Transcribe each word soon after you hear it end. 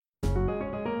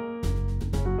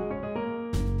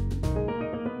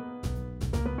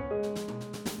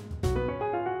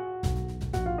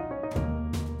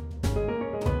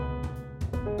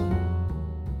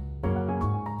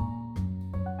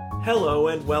Hello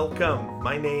and welcome.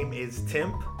 My name is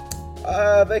Timp.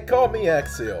 They call me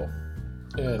Axial.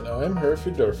 And I'm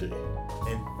Herfy Durfy.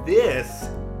 And this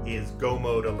is Go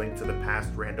Mode, a Link to the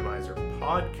Past Randomizer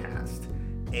podcast.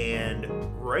 And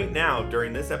right now,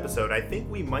 during this episode, I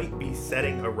think we might be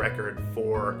setting a record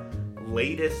for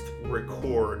latest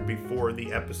record before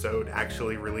the episode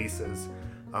actually releases.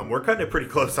 We're cutting it pretty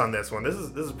close on this one. This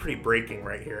is pretty breaking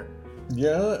right here.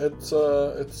 Yeah, it's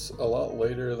a lot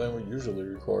later than we usually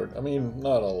record. I mean,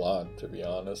 not a lot, to be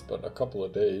honest, but a couple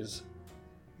of days.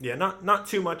 Yeah, not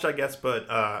too much, I guess,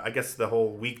 but I guess the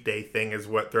whole weekday thing is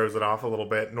what throws it off a little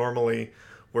bit. Normally,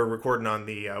 we're recording on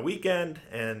the weekend,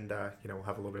 and we'll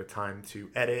have a little bit of time to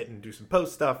edit and do some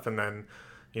post stuff, and then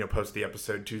post the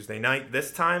episode Tuesday night.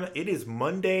 This time, it is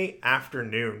Monday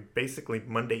afternoon, basically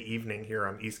Monday evening here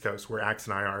on the East Coast, where Axe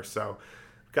and I are. So,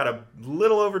 we've got a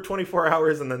little over 24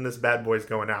 hours, and then this bad boy's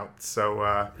going out.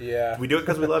 So, yeah, we do it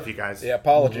because we love you guys. Yeah,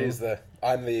 apologies.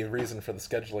 I'm the reason for the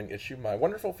scheduling issue. My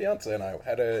wonderful fiance and I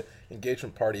had an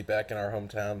engagement party back in our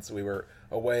hometown, so we were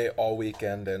away all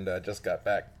weekend and just got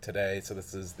back today. So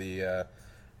this is the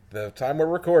time we're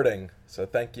recording. So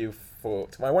thank you to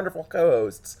my wonderful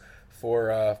co-hosts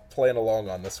for playing along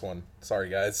on this one. Sorry,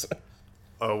 guys.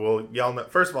 Oh, well, y'all know.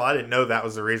 First of all, I didn't know that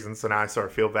was the reason, so now I sort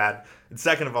of feel bad. And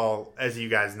second of all, as you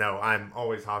guys know, I'm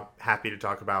always happy to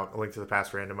talk about A Link to the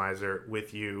Past Randomizer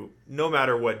with you, no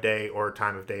matter what day or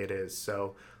time of day it is.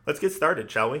 So let's get started,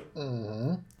 shall we?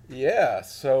 Mm-hmm. Yeah,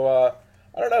 so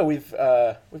I don't know. We've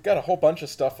got a whole bunch of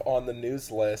stuff on the news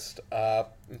list.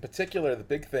 In particular, the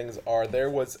big things are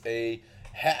there was a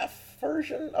half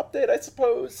version update, I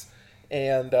suppose,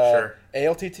 and Sure.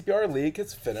 ALTTPR League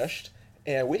is finished.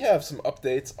 And we have some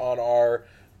updates on our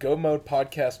Go Mode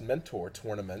Podcast Mentor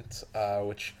Tournament,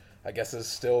 which I guess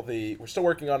is we're still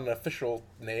working on an official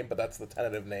name, but that's the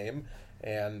tentative name.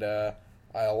 And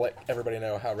I'll let everybody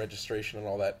know how registration and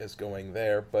all that is going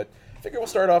there. But I figure we'll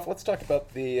start off, let's talk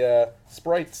about the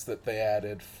sprites that they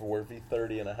added for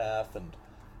V30.5 and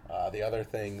the other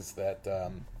things that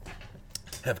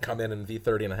have come in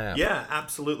V30.5. Yeah,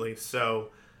 absolutely. So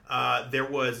there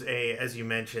was as you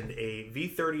mentioned, a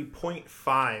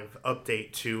V30.5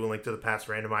 update to A Link to the Past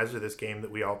Randomizer, this game that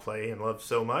we all play and love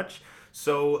so much.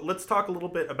 So let's talk a little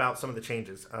bit about some of the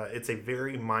changes. It's a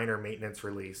very minor maintenance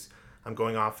release. I'm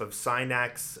going off of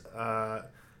Synac's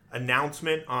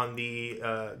announcement on the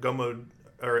the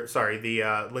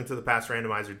Link to the Past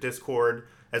Randomizer Discord.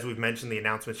 As we've mentioned, the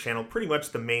announcements channel, pretty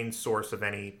much the main source of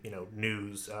any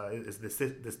news is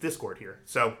this Discord here.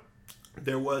 So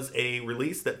there was a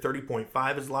release that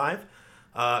 30.5 is live.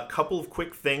 A couple of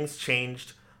quick things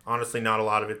changed. Honestly, not a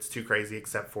lot of it's too crazy,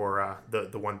 except for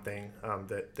the one thing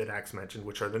that Axe mentioned,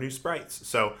 which are the new sprites.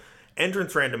 So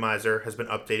Entrance Randomizer has been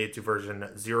updated to version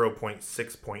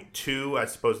 0.6.2. I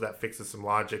suppose that fixes some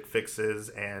logic fixes,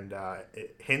 and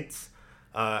hints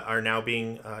are now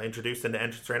being introduced into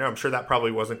Entrance Randomizer. I'm sure that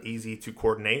probably wasn't easy to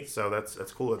coordinate, so that's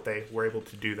cool that they were able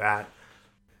to do that.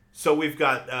 So we've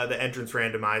got the Entrance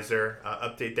Randomizer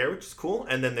update there, which is cool.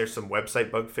 And then there's some website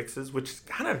bug fixes, which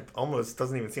kind of almost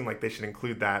doesn't even seem like they should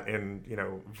include that in,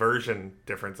 version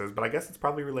differences. But I guess it's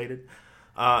probably related.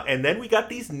 And then we got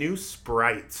these new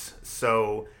sprites.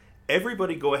 So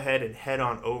everybody go ahead and head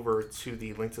on over to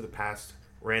the Link to the Past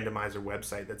Randomizer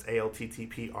website. That's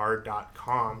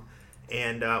alttpr.com.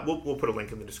 And we'll put a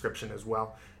link in the description as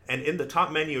well. And in the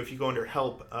top menu, if you go under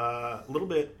Help, a little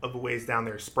bit of a ways down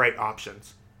there, Sprite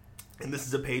Options. And this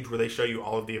is a page where they show you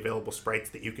all of the available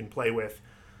sprites that you can play with.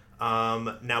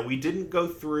 Now, we didn't go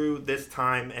through this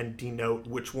time and denote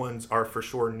which ones are for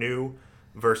sure new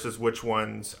versus which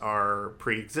ones are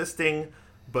pre-existing.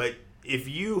 But if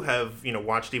you have,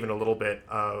 watched even a little bit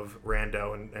of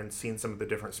Rando and seen some of the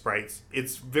different sprites,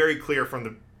 it's very clear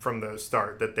from the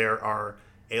start that there are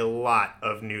a lot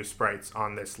of new sprites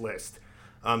on this list.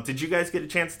 Did you guys get a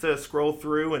chance to scroll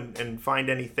through and find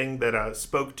anything that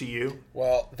spoke to you?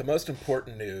 Well, the most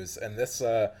important news, and this,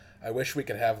 I wish we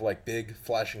could have like big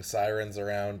flashing sirens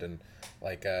around and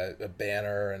like a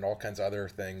banner and all kinds of other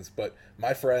things, but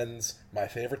my friends, my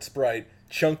favorite sprite,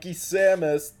 Chunky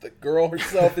Samus, the girl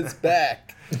herself, is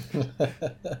back.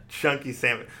 Chunky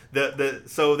Samus.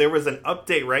 So there was an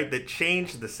update, right, that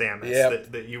changed the Samus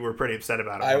that you were pretty upset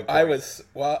about. I was,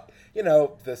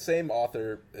 the same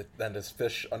author and his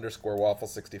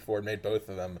fish_waffle64 made both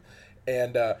of them.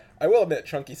 And I will admit,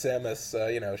 Chunky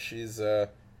Samus, she's,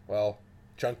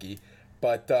 chunky.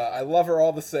 But I love her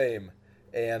all the same.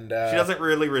 And she doesn't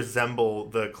really resemble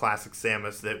the classic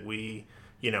Samus that we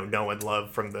know and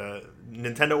love from the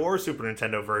Nintendo or Super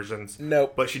Nintendo versions.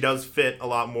 Nope. But she does fit a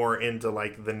lot more into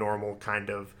like the normal kind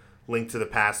of Link to the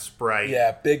Past sprite.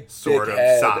 Yeah, big sort big of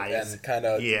head size. and kind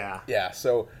of Yeah. yeah.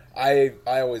 So I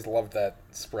always loved that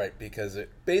sprite because it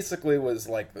basically was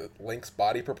like the Link's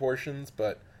body proportions,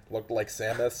 but looked like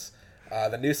Samus.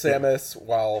 The new Samus,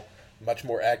 while much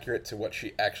more accurate to what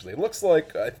she actually looks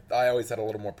like, I always had a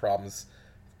little more problems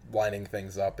lining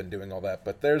things up and doing all that.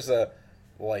 But there's a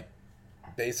like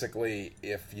basically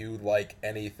if you like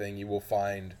anything, you will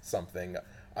find something.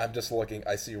 I'm just looking.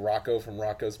 I see Rocco from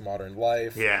Rocco's Modern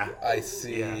Life. Yeah. I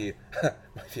see.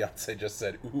 My fiance just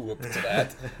said "ooh" up to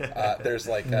that. There's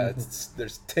like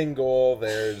there's Tingle.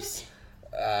 There's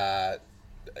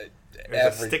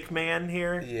There's a Stickman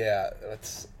here. Yeah.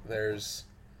 There's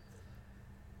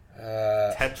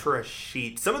Tetra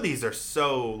Sheet. Some of these are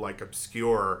so like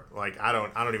obscure. Like I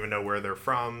don't even know where they're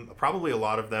from. Probably a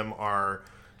lot of them are,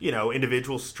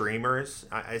 individual streamers.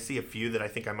 I see a few that I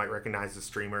think I might recognize as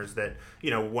streamers that,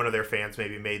 one of their fans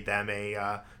maybe made them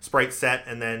a sprite set,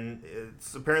 and then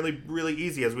it's apparently really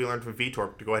easy, as we learned from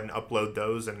VTorp, to go ahead and upload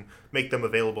those and make them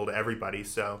available to everybody.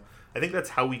 So I think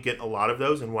that's how we get a lot of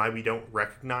those and why we don't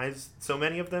recognize so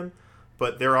many of them.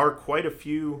 But there are quite a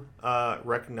few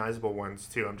recognizable ones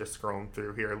too. I'm just scrolling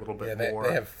through here a little bit more.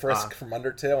 They have Frisk from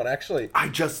Undertale, and actually, I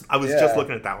was just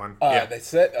looking at that one. They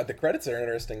said the credits are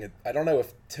interesting. I don't know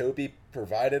if Toby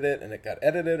provided it and it got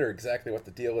edited or exactly what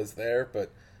the deal is there,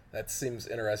 but that seems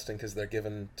interesting because they're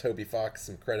giving Toby Fox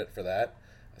some credit for that.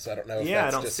 So I don't know if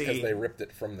that's just because they ripped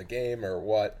it from the game or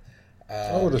what.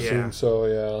 I would assume so.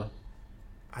 Yeah.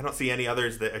 I don't see any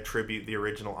others that attribute the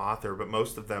original author, but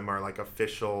most of them are like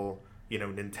official,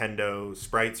 Nintendo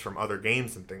sprites from other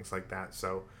games and things like that.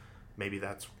 So maybe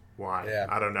that's why. Yeah.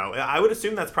 I don't know. I would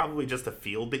assume that's probably just a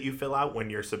field that you fill out when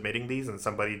you're submitting these, and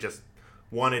somebody just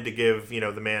wanted to give,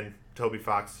 the man Toby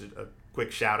Fox a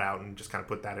quick shout out and just kind of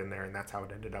put that in there, and that's how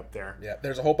it ended up there. Yeah,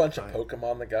 there's a whole bunch of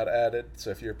Pokemon that got added.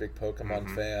 So if you're a big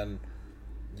Pokemon fan,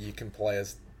 you can play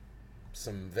as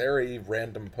some very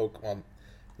random Pokemon.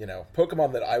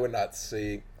 Pokemon that I would not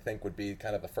think would be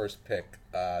kind of the first pick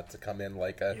to come in,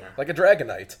 like a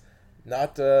Dragonite.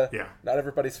 Not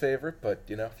everybody's favorite, but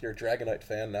if you're a Dragonite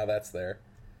fan, now that's there.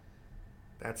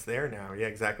 That's there now. Yeah,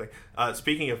 exactly.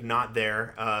 Speaking of not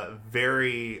there,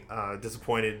 very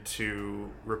disappointed to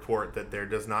report that there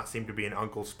does not seem to be an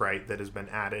Uncle Sprite that has been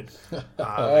added.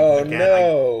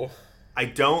 No! I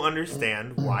don't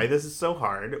understand why this is so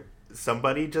hard.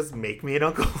 Somebody just make me an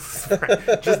Uncle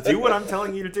Sprite. Just do what I'm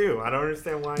telling you to do. I don't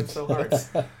understand why it's so hard.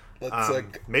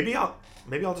 Maybe I'll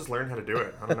just learn how to do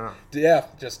it. I don't know. Yeah,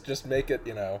 just make it,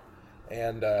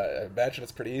 and I imagine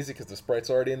it's pretty easy because the sprite's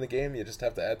already in the game. You just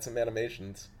have to add some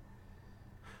animations.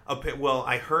 Well,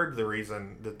 I heard the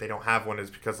reason that they don't have one is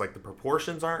because the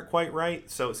proportions aren't quite right.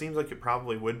 So it seems like it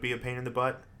probably would be a pain in the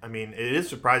butt. I mean, it is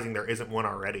surprising there isn't one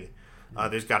already.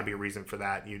 There's got to be a reason for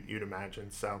that. You'd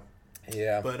imagine. So.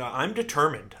 Yeah. But I'm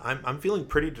determined. I'm feeling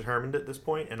pretty determined at this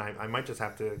point, and I might just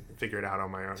have to figure it out on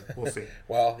my own. We'll see.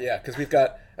 Well, yeah, because we've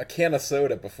got a can of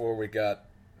soda before we got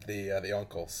the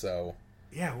Uncle, so...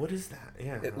 Yeah, what is that?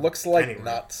 Yeah, it looks like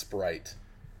not Sprite.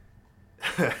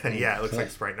 Yeah, it looks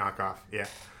like Sprite knockoff. Yeah.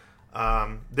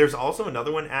 There's also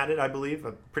another one added, I believe.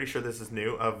 I'm pretty sure this is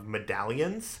new, of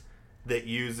medallions that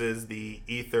uses the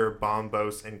Ether,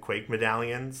 Bombos, and Quake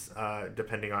medallions.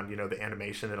 Depending on, the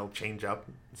animation, it'll change up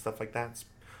and stuff like that. It's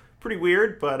pretty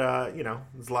weird, but,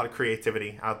 there's a lot of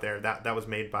creativity out there. That was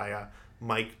made by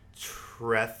Mike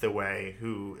Trethewey,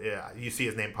 who you see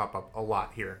his name pop up a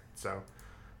lot here. So,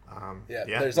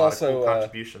 there's a lot also of cool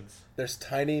contributions. There's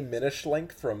Tiny Minish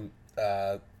Link from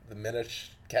the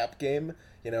Minish Cap game.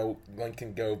 Link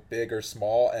can go big or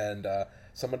small, and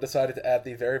someone decided to add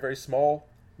the very, very small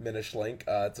Minish Link.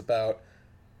 It's about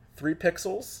 3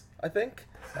 pixels, I think,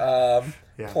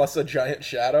 plus a giant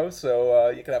shadow, so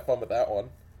you can have fun with that one.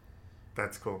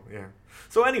 That's cool, yeah.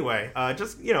 So anyway,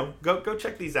 just, go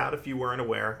check these out if you weren't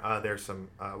aware. There's some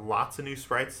lots of new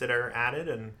sprites that are added,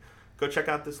 and go check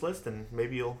out this list, and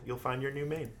maybe you'll find your new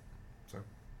main. So,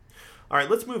 all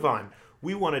right, let's move on.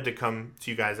 We wanted to come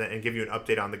to you guys and give you an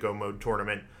update on the Go Mode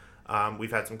tournament.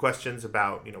 We've had some questions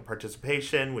about,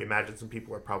 participation. We imagine some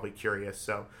people are probably curious.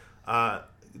 So,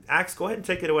 Axe, go ahead and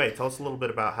take it away. Tell us a little bit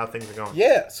about how things are going.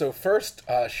 Yeah, so first,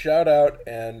 shout out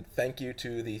and thank you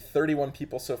to the 31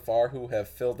 people so far who have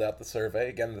filled out the survey.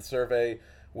 Again, the survey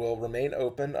will remain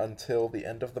open until the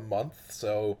end of the month.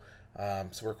 So we're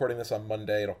recording this on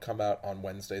Monday. It'll come out on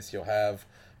Wednesday, so you'll have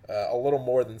a little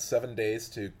more than 7 days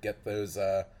to get those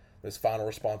final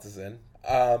responses in.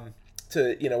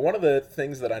 One of the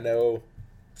things that I know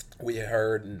we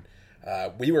heard and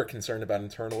we were concerned about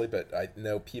internally, but I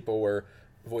know people were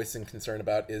voicing concern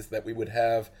about, is that we would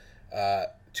have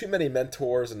too many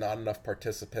mentors and not enough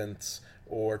participants,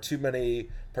 or too many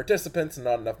participants and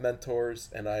not enough mentors.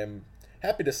 And I am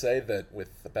happy to say that with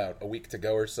about a week to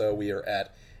go or so, we are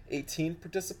at 18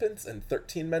 participants and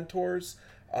 13 mentors.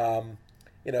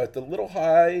 It's a little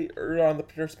higher on the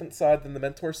participant side than the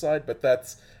mentor side, but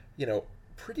that's,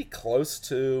 pretty close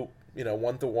to,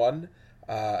 1-to-1.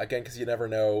 Again, because you never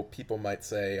know, people might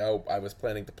say, oh, I was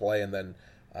planning to play and then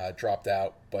dropped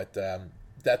out, but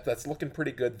that's looking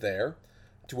pretty good there.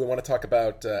 Do we want to talk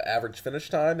about average finish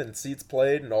time and seeds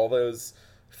played and all those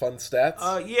fun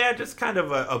stats? Yeah, just kind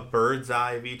of a bird's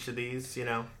eye of each of these,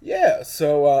 Yeah,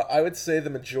 so I would say the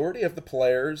majority of the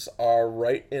players are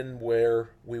right in where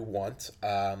we want.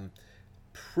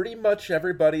 Pretty much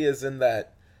everybody is in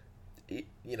that,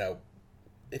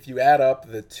 if you add up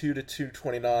the 2 to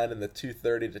 229 and the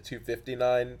 230 to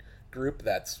 259 group,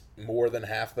 that's more than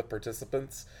half the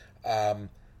participants.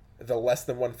 The less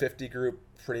than 150 group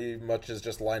pretty much is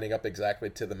just lining up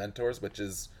exactly to the mentors, which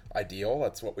is ideal.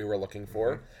 That's what we were looking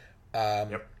for.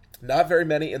 Yep. Not very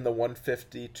many in the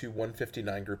 150 to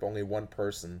 159 group, only one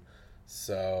person.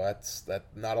 So that's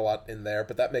not a lot in there,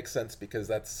 but that makes sense because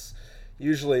that's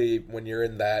usually when you're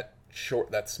in that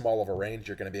small of a range,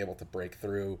 you're going to be able to break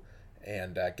through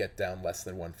and get down less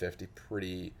than 150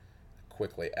 pretty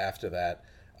quickly after that.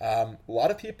 A lot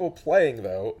of people playing,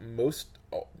 though.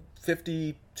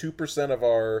 52% of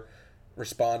our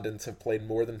respondents have played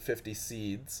more than 50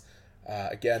 seeds.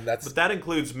 Again, but that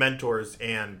includes mentors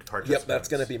and participants. Yep, that's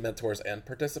going to be mentors and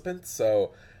participants.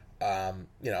 So, I'm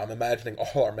imagining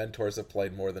all our mentors have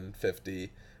played more than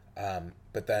 50.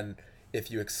 But then,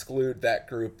 if you exclude that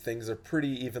group, things are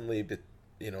pretty evenly,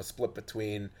 split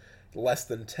between less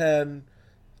than 10,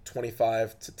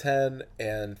 25 to 10,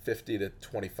 and 50 to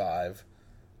 25.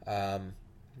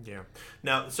 Yeah.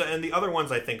 Now, and the other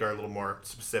ones I think are a little more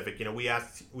specific. We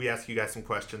ask you guys some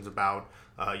questions about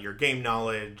your game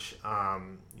knowledge,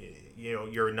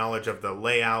 your knowledge of the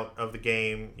layout of the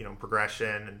game,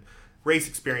 progression and race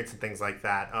experience and things like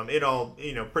that. It all,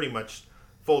 pretty much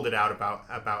folded out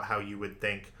about how you would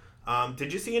think.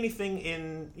 Did you see anything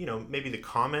in, maybe the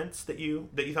comments that you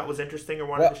thought was interesting or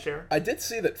wanted to share? I did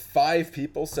see that 5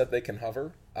 people said they can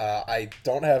hover. I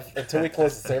don't have, until we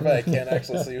close the survey, I can't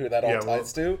actually see who that all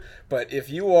ties to. But if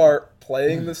you are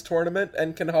playing this tournament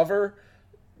and can hover,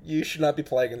 you should not be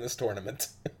playing in this tournament.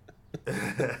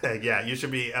 Yeah, you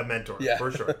should be a mentor,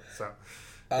 for sure.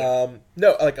 So,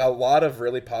 no, like a lot of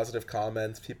really positive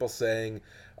comments, people saying,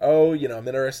 oh, I'm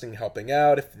interested in helping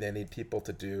out if they need people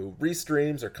to do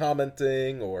restreams or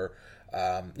commenting or,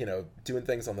 doing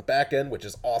things on the back end, which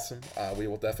is awesome. We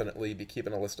will definitely be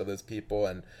keeping a list of those people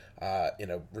and,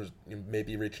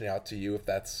 maybe reaching out to you if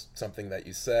that's something that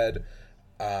you said.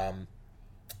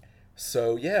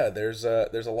 So yeah, there's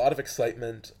a lot of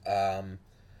excitement.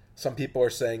 Some people are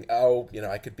saying, oh,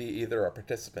 I could be either a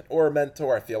participant or a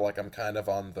mentor. I feel like I'm kind of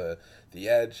on the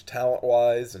edge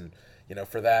talent-wise, and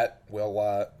for that,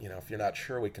 we'll, if you're not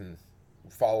sure, we can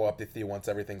follow up with you once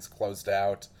everything's closed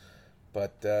out.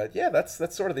 But, yeah, that's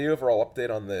sort of the overall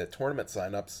update on the tournament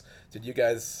signups. Did you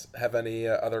guys have any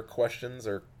other questions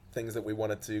or things that we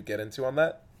wanted to get into on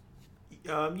that?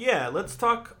 Yeah, let's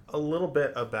talk a little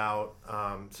bit about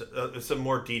some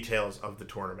more details of the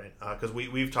tournament, because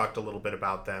we've talked a little bit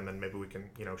about them, and maybe we can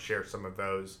share some of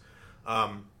those.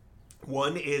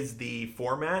 One is the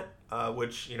format,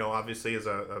 which obviously is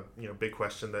a big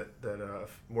question that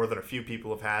more than a few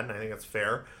people have had, and I think that's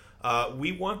fair.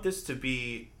 We want this to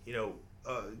be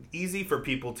easy for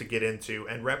people to get into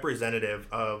and representative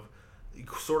of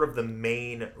sort of the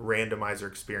main randomizer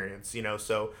experience,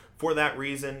 so for that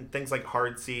reason, things like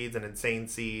hard seeds and insane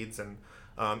seeds and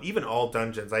even all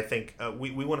dungeons, I think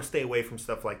we want to stay away from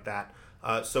stuff like that.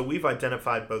 So we've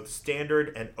identified both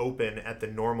standard and open at the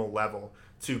normal level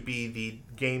to be the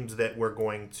games that we're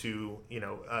going to,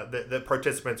 the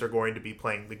participants are going to be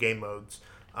playing, the game modes.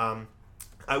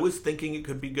 I was thinking it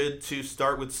could be good to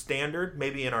start with standard,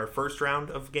 maybe in our first round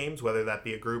of games, whether that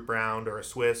be a group round or a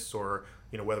Swiss or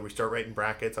whether we start right in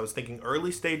brackets. I was thinking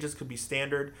early stages could be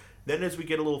standard. Then as we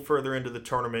get a little further into the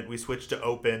tournament, we switch to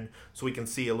open so we can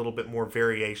see a little bit more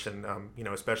variation,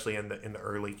 especially in the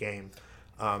early game.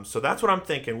 So that's what I'm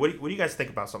thinking. What do you guys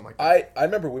think about something like that? I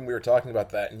remember when we were talking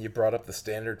about that and you brought up the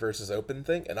standard versus open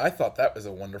thing, and I thought that was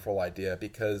a wonderful idea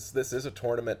because this is a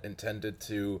tournament intended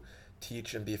to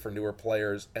teach and be for newer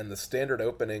players, and the standard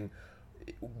opening,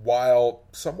 while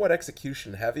somewhat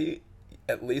execution heavy,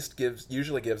 at least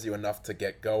usually gives you enough to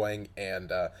get going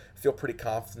and feel pretty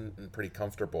confident and pretty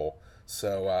comfortable.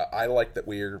 So I like that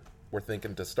we're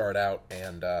thinking to start out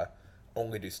and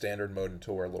only do standard mode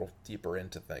until we're a little deeper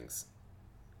into things.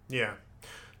 Yeah.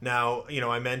 Now,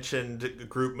 I mentioned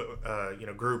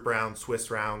group rounds, Swiss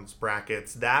rounds,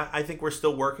 brackets. That I think we're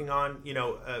still working on.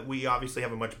 We obviously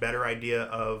have a much better idea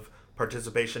of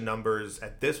participation numbers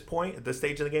at this point, at this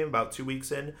stage of the game, about 2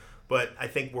 weeks in. But I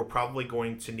think we're probably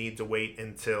going to need to wait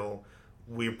until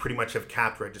we pretty much have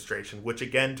capped registration, which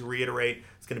again, to reiterate,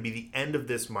 is going to be the end of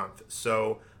this month.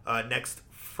 So next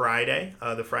Friday,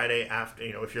 the Friday after,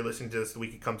 if you're listening to this the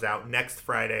week it comes out, next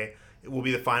Friday, it will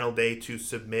be the final day to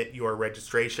submit your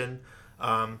registration.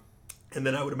 And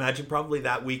then I would imagine probably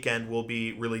that weekend we'll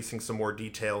be releasing some more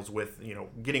details with,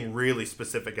 getting really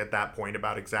specific at that point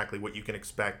about exactly what you can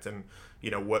expect and,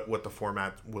 what the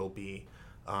format will be.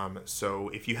 So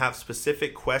if you have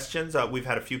specific questions, we've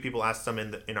had a few people ask some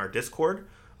in our Discord,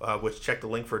 which check the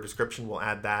link for a description. We'll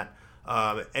add that.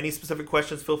 Any specific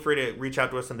questions, feel free to reach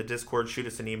out to us on the Discord, shoot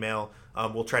us an email.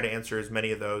 We'll try to answer as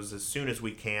many of those as soon as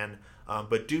we can.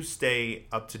 But do stay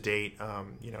up to date,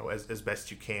 as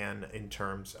best you can in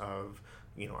terms of,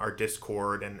 our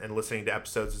Discord and listening to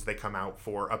episodes as they come out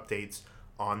for updates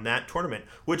on that tournament.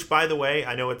 Which, by the way,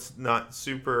 I know it's not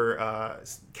super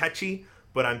catchy,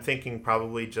 but I'm thinking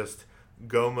probably just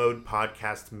Go Mode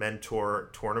Podcast Mentor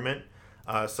Tournament.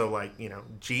 So like,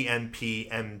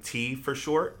 GMPMT for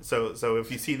short. So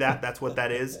if you see that, that's what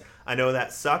that is. I know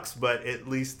that sucks, but at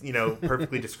least,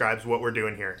 perfectly describes what we're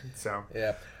doing here. So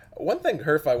yeah. One thing,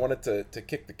 Herf, I wanted to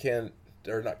kick the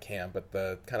but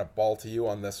the kind of ball to you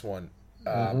on this one.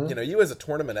 You as a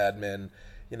tournament admin,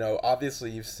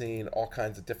 obviously you've seen all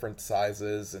kinds of different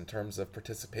sizes in terms of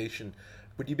participation.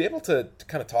 Would you be able to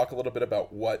kind of talk a little bit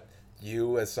about what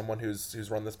you, as someone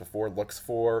who's run this before, looks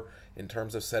for in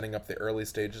terms of setting up the early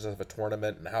stages of a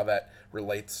tournament and how that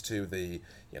relates to the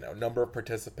number of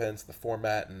participants, the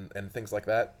format, and things like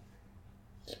that?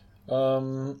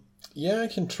 Yeah, I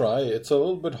can try. It's a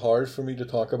little bit hard for me to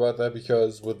talk about that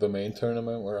because with the main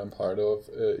tournament where I'm part of,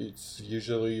 it's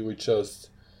usually we just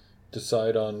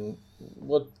decide on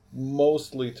what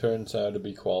mostly turns out to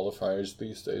be qualifiers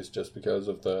these days just because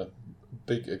of the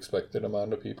big expected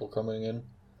amount of people coming in.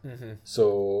 Mm-hmm.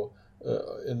 So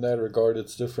in that regard,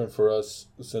 it's different for us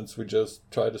since we just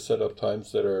try to set up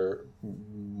times that are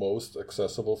most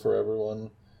accessible for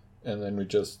everyone. And then we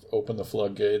just open the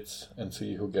floodgates and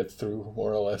see who gets through,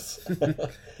 more or less.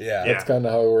 Yeah. That's kind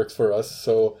of how it works for us.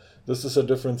 So this is a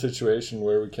different situation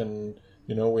where we can,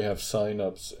 we have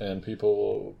signups and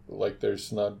people,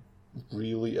 there's not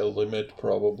really a limit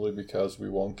probably because we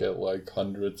won't get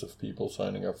hundreds of people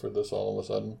signing up for this all of a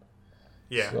sudden.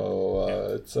 Yeah.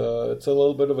 So it's a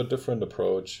little bit of a different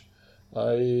approach.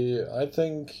 I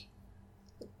think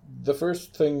the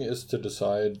first thing is to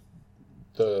decide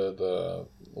the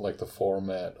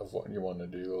format of what you want to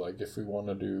do. If we want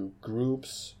to do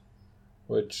groups,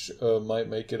 which might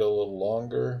make it a little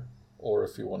longer, or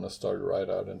if you want to start right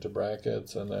out into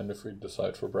brackets, and then if we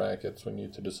decide for brackets, we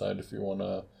need to decide if you want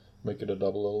to make it a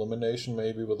double elimination,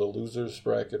 maybe with a losers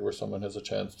bracket where someone has a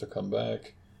chance to come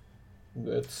back.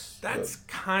 That's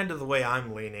kind of the way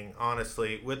I'm leaning,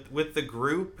 honestly. With the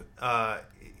group,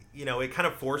 it kind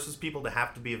of forces people to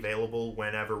have to be available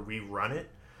whenever we run it.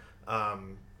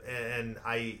 And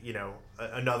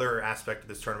another aspect of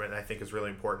this tournament I think is really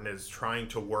important is trying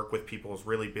to work with people's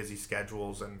really busy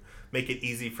schedules and make it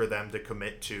easy for them to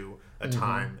commit to a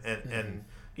time. And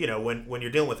when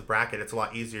you're dealing with a bracket, it's a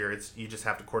lot easier. You just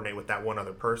have to coordinate with that one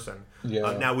other person.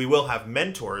 Yeah. Now we will have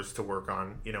mentors to work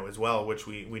on, as well, which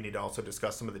we need to also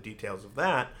discuss some of the details of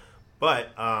that. But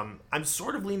I'm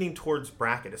sort of leaning towards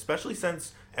bracket, especially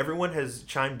since everyone has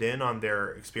chimed in on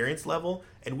their experience level,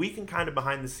 and we can kind of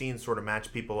behind the scenes sort of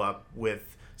match people up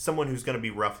with someone who's going to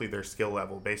be roughly their skill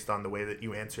level based on the way that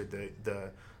you answered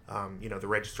the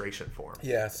registration form.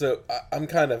 Yeah, so I'm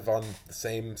kind of on the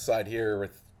same side here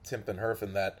with Timp and Herf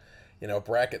in that,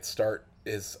 bracket start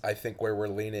is, I think, where we're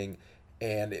leaning,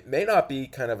 and it may not be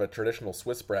kind of a traditional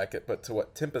Swiss bracket, but to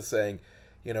what Timp is saying,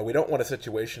 we don't want a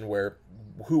situation where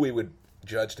who we would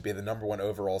judge to be the number one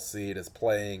overall seed is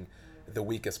playing the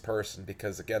weakest person,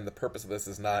 because again, the purpose of this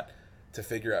is not to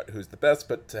figure out who's the best,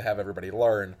 but to have everybody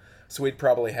learn. So we'd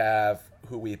probably have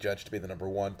who we judge to be the number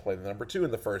one play the number two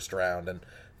in the first round, and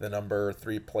the number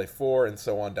three play four, and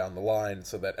so on down the line,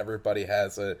 so that everybody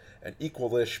has an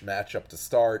equal-ish matchup to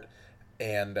start,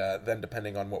 and then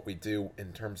depending on what we do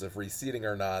in terms of reseeding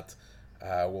or not,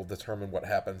 we'll determine what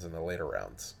happens in the later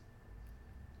rounds.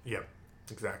 Yep,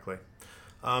 exactly.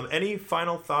 Any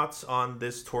final thoughts on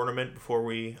this tournament before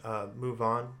we move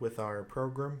on with our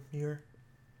program here?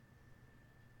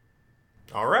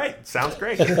 All right, sounds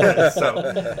great.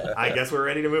 So I guess we're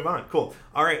ready to move on. Cool.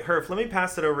 All right, Herf, let me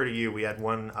pass it over to you. We had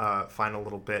one final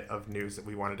little bit of news that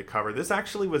we wanted to cover. This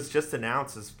actually was just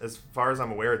announced, as far as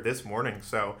I'm aware, this morning.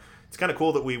 So it's kind of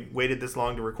cool that we waited this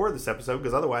long to record this episode,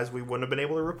 because otherwise we wouldn't have been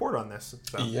able to report on this.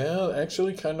 So. Yeah, it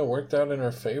actually kind of worked out in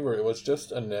our favor. It was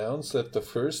just announced that the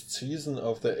first season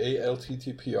of the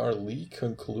ALTTPR League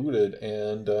concluded,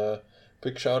 and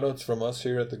big shout-outs from us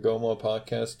here at the GOMO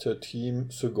podcast to Team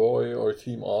Sugoi, or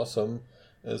Team Awesome,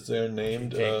 as they're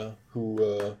named,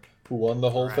 who won the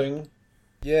whole thing.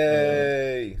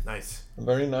 Yay! Nice. A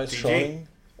very nice GG. showing.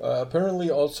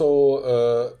 Apparently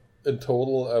also, in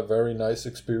total, a very nice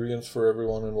experience for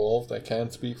everyone involved. I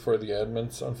can't speak for the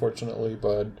admins, unfortunately,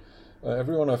 but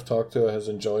everyone I've talked to has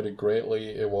enjoyed it greatly.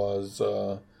 It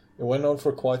went on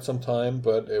for quite some time,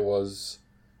 but it was,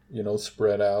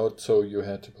 spread out, so you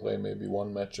had to play maybe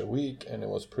one match a week, and it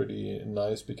was pretty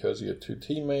nice because you had two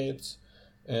teammates,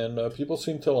 and people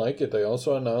seem to like it. They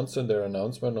also announced in their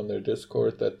announcement on their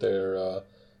Discord that they're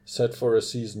set for a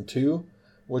Season 2,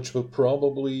 which will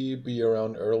probably be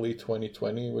around early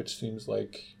 2020, which seems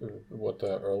like what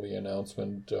the early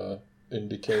announcement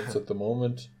indicates at the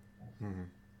moment. Mm-hmm.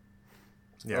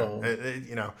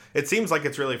 Yeah, it seems like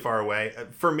it's really far away.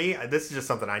 For me, this is just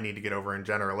something I need to get over in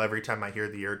general. Every time I hear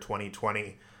the year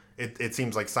 2020, it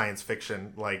seems like science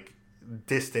fiction, like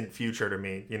distant future to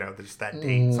me. There's that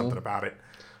date, something about it.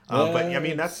 But I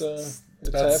mean, that's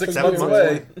about 6 7 months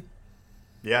away.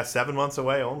 Yeah, 7 months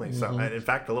away only. So, in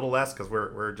fact, a little less, because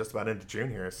we're just about into June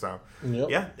here. So,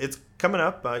 yeah, it's coming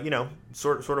up.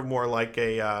 Sort of more like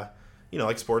a.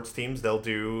 Like sports teams, they'll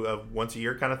do a once a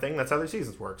year kind of thing. That's how their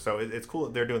seasons work. So it's cool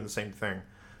that they're doing the same thing.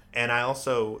 And I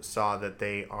also saw that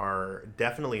they are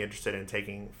definitely interested in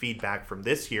taking feedback from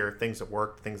this year, things that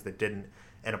worked, things that didn't,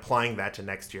 and applying that to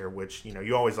next year, which,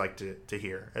 you always like to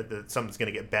hear. That something's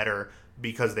going to get better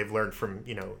because they've learned from,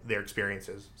 their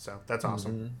experiences. So that's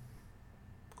awesome.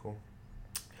 Cool.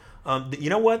 You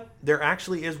know what? There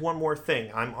actually is one more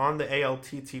thing. I'm on the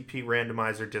ALTTP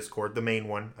randomizer Discord, the main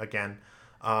one, again.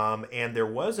 And there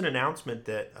was an announcement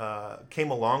that came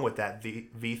along with that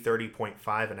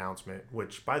V30.5 announcement,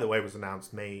 which, by the way, was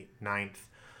announced May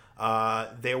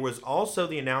 9th. There was also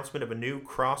the announcement of a new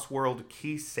Cross-World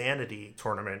Key Sanity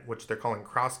tournament, which they're calling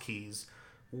Cross Keys,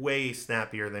 way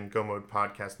snappier than Go Mode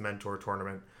Podcast Mentor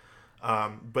Tournament.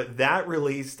 But that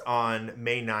released on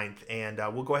May 9th, and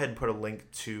we'll go ahead and put a link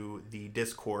to the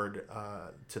Discord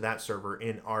to that server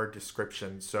in our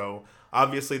description. So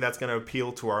obviously that's going to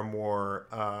appeal to our more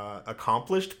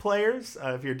accomplished players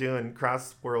if you're doing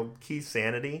Cross-World Key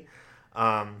Sanity.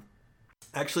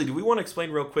 Actually, do we want to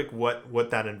explain real quick what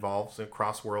that involves in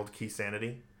Cross-World Key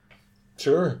Sanity?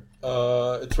 Sure.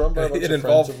 It's run by a bunch of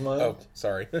friends of mine. Oh,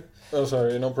 sorry. Oh,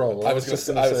 sorry, no problem. I was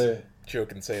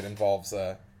joking to say it involves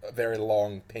a very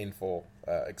long, painful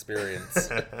experience.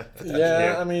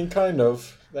 Yeah, I mean, kind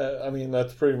of.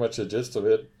 That's pretty much the gist of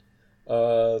it.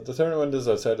 The tournament, as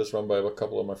I said, is run by a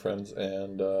couple of my friends,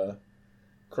 and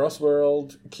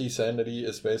Cross-World Key Sanity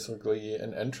is basically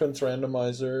an entrance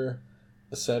randomizer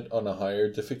set on a higher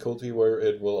difficulty where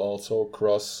it will also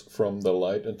cross from the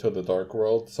light into the dark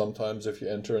world, sometimes if you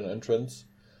enter an entrance,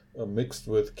 mixed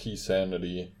with Key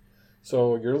Sanity.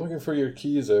 So you're looking for your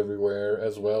keys everywhere,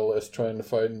 as well as trying to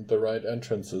find the right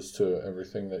entrances to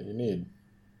everything that you need.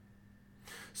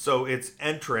 So it's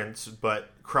entrance,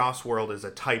 but Cross-World is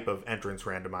a type of entrance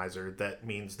randomizer. That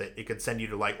means that it could send you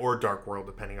to light or dark world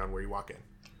depending on where you walk in.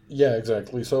 Yeah,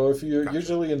 exactly. So if you're Gotcha.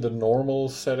 usually in the normal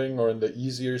setting or in the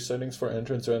easier settings for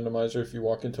entrance randomizer, if you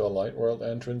walk into a light world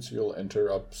entrance, you'll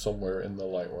enter up somewhere in the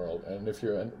light world. And if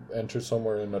you enter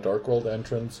somewhere in a dark world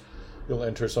entrance, you'll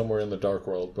enter somewhere in the dark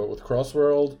world. But with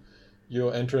Cross-World,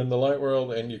 you'll enter in the light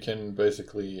world and you can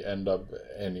basically end up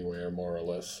anywhere, more or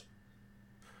less.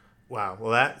 Wow,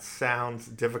 well that sounds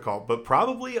difficult, but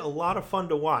probably a lot of fun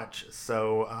to watch.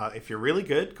 So if you're really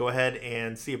good, go ahead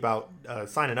and see about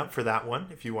signing up for that one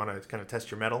if you want to kind of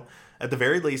test your mettle. At the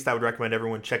very least, I would recommend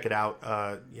everyone check it out.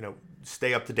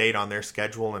 Stay up to date on their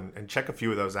schedule and check a few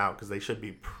of those out because they should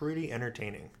be pretty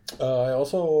entertaining. I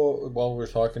also, while we're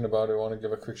talking about it, I want to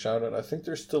give a quick shout out. I think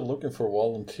they're still looking for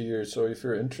volunteers, so if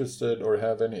you're interested or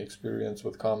have any experience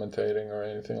with commentating or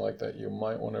anything like that, you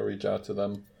might want to reach out to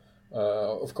them.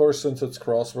 Of course, since it's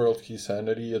Cross-World Key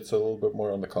Sanity, it's a little bit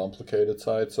more on the complicated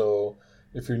side, so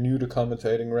if you're new to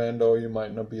commentating rando, you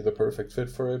might not be the perfect fit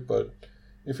for it, but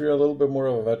if you're a little bit more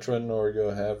of a veteran or you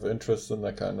have interest in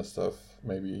that kind of stuff,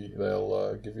 maybe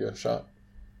they'll give you a shot.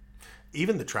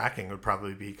 Even the tracking would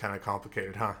probably be kind of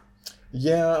complicated, huh?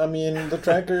 Yeah, I mean, the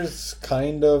trackers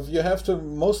kind of, you have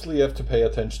to pay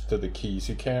attention to the keys.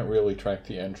 You can't really track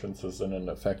the entrances in an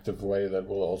effective way that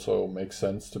will also make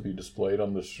sense to be displayed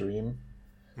on the stream.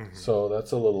 Mm-hmm. So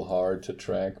that's a little hard to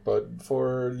track, but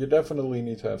you definitely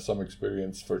need to have some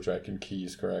experience for tracking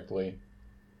keys correctly.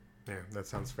 Yeah, that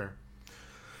sounds fair.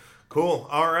 Cool.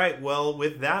 All right. Well,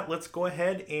 with that, let's go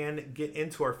ahead and get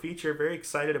into our feature. Very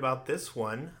excited about this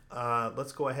one.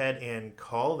 Let's go ahead and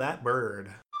call that bird.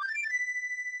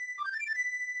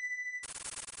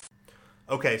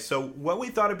 Okay, so what we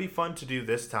thought it'd be fun to do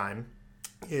this time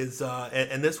is,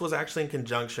 and this was actually in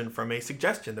conjunction from a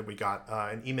suggestion that we got,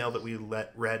 an email that we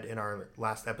read in our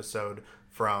last episode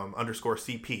from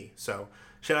 _CP. So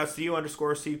shout outs to you,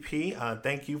 _CP.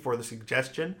 Thank you for the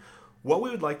suggestion. What we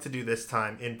would like to do this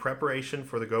time in preparation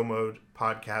for the Go Mode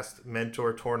podcast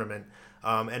mentor tournament,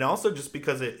 and also just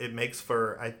because it makes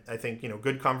for, I think,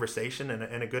 good conversation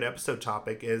and a good episode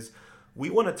topic, is we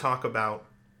want to talk about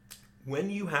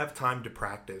when you have time to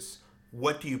practice,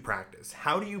 what do you practice?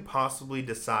 How do you possibly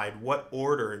decide what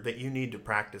order that you need to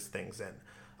practice things in?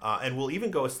 And we'll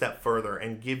even go a step further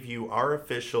and give you our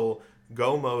official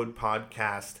Go Mode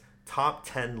podcast top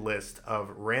 10 list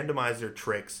of randomizer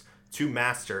tricks to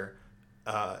master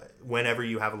whenever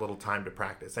you have a little time to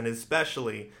practice, and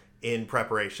especially in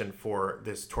preparation for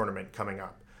this tournament coming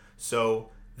up. So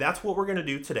that's what we're going to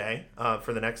do today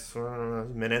for the next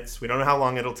minutes. We don't know how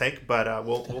long it'll take, but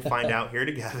we'll find out here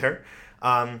together.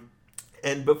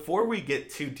 And before we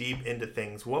get too deep into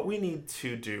things, what we need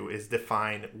to do is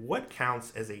define what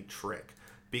counts as a trick,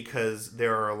 because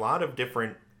there are a lot of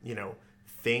different,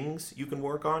 things you can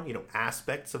work on,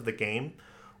 aspects of the game.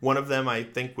 One of them I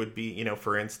think would be,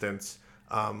 for instance,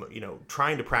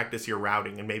 trying to practice your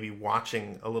routing and maybe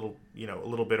watching a little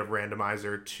bit of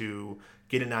randomizer to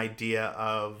get an idea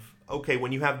of, okay,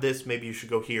 when you have this, maybe you should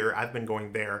go here. I've been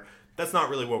going there. That's not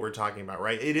really what we're talking about,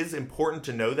 right? It is important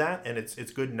to know that, and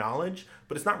it's good knowledge,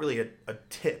 but it's not really a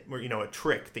tip or, a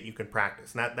trick that you can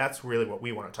practice. And that's really what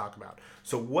we want to talk about.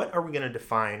 So what are we going to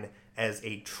define as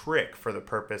a trick for the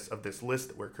purpose of this list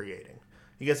that we're creating?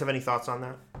 You guys have any thoughts on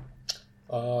that?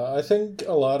 I think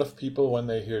a lot of people, when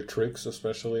they hear tricks,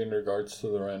 especially in regards to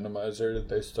the randomizer,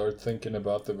 they start thinking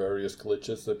about the various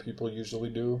glitches that people usually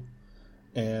do.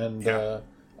 And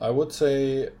I would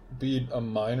say, be it a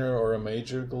minor or a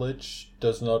major glitch,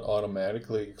 does not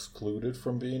automatically exclude it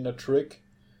from being a trick,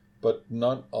 but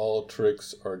not all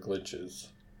tricks are glitches.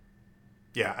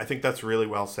 Yeah, I think that's really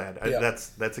well said. Yeah.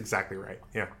 That's exactly right.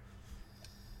 Yeah.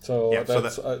 So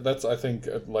that's I think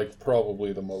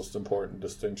probably the most important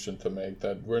distinction to make,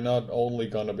 that we're not only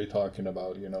going to be talking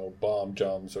about bomb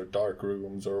jumps or dark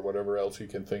rooms or whatever else you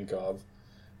can think of.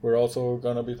 We're also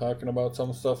going to be talking about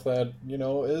some stuff that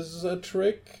is a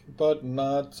trick, but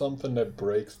not something that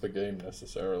breaks the game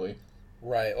necessarily.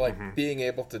 Right, being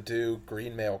able to do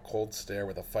green mail cold stare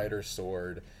with a fighter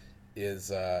sword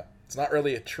is it's not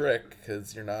really a trick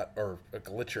because you're not, or a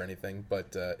glitch or anything,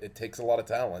 but it takes a lot of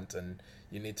talent and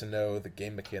you need to know the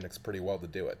game mechanics pretty well to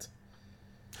do it.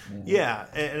 Yeah,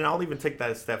 and I'll even take that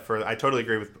a step further. I totally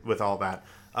agree with all that.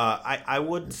 I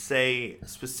would say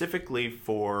specifically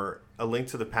for A Link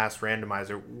to the Past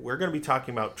randomizer, we're going to be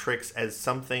talking about tricks as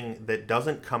something that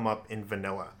doesn't come up in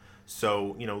vanilla.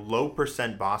 So, low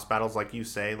percent boss battles, like you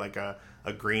say, like a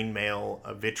green mail,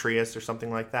 a Vitreous or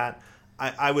something like that.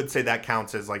 I would say that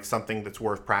counts as something that's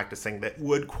worth practicing, that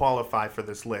would qualify for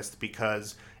this list,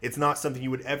 because it's not something you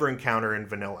would ever encounter in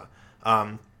vanilla.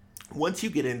 Once you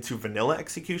get into vanilla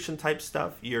execution type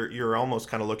stuff, you're almost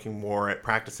kind of looking more at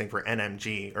practicing for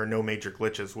NMG, or no major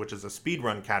glitches, which is a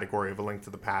speedrun category of A Link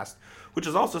to the Past, which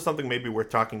is also something maybe worth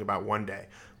talking about one day.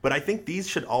 But I think these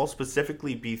should all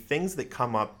specifically be things that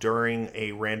come up during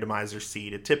a randomizer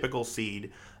seed, a typical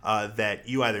seed, that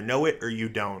you either know it or you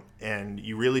don't, and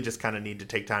you really just kind of need to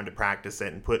take time to practice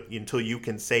it and put until you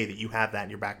can say that you have that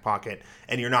in your back pocket,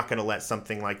 and you're not going to let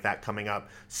something like that coming up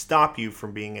stop you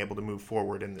from being able to move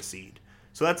forward in the seed.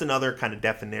 So that's another kind of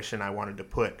definition I wanted to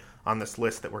put on this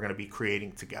list that we're going to be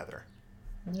creating together.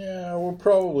 Yeah, we'll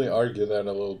probably argue that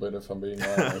a little bit, if I'm being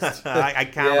honest. I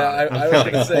count on it. I was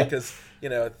going to say, because,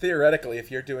 theoretically, if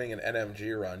you're doing an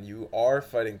NMG run, you are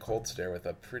fighting Cold Stare with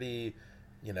a pretty,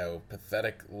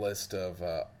 pathetic list of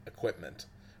equipment.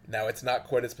 Now, it's not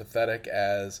quite as pathetic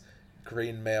as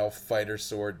Green Mail, Fighter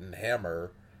Sword, and Hammer,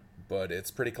 but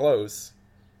it's pretty close.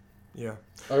 Yeah.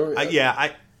 Go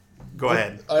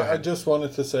ahead. I just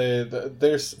wanted to say that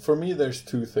there's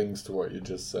two things to what you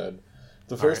just said.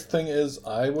 The first thing is,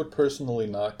 I would personally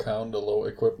not count a low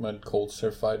equipment Cold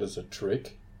Stare fight as a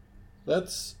trick.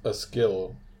 That's a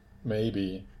skill,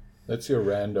 maybe, That's your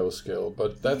rando skill,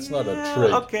 but that's not a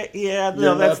trick. Okay,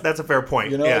 that's a fair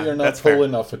point. You know, yeah, you're not that's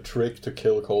pulling off a trick to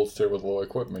kill Coldstare with low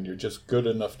equipment. You're just good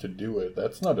enough to do it.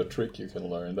 That's not a trick you can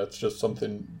learn. That's just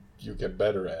something you get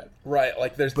better at. Right,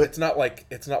 like it's not like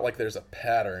there's a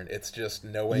pattern. It's just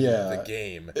knowing the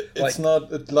game. It's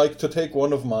not like to take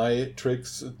one of my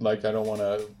tricks. Like I don't want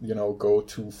to go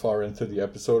too far into the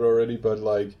episode already, but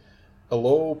like a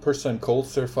low %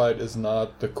 Coldstare fight is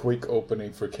not the quick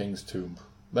opening for King's Tomb.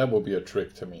 That will be a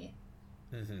trick to me.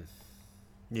 Mm-hmm.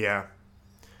 Yeah.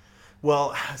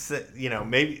 Well,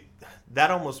 maybe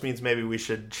that almost means maybe we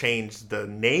should change the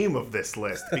name of this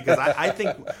list, because I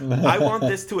think I want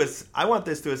this to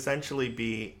essentially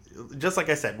be, just like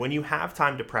I said, when you have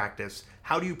time to practice,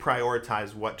 how do you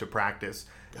prioritize what to practice?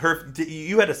 Herf,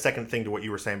 you had a second thing to what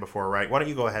you were saying before, right? Why don't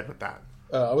you go ahead with that?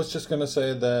 I was just going to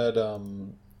say that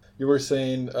you were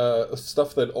saying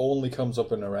stuff that only comes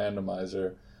up in a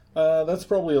randomizer. That's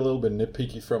probably a little bit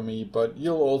nitpicky from me, but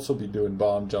you'll also be doing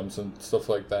bomb jumps and stuff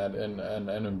like that in an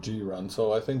NMG run.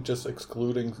 So I think just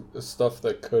excluding stuff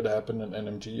that could happen in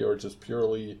NMG or just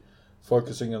purely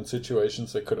focusing on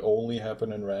situations that could only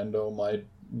happen in rando might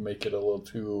make it a little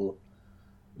too,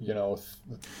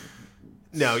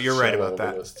 No, you're right about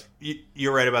that.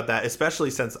 You're right about that,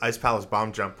 especially since Ice Palace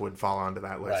Bomb Jump would fall onto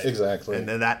that list. Right. Exactly. And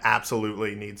then that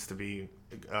absolutely needs to be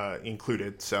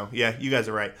included. So, yeah, you guys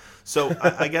are right. So,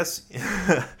 I guess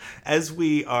as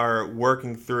we are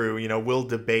working through, we'll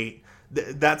debate.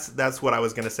 That's what I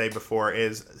was going to say before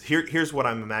is here's what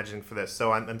I'm imagining for this.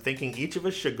 So, I'm thinking each of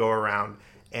us should go around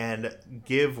and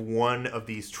give one of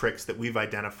these tricks that we've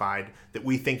identified that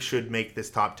we think should make this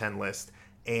top 10 list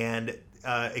and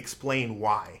explain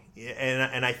why.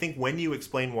 And I think when you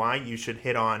explain why, you should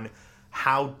hit on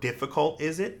how difficult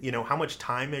is it? How much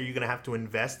time are you going to have to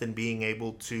invest in being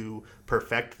able to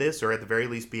perfect this, or at the very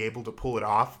least be able to pull it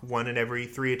off one in every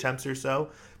 3 attempts or so,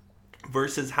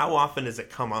 versus how often does it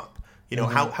come up?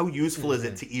 How useful is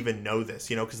it to even know this?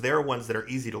 Because there are ones that are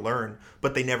easy to learn,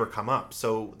 but they never come up.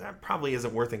 So that probably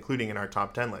isn't worth including in our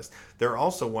top 10 list. There are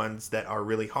also ones that are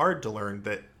really hard to learn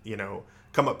that,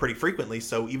 come up pretty frequently.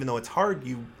 So even though it's hard,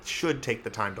 you should take the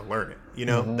time to learn it,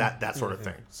 that sort of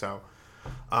thing. So,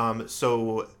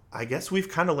 so I guess we've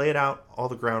kind of laid out all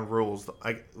the ground rules.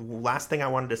 Last thing I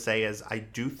wanted to say is I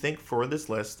do think for this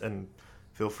list, and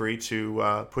feel free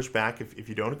to push back if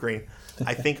you don't agree,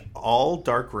 I think all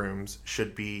dark rooms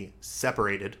should be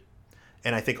separated,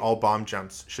 and I think all bomb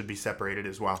jumps should be separated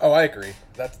as well. Oh, I agree.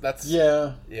 That's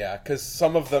yeah, because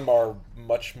some of them are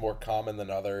much more common than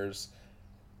others,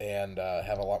 and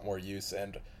have a lot more use.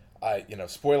 And I,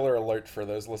 spoiler alert for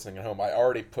those listening at home, I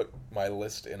already put my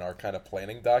list in our kind of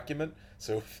planning document.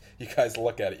 So if you guys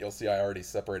look at it, you'll see I already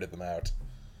separated them out.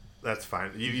 That's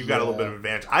fine. You've got a little bit of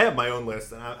advantage. I have my own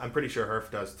list, and I'm pretty sure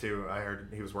Herf does too. I heard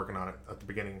he was working on it at the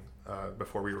beginning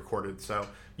before we recorded. So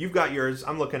you've got yours.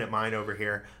 I'm looking at mine over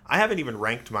here. I haven't even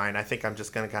ranked mine. I think I'm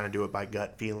just going to kind of do it by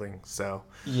gut feeling. So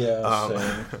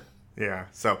yeah, same. Yeah.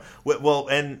 So, well,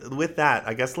 and with that,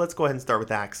 I guess let's go ahead and start with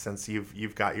Axe since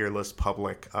you've got your list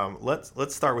public.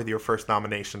 Let's start with your first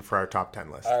nomination for our top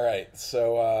 10 list. All right.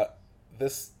 So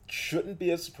this shouldn't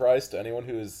be a surprise to anyone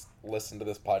who has listened to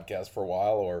this podcast for a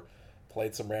while or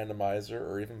played some randomizer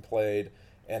or even played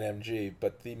NMG.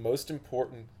 But the most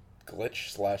important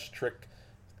glitch/trick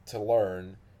to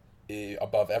learn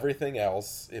above everything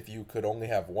else, if you could only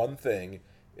have one thing,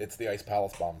 it's the Ice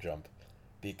Palace Bomb Jump.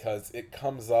 Because it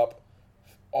comes up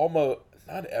almost,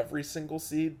 not every single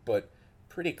seed, but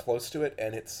pretty close to it,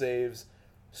 and it saves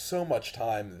so much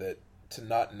time that to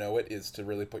not know it is to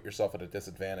really put yourself at a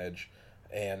disadvantage.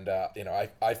 And,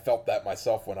 I felt that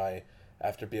myself when I,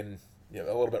 after being a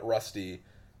little bit rusty,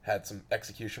 had some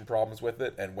execution problems with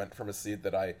it and went from a seed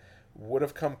that I would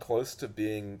have come close to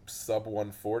being sub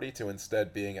 140 to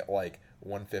instead being at like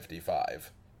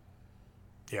 155.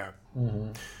 Yeah.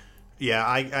 Mm-hmm. Yeah,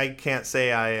 I can't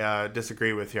say I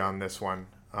disagree with you on this one.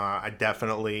 I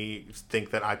definitely think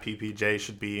that IPPJ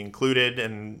should be included,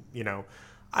 and,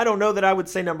 I don't know that I would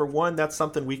say number one. That's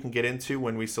something we can get into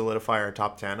when we solidify our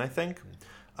top 10, I think.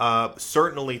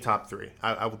 Certainly top 3.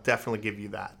 I will definitely give you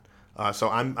that. So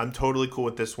I'm totally cool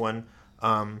with this one.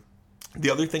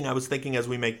 The other thing I was thinking as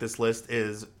we make this list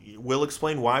is we'll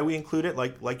explain why we include it,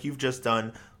 like you've just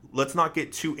done. Let's not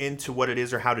get too into what it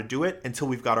is or how to do it until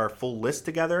we've got our full list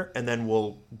together, and then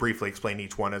we'll briefly explain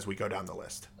each one as we go down the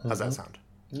list. How's that sound?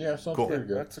 Yeah, sounds cool. pretty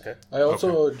good. That's okay. I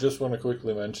also just want to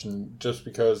quickly mention, just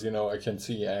because, I can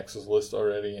see Axe's list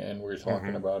already and we're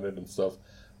talking about it and stuff,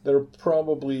 there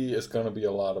probably is going to be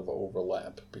a lot of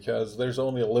overlap because there's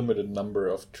only a limited number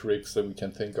of tricks that we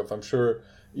can think of. I'm sure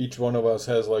each one of us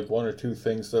has like one or two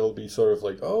things that'll be sort of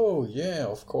like, oh yeah,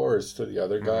 of course, to the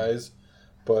other guys.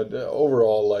 But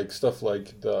overall, like stuff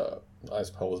like the I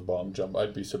suppose bomb jump,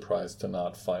 I'd be surprised to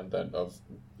not find that of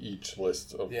each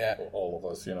list of all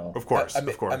of us, Of course,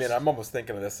 of course. I mean, I'm almost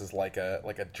thinking of this as like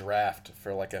a draft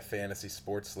for like a fantasy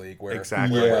sports league where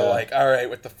exactly. we're like, all right,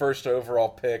 with the first overall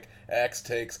pick, X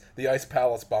takes the Ice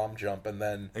Palace bomb jump, and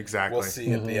then we'll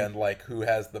see at the end like who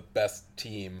has the best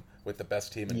team with the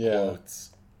best team in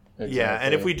quotes. Exactly. Yeah,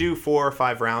 and if we do 4 or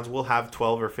 5 rounds, we'll have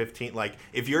 12 or 15. Like,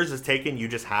 if yours is taken, you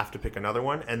just have to pick another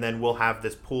one, and then we'll have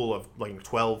this pool of like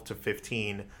 12 to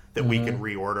 15 that we can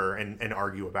reorder and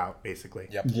argue about, basically.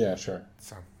 Yep. Yeah, sure.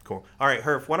 So, cool. All right,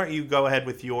 Herf, why don't you go ahead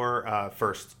with your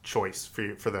first choice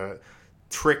for the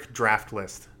trick draft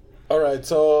list? All right,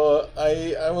 so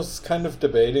I was kind of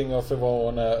debating if I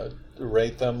want to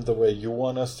rate them the way you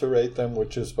want us to rate them,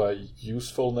 which is by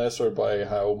usefulness or by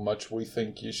how much we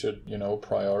think you should,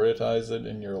 prioritize it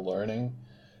in your learning.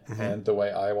 And the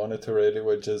way I wanted to rate it,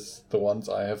 which is the ones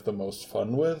I have the most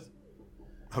fun with.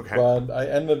 Okay. But I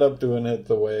ended up doing it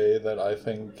the way that I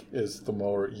think is the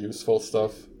more useful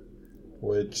stuff,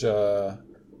 which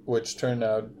turned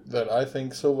out that I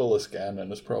think Sylvanas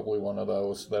Ganon is probably one of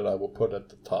those that I will put at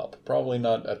the top. Probably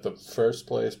not at the first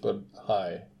place, but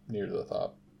high, near the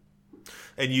top.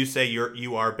 And you say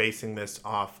you are basing this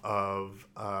off of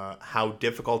how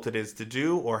difficult it is to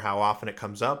do, or how often it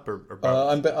comes up, or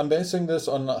both? I'm basing this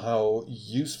on how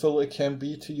useful it can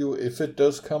be to you if it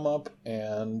does come up,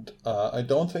 and I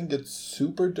don't think it's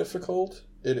super difficult.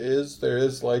 There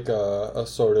is like a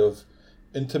sort of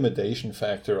intimidation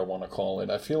factor, I want to call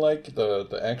it. I feel like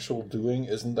the actual doing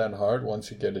isn't that hard once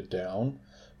you get it down,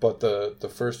 but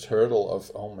the first hurdle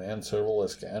of, oh man,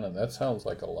 Sylvanas Ganon, that sounds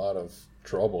like a lot of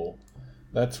trouble.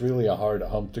 That's really a hard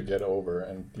hump to get over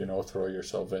and, throw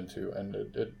yourself into. And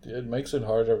it makes it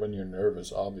harder when you're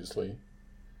nervous, obviously.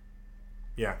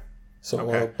 Yeah. So,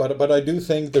 okay. But I do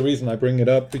think the reason I bring it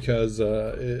up, because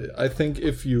I think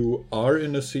if you are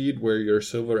in a seed where your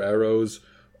silver arrows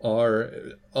are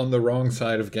on the wrong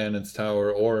side of Ganon's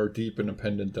Tower or deep in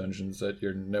pendant dungeons that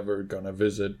you're never going to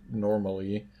visit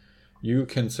normally, you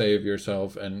can save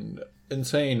yourself an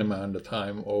insane amount of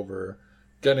time over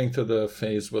getting to the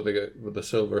phase with the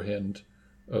silver hint,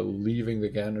 leaving the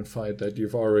Ganon fight that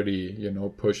you've already,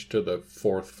 pushed to the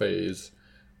 4th phase,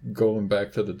 going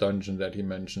back to the dungeon that he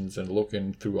mentions and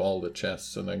looking through all the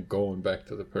chests and then going back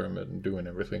to the pyramid and doing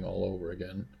everything all over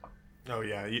again. Oh,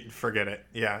 yeah, forget it.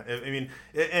 Yeah, I mean,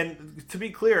 and to be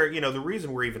clear, the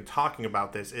reason we're even talking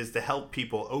about this is to help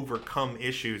people overcome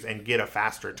issues and get a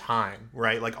faster time,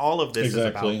 right? Like, all of this is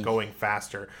about going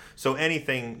faster. So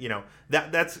anything,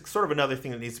 that's sort of another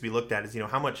thing that needs to be looked at is,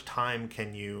 how much time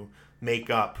can you make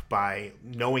up by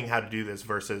knowing how to do this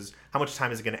versus how much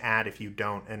time is it going to add if you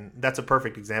don't? And that's a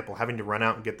perfect example. Having to run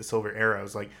out and get the silver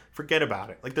arrows, like, forget about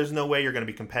it. Like, there's no way you're going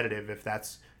to be competitive if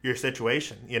that's your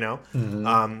situation,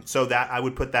 so that I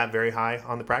would put that very high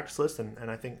on the practice list, and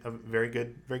I think a very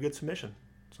good submission.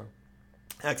 So,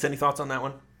 X, any thoughts on that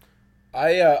one?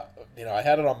 I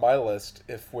had it on my list.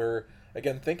 If we're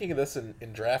again thinking of this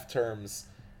in draft terms,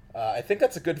 I think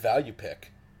that's a good value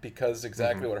pick because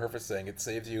exactly what Herf is saying, it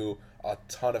saves you a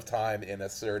ton of time in a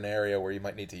certain area where you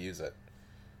might need to use it.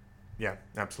 Yeah,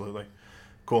 absolutely.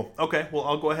 Cool. Okay, well,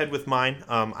 I'll go ahead with mine.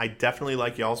 I definitely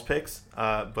like y'all's picks,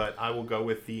 but I will go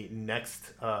with the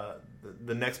next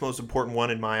most important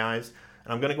one in my eyes,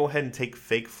 and I'm going to go ahead and take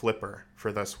Fake Flipper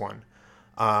for this one.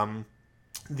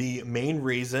 The main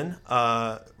reason,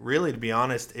 really, to be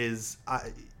honest, is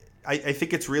I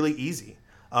think it's really easy.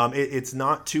 It's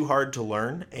not too hard to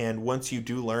learn, and once you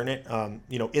do learn it,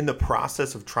 in the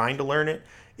process of trying to learn it,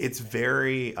 it's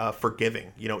very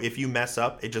forgiving. If you mess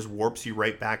up, it just warps you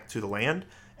right back to the land,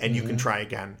 and you can try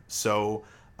again. So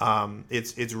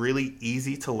it's really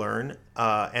easy to learn,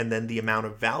 and then the amount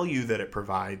of value that it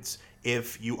provides,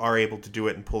 if you are able to do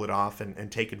it and pull it off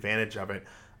and take advantage of it,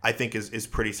 I think is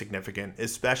pretty significant,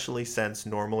 especially since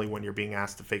normally when you're being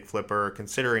asked to fake flipper or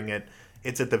considering it,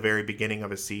 it's at the very beginning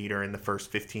of a seed or in the first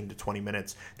 15 to 20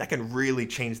 minutes. That can really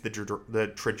change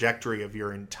the trajectory of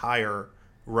your entire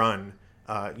run.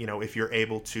 If you're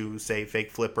able to, say,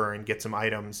 fake flipper and get some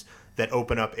items that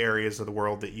open up areas of the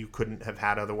world that you couldn't have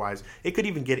had otherwise. It could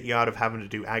even get you out of having to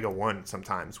do AGA 1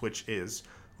 sometimes, which is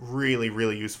really,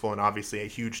 really useful and obviously a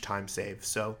huge time save.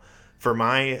 So for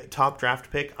my top draft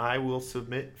pick, I will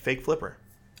submit Fake Flipper.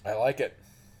 I like it.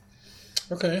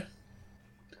 Okay.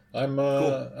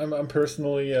 I'm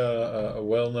personally a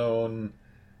well-known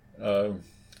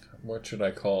what should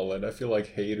I call it? I feel like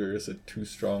hater is too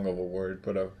strong of a word,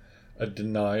 but a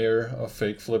denier of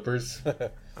fake flippers.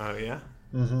 Oh, yeah?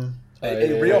 Mm-hmm.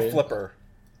 A real flipper.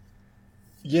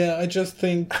 Yeah, I just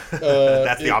think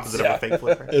that's the opposite of a fake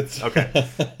flipper. It's okay.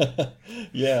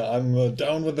 Yeah, I'm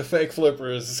down with the fake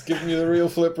flippers. Give me the real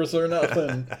flippers or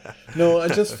nothing. No, I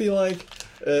just feel like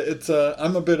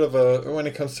I'm a bit of when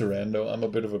it comes to rando, I'm a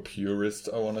bit of a purist.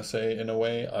 I want to say in a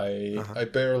way. I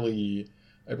barely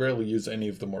use any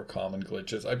of the more common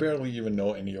glitches. I barely even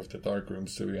know any of the dark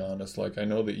rooms, to be honest. Like, I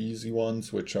know the easy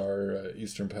ones, which are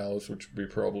Eastern Palace, which we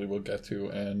probably will get to,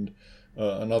 and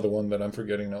another one that I'm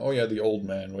forgetting now. Oh yeah, the Old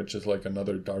Man, which is like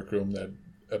another dark room that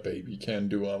a baby can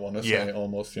do, I want to say,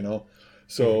 almost, you know.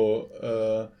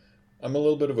 So I'm a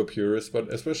little bit of a purist, but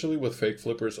especially with fake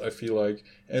flippers, I feel like,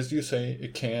 as you say,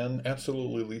 it can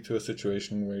absolutely lead to a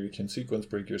situation where you can sequence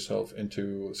break yourself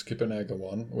into Skip-a-Naga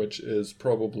 1, which is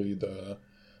probably the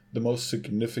most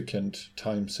significant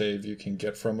time save you can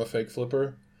get from a fake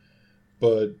flipper.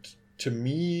 But to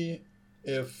me,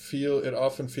 it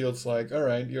often feels like, all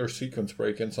right, you're sequence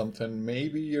breaking something,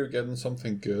 maybe you're getting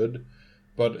something good,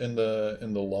 but in the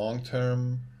long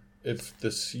term, if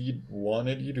the seed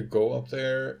wanted you to go up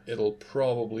there, it'll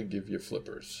probably give you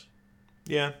flippers.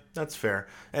 Yeah, that's fair.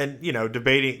 And, you know,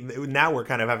 now we're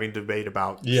kind of having a debate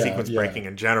about sequence breaking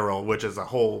in general, which is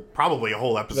probably a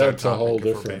whole episode. That's a whole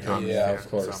different thing. Yeah, of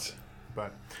course. So,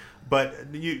 but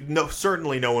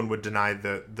certainly no one would deny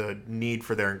the need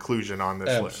for their inclusion on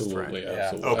this list, right? Absolutely.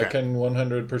 Yeah. Okay. I can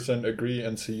 100% agree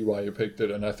and see why you picked it,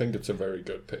 and I think it's a very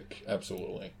good pick.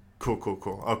 Absolutely.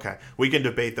 Cool. Okay. We can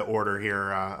debate the order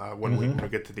here when we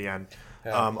get to the end.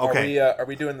 Okay. Are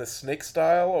we doing the snake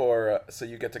style, or so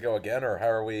you get to go again, or how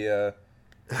are we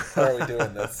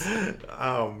doing this?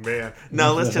 Oh man,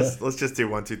 no. Let's just do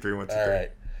 1, 2, 3, 1, 2, 3. All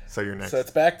right. So you're next. So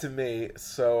it's back to me.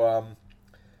 So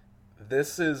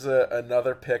this is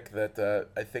another pick that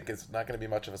I think is not going to be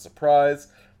much of a surprise,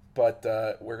 but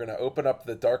we're going to open up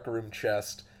the dark room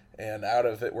chest, and out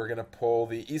of it we're going to pull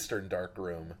the Eastern dark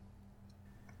room.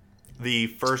 The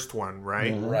first one,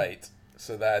 right? Mm-hmm. Right.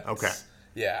 So that's okay.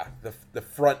 Yeah, the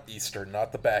front Eastern,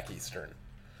 not the back Eastern.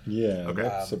 Yeah, okay.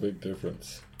 That's a big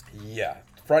difference. Yeah,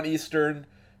 front Eastern.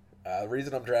 The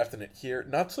reason I'm drafting it here,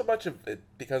 not so much of it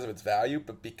because of its value,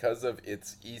 but because of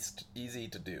its easy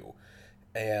to do,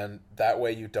 and that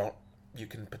way you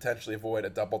can potentially avoid a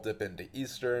double dip into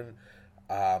Eastern.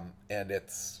 And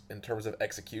it's, in terms of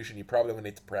execution, you probably only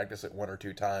need to practice it 1 or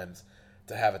 2 times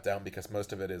to have it down, because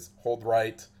most of it is hold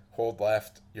right, hold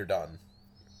left, you're done.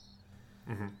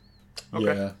 Mm-hmm.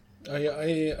 Okay. Yeah,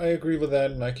 I agree with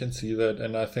that, and I can see that,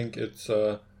 and I think it's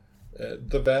the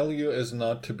value is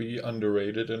not to be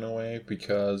underrated in a way,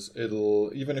 because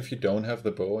it'll, even if you don't have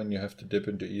the bow and you have to dip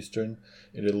into Eastern,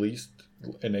 it at least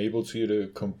enables you to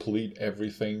complete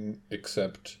everything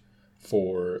except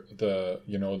for the,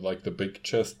 like the big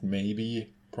chest,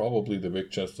 probably the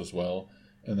big chest as well,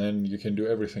 and then you can do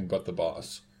everything but the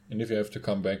boss. And if you have to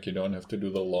come back, you don't have to do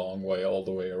the long way all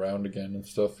the way around again and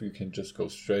stuff. You can just go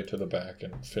straight to the back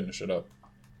and finish it up.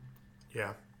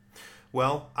 Yeah.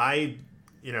 Well,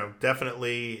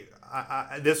 definitely,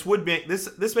 this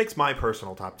makes my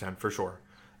personal top 10 for sure.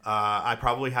 I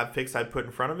probably have picks I'd put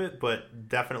in front of it, but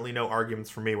definitely no arguments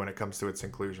for me when it comes to its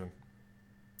inclusion.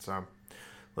 So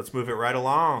let's move it right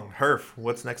along. Herf,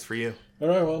 what's next for you? All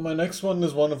right, well, my next one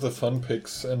is one of the fun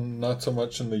picks, and not so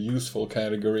much in the useful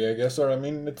category, I guess.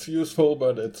 It's useful,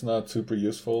 but it's not super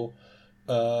useful.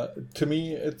 To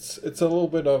me, it's a little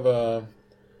bit of a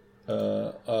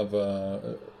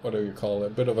what do you call it? A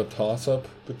bit of a toss-up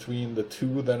between the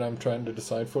two that I'm trying to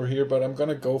decide for here, but I'm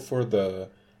gonna go for the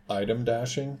item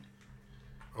dashing,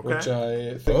 which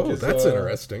I think that's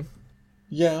interesting.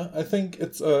 Yeah, I think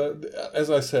it's,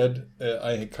 as I said,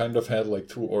 I kind of had like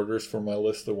 2 orders for my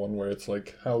list. The one where it's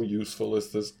like, how useful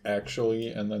is this actually?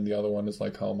 And then the other one is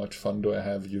like, how much fun do I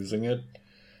have using it?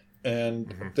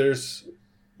 And there's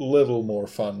little more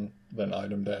fun than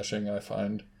item dashing, I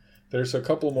find. There's a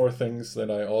couple more things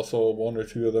that I also, 1 or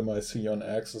 2 of them I see on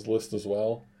Axe's list as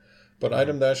well. But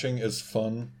item dashing is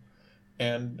fun,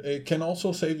 and it can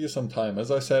also save you some time.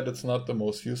 As I said, it's not the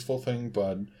most useful thing,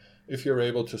 but if you're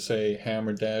able to, say,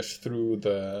 hammer dash through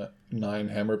the 9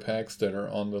 hammer packs that are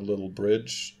on the little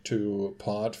bridge to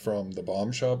Pod from the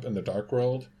bomb shop in the Dark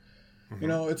World,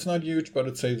 it's not huge, but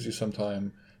it saves you some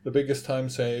time. The biggest time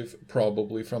save,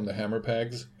 probably from the hammer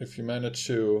packs. If you manage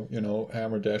to,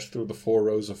 hammer dash through the 4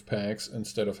 rows of packs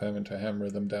instead of having to hammer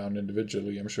them down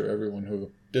individually, I'm sure everyone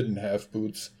who didn't have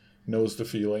boots knows the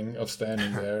feeling of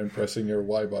standing there and pressing your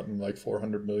Y button like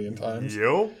 400 million times.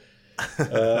 Yo.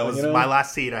 That was my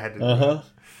last seat I had to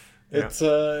do.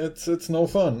 Yeah. It's no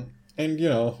fun. And,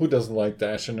 who doesn't like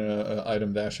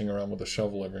item dashing around with a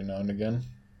shovel every now and again?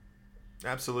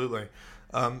 Absolutely.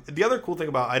 The other cool thing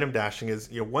about item dashing is,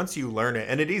 once you learn it,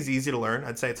 and it is easy to learn.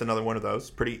 I'd say it's another one of those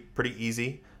pretty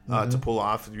easy to pull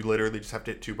off. You literally just have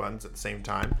to hit two buttons at the same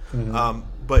time.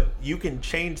 But you can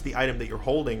change the item that you're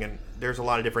holding, and there's a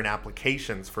lot of different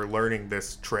applications for learning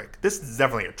this trick. This is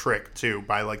definitely a trick too,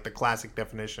 by like the classic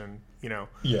definition,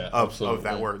 of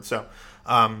that word. So,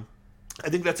 I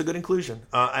think that's a good inclusion.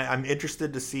 I'm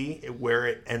interested to see where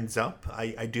it ends up.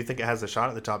 I do think it has a shot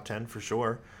at the top 10 for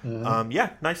sure.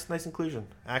 Nice inclusion.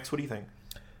 Axe, what do you think?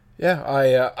 Yeah,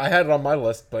 I had it on my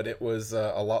list, but it was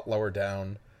a lot lower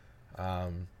down.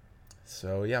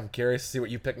 So yeah, I'm curious to see what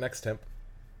you pick next, Tim.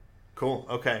 Cool.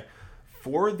 Okay.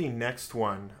 For the next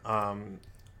one,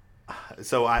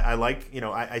 so I like,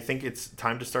 I think it's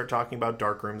time to start talking about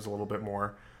dark rooms a little bit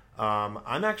more.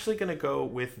 I'm actually going to go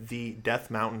with the Death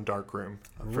Mountain Dark Room.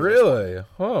 Really?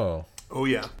 Oh. Oh,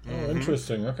 yeah. Oh,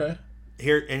 interesting. Okay.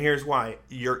 Here's why.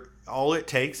 All it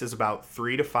takes is about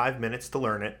 3 to 5 minutes to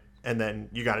learn it, and then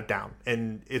you got it down.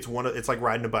 And it's like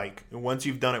riding a bike. Once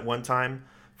you've done it one time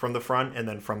from the front and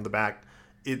then from the back,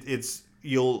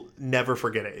 you'll never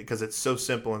forget it because it's so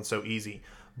simple and so easy.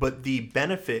 But the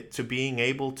benefit to being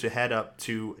able to head up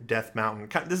to Death Mountain,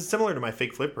 this is similar to my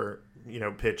Fake Flipper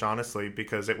pitch, honestly,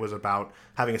 because it was about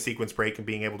having a sequence break and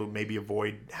being able to maybe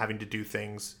avoid having to do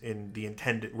things in the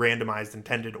randomized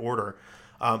intended order.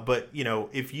 But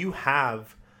if you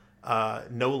have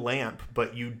no lamp,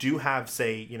 but you do have,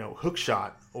 say, hook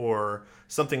shot or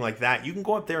something like that, you can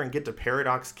go up there and get to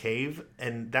Paradox Cave,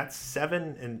 and that's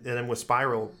 7, and then with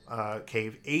Spiral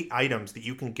Cave, 8 items that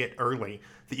you can get early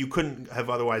that you couldn't have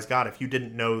otherwise got if you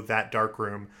didn't know that dark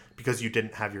room because you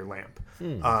didn't have your lamp.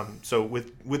 So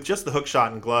with just the hook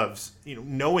shot and gloves,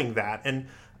 knowing that, and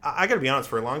I got to be honest,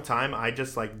 for a long time I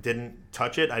just didn't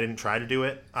touch it. I didn't try to do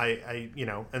it. And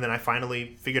then I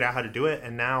finally figured out how to do it,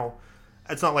 and now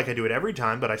it's not like I do it every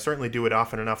time, but I certainly do it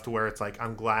often enough to where it's like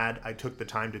I'm glad I took the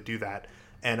time to do that.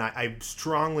 And I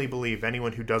strongly believe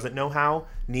anyone who doesn't know how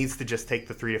needs to just take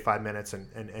the 3 to 5 minutes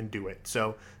and do it.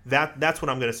 So that's what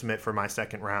I'm going to submit for my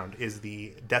second round is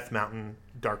the Death Mountain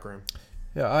Dark Room.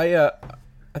 Yeah,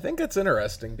 I think it's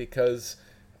interesting because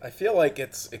I feel like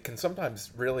it can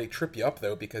sometimes really trip you up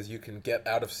though, because you can get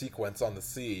out of sequence on the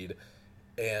seed,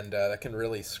 and that can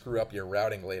really screw up your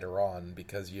routing later on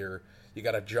because you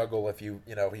got to juggle if you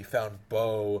found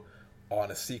bow on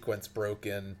a sequence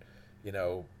broken,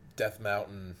 Death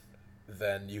Mountain,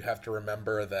 then you have to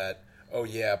remember that, oh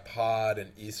yeah, Pod and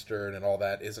Eastern and all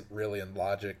that isn't really in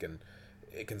logic, and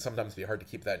it can sometimes be hard to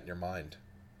keep that in your mind.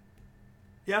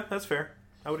 Yeah, that's fair.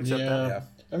 I would accept that. Yeah.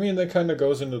 I mean, that kind of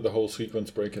goes into the whole sequence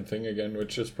breaking thing again,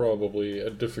 which is probably a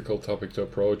difficult topic to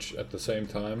approach at the same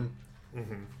time.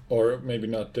 Mm-hmm. Or maybe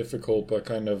not difficult, but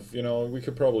kind of, we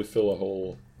could probably fill a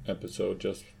whole episode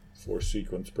just for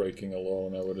sequence breaking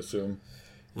alone, I would assume.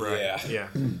 Right. Yeah.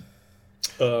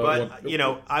 But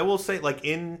I will say,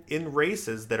 in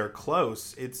races that are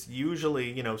close, it's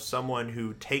usually someone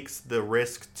who takes the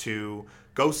risk to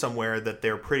go somewhere that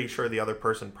they're pretty sure the other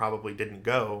person probably didn't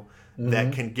go,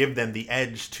 that can give them the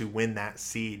edge to win that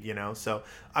seed. So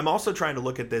I'm also trying to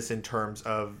look at this in terms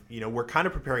of we're kind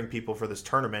of preparing people for this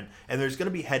tournament, and there's going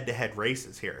to be head-to-head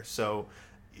races here. So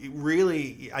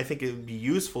really, I think it would be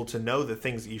useful to know the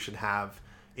things that you should have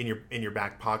in your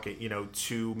back pocket,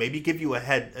 to maybe give you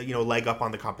a leg up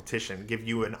on the competition, give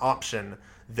you an option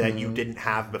that you didn't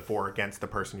have before against the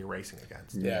person you're racing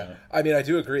against. Yeah. I mean, I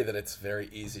do agree that it's very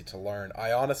easy to learn.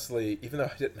 I honestly, even though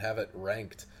I didn't have it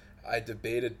ranked, I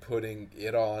debated putting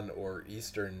it on or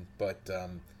Eastern, but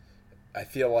I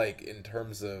feel like in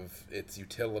terms of its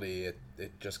utility,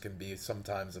 it just can be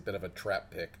sometimes a bit of a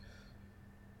trap pick.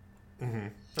 Mm-hmm.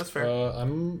 That's fair.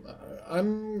 I'm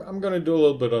gonna do a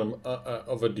little bit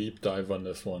of a deep dive on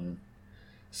this one.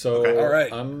 So okay. All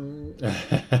right.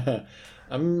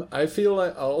 I feel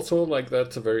also like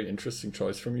that's a very interesting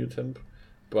choice from you, Tim.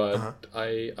 But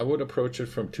I would approach it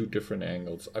from 2 different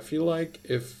angles. I feel like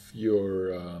if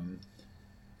you're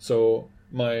so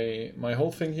my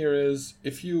whole thing here is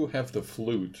if you have the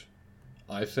flute,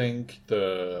 I think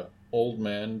the Old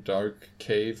Man Dark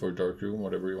Cave or Dark Room,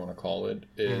 whatever you want to call it,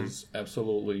 is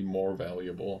absolutely more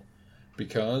valuable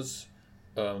because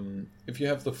if you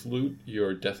have the flute,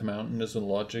 your Death Mountain is in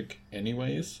logic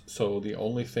anyways. So the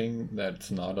only thing that's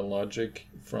not a logic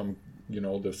from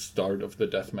the start of the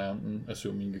Death Mountain,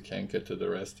 assuming you can't get to the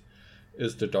rest,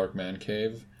 is the Dark Man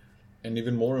Cave. And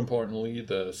even more importantly,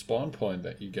 the spawn point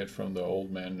that you get from the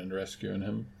Old Man and rescuing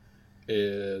him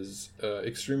is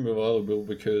extremely valuable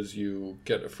because you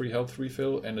get a free health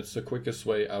refill and it's the quickest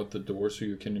way out the door so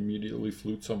you can immediately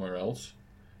flute somewhere else.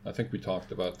 I think we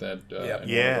talked about that in one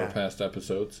Yeah. of our past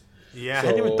episodes. Yeah, I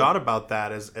hadn't even thought about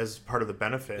that as part of the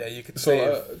benefit. Yeah, you could So,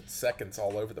 save seconds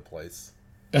all over the place.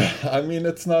 I mean,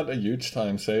 it's not a huge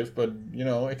time save, but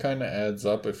it kind of adds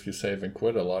up if you save and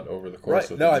quit a lot over the course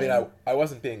Right. of No, the I game. mean, I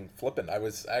wasn't being flippant. I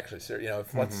was actually serious.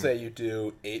 If, let's say you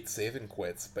do 8 save and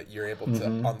quits, but you're able to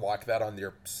unlock that on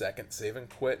your second save and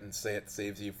quit, and say it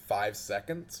saves you 5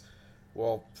 seconds.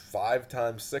 Well, 5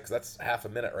 times 6, that's half a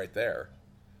minute right there.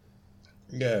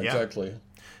 Yeah, exactly.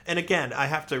 And again, I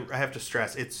have to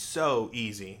stress, it's so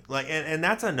easy. And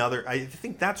that's another. I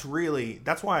think that's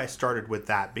why I started with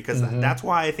that, because that's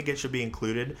why I think it should be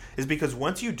included. Is because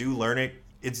once you do learn it,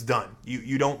 it's done.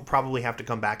 You don't probably have to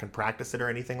come back and practice it or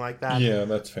anything like that. Yeah,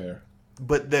 that's fair.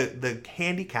 But the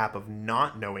handicap of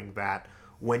not knowing that,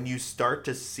 when you start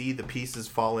to see the pieces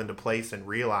fall into place and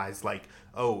realize, like,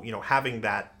 oh, having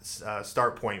that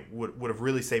start point would have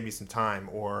really saved me some time,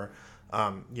 or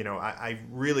I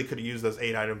really could have used those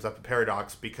 8 items up at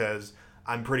Paradox, because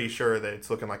I'm pretty sure that it's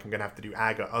looking like I'm going to have to do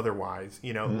Aga otherwise.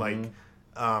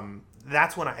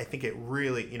 That's when I think it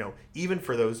really, even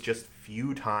for those just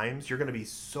few times, you're going to be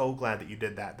so glad that you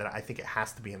did that I think it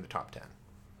has to be in the top 10.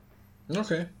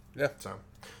 Okay. Yeah. So,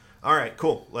 all right,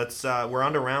 cool. Let's, we're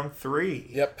on to round 3.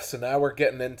 Yep. So now we're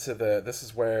getting into this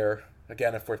is where,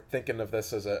 again, if we're thinking of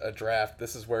this as a draft,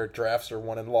 this is where drafts are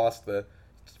won and lost. The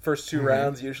first 2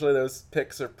 rounds, usually those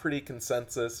picks are pretty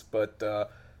consensus, but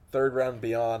third round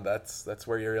beyond, that's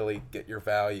where you really get your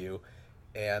value.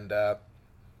 And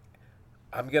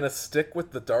I'm going to stick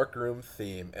with the Dark Room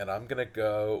theme, and I'm going to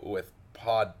go with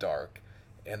Pod Dark.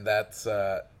 And that's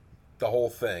the whole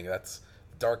thing. That's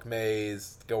Dark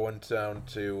Maze, going down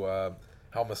to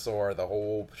Helmasaur, the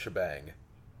whole shebang.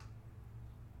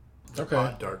 Okay.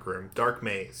 Pod Dark Room. Dark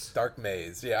Maze. Dark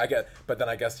Maze. Yeah, but then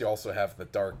I guess you also have the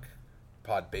Dark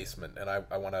Pod Basement, and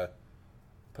I want to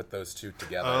put those two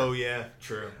together. Oh, yeah,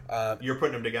 true. You're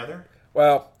putting them together?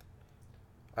 Well,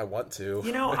 I want to.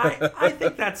 I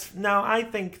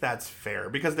think that's fair,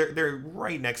 because they're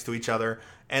right next to each other,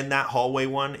 and that hallway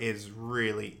one is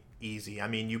really easy. I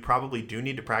mean, you probably do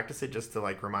need to practice it just to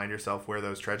remind yourself where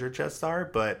those treasure chests are,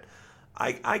 but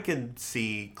I can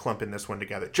see clumping this one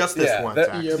together. Just this one,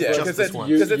 Zach. Yeah, just this one.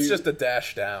 Because it's just a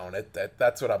dash down.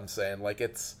 That's what I'm saying.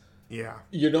 It's... Yeah.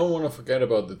 You don't want to forget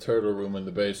about the turtle room in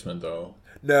the basement, though.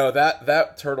 No,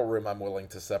 that turtle room I'm willing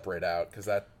to separate out, because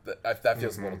that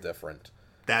feels a little different.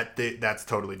 That's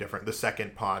totally different. The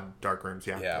second Pod Dark Rooms,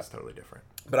 that's totally different.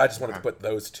 But I just wanted to put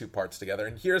those 2 parts together.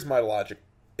 And here's my logic.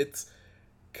 It's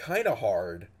kind of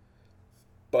hard,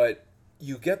 but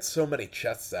you get so many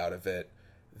chests out of it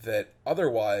that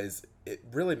otherwise it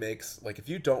really makes, if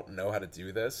you don't know how to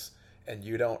do this and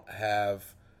you don't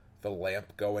have the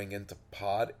lamp going into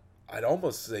Pod, I'd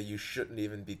almost say you shouldn't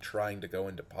even be trying to go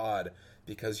into Pod,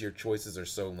 because your choices are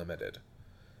so limited.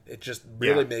 It just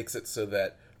really makes it so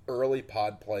that early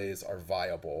Pod plays are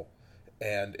viable,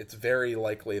 and it's very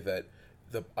likely that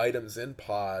the items in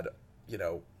Pod,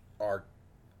 are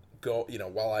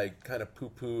while I kind of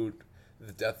poo-pooed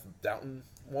the Death of Downton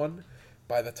one,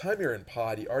 by the time you're in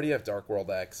Pod, you already have Dark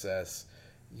World access.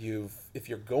 If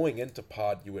you're going into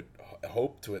Pod, you would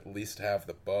hope to at least have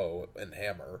the bow and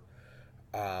hammer.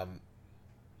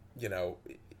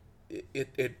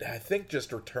 It I think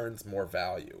just returns more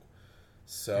value.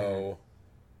 So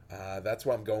that's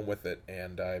why I'm going with it,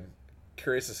 and I'm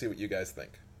curious to see what you guys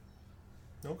think.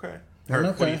 Okay.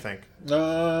 What do you think?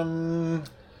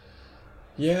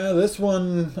 Yeah, this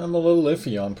one I'm a little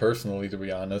iffy on personally, to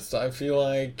be honest. I feel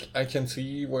like I can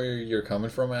see where you're coming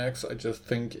from, Axe. I just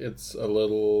think it's a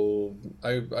little...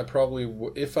 I probably...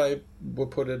 If I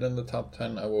would put it in the top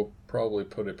 10, I will probably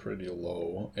put it pretty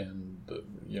low in the,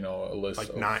 a list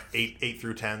of... 8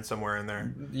 through 10, somewhere in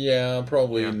there? Yeah,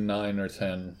 probably 9 or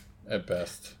 10 at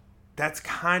best. That's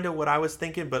kind of what I was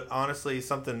thinking, but honestly,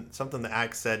 something that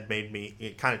Axe said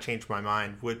it kind of changed my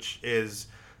mind, which is...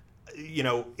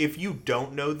 if you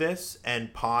don't know this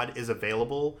and Pod is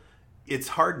available, it's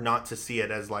hard not to see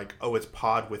it as it's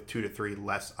Pod with 2 to 3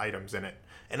 less items in it.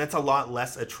 And it's a lot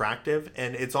less attractive,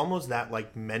 and it's almost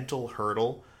that mental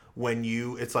hurdle when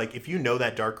it's if you know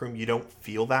that Dark Room, you don't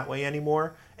feel that way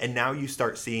anymore, and now you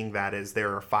start seeing that as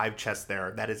there are 5 chests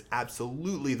there. That is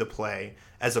absolutely the play,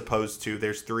 as opposed to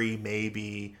there's 3,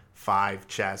 maybe 5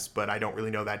 chests, but I don't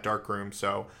really know that Dark Room,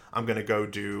 so I'm going to go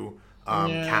do...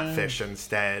 catfish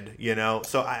instead,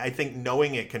 So I think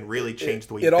knowing it can really change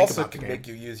the way you think about the game. It also can make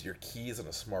you use your keys in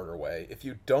a smarter way. If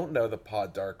you don't know the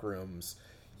Pod Dark Rooms,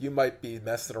 you might be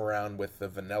messing around with the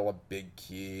vanilla big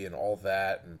key and all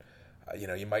that, and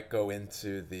you might go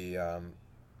into the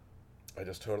I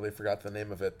just totally forgot the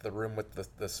name of it, the room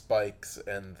with the spikes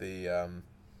and the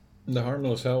The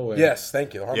Harmless Hellway. Yes,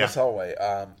 thank you. The Harmless Yeah.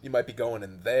 Hellway. You might be going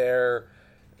in there.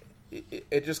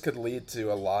 It just could lead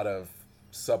to a lot of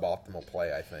suboptimal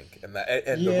play, I think. And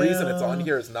the reason it's on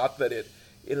here is not that it,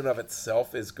 in and of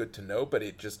itself, is good to know, but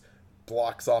it just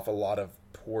blocks off a lot of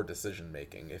poor decision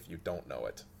making if you don't know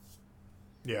it.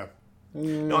 Yeah.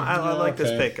 No, I like this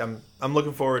okay. pick. I'm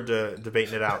looking forward to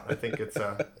debating it out. I think it's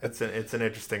an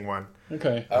interesting one.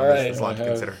 Okay. All right. There's a lot to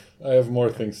consider. I have more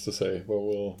things to say, but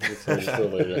we'll save it for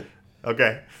later.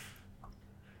 Okay.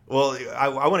 Well, I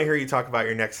want to hear you talk about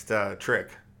your next trick.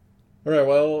 All right.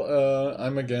 Well,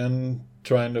 I'm again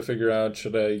trying to figure out,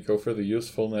 should I go for the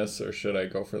usefulness or should I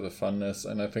go for the funness?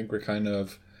 And I think we're kind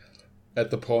of at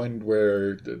the point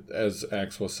where, as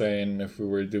Axe was saying, if we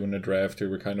were doing a draft here,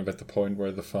 we're kind of at the point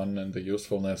where the fun and the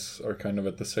usefulness are kind of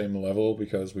at the same level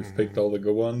because we've picked all the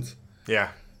good ones.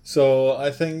 Yeah. So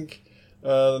I think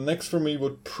next for me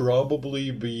would probably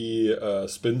be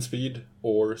spin speed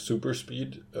or super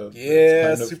speed. Yeah,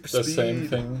 it's kind of super the speed. same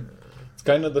thing. It's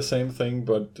kind of the same thing,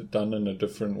 but done in a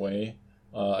different way.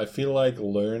 I feel like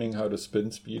learning how to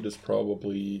spin speed is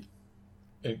probably,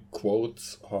 in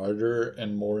quotes, harder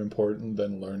and more important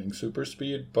than learning super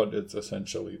speed, but it's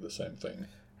essentially the same thing.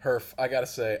 Herf, I gotta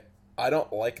say, I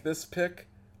don't like this pick.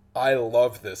 I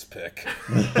love this pick.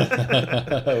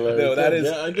 No,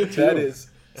 that is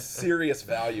serious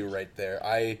value right there.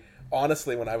 I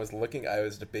honestly, when I was looking, I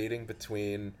was debating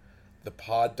between the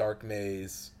Pod Dark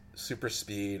Maze, Super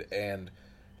Speed, and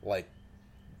like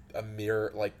a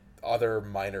mirror, like other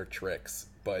minor tricks.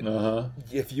 But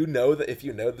if you know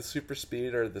the Super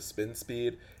Speed or the Spin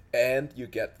Speed, and you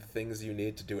get the things you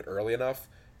need to do it early enough,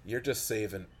 you're just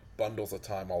saving bundles of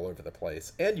time all over the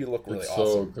place, and you look really It's awesome.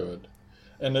 so good.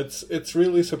 And it's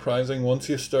really surprising once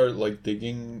you start like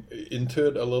digging into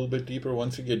it a little bit deeper.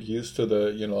 Once you get used to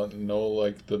the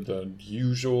like the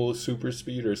usual super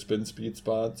speed or spin speed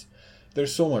spots,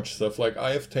 there's so much stuff. Like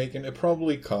I have taken, it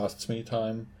probably costs me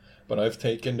time, but I've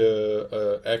taken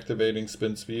the activating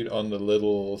spin speed on the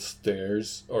little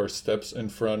stairs or steps in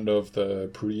front of the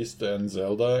priest and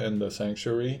Zelda in the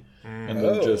sanctuary, and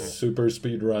then just super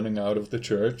speed running out of the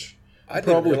church. I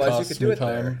didn't realize you could do it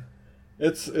there.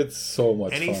 It's so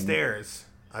much Any fun. stairs,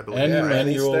 I believe. Any right?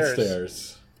 manual stairs.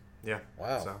 stairs. Yeah.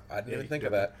 Wow, So, I didn't yeah, even you think can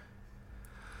of do it. that.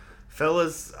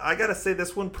 Fellas, I gotta say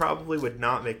this one probably would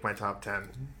not make my top 10.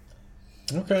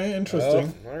 Okay,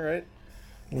 interesting. Oh, all right.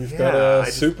 We've Yeah, got a I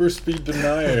just- super speed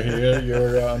denier here.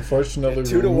 You're unfortunately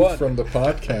 2 to removed 1. from the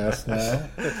podcast now.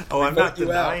 Oh, I'm not vote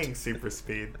you out. denying super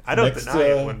speed. I don't Next, deny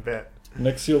it one bit.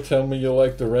 Next, you'll tell me you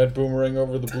like the red boomerang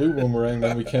over the blue boomerang,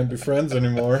 then we can't be friends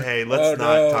anymore. Hey, let's Oh,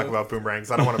 not no. talk about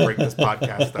boomerangs. I don't want to break this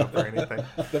podcast up or anything.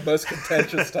 The most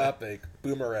contentious topic: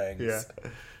 boomerangs. Yeah,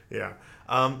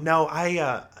 yeah. No,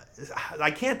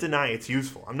 I can't deny it's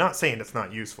useful. I'm not saying it's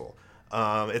not useful.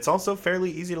 It's also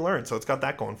fairly easy to learn, so it's got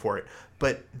that going for it.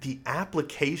 But the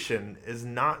application does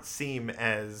not seem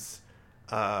as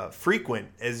frequent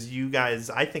as you guys,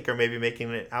 I think, are maybe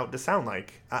making it out to sound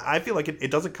like. I feel like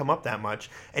it doesn't come up that much.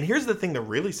 And here's the thing that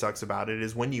really sucks about it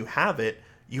is when you have it,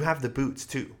 you have the boots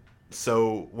too.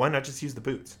 So why not just use the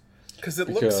boots? Because it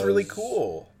looks really Because-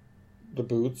 cool. The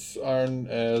boots aren't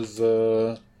as...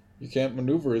 you can't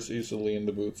maneuver as easily in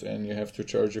the boots, and you have to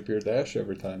charge up your dash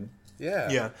every time.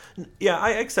 Yeah. Yeah,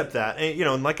 I accept that. And,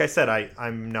 and like I said,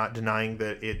 I'm not denying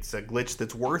that it's a glitch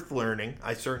that's worth learning.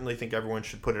 I certainly think everyone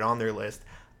should put it on their list.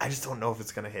 I just don't know if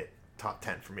it's going to hit top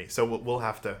 10 for me. So we'll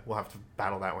have to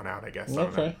battle that one out, I guess. I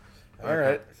don't know. Okay. All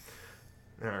right.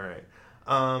 All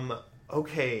right.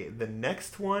 Okay, the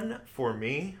next one for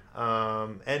me,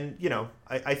 and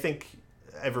I think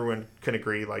everyone can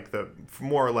agree, like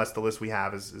more or less the list we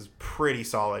have is pretty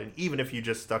solid. And even if you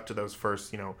just stuck to those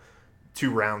first, 2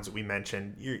 rounds that we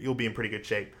mentioned, you'll be in pretty good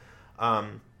shape.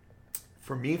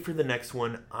 For me, for the next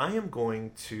one, I am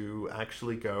going to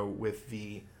actually go with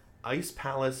the Ice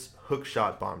Palace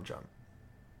Hookshot Bomb Jump.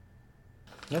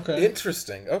 Okay.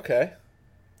 Interesting. Okay.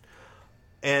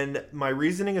 And my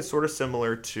reasoning is sort of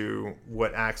similar to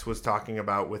what Axe was talking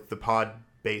about with the pod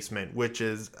basement, which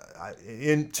is,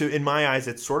 in my eyes,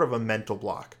 it's sort of a mental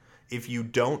block. If you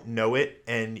don't know it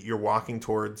and you're walking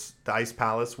towards the Ice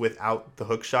Palace without the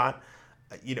hook shot,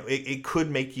 it could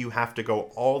make you have to go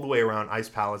all the way around Ice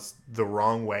Palace the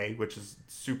wrong way, which is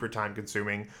super time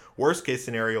consuming. Worst case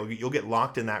scenario, you'll get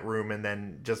locked in that room and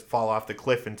then just fall off the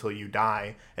cliff until you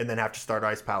die and then have to start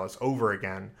Ice Palace over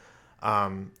again.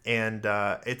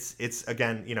 It's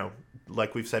again,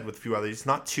 like we've said with a few others, it's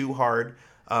not too hard.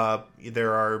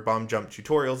 There are bomb jump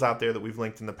tutorials out there that we've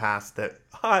linked in the past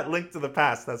linked to the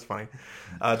past. That's funny.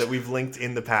 That we've linked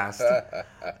in the past,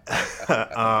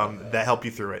 that help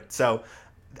you through it. So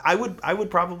I would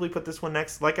probably put this one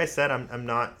next. Like I said, I'm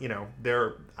not,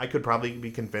 there. I could probably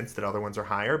be convinced that other ones are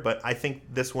higher, but I think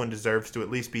this one deserves to at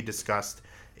least be discussed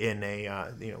in a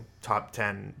top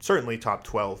 10, certainly top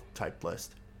 12 type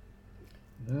list.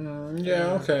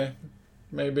 Yeah, okay,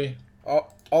 maybe.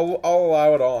 I'll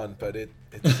allow it on, but it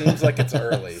seems like it's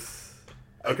early.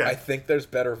 Okay. I think there's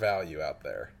better value out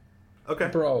there. Okay.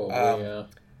 Probably, yeah.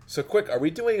 So quick, are we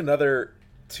doing another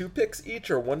 2 picks each,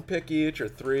 or 1 pick each, or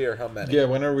 3, or how many? Yeah,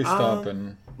 when are we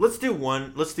stopping? Let's do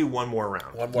one more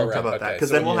round. One more round. How about that? Okay, Because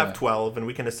so then we'll yeah. have 12, and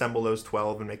we can assemble those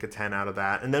 12 and make a 10 out of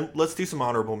that. And then let's do some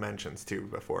honorable mentions too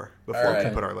before right.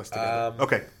 we put our list together.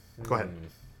 Okay, go ahead.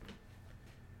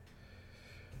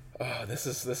 Oh, this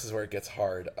is where it gets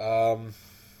hard. All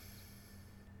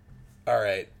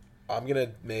right, I'm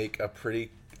gonna make a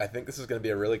pretty. I think this is gonna be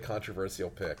a really controversial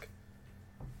pick.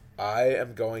 I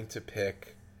am going to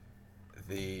pick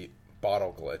the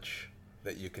bottle glitch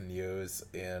that you can use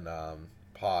in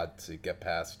Pod to get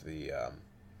past the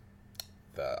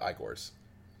Igors.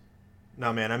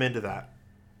 No, man, I'm into that.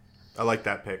 I like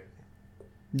that pick.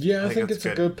 Yeah, I think that's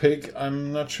it's a good pick.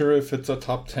 I'm not sure if it's a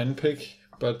top 10 pick,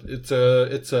 but this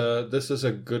is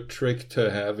a good trick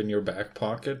to have in your back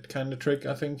pocket kind of trick,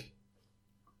 I think.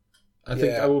 I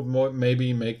think I would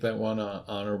maybe make that one an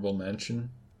honorable mention.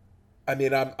 I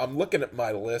mean, I'm looking at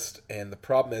my list, and the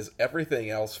problem is everything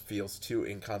else feels too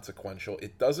inconsequential.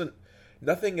 It doesn't.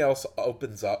 Nothing else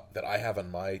opens up that I have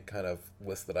on my kind of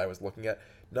list that I was looking at.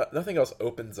 Nothing else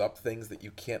opens up things that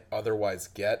you can't otherwise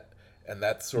get, and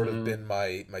that's sort of been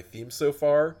my theme so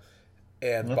far.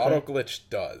 And Bottle Glitch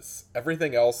does.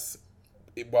 Everything else,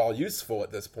 while useful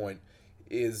at this point,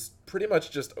 is pretty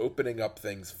much just opening up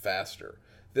things faster.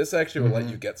 This actually will let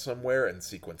you get somewhere and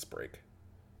sequence break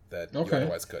that you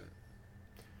otherwise couldn't.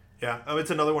 Yeah, it's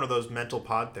another one of those mental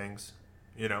pod things,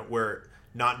 where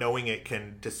not knowing it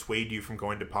can dissuade you from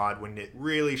going to pod when it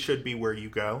really should be where you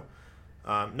go.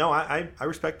 No, I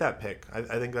respect that pick. I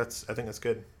think that's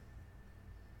good.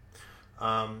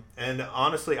 And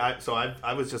honestly,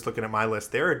 I was just looking at my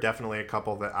list. There are definitely a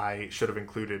couple that I should have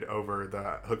included over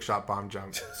the hookshot bomb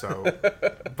jump. So,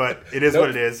 but it is what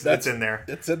it is. It's in there.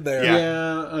 It's in there.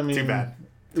 Yeah, I mean, too bad.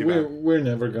 We're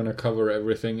never gonna cover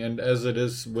everything, and as it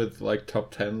is with like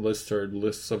top 10 lists or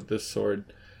lists of this sort,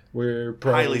 we're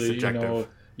probably highly subjective.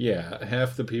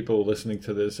 Half the people listening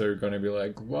to this are going to be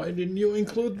like, why didn't you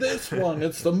include this one?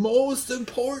 It's the most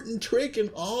important trick in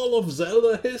all of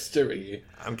Zelda history.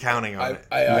 I'm counting on it.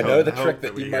 I know the trick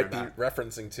that you might be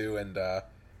referencing to, and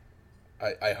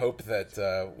I hope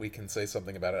that we can say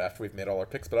something about it after we've made all our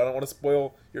picks, but I don't want to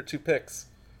spoil your 2 picks.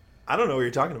 I don't know what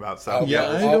you're talking about. So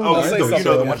I'll say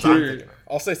something.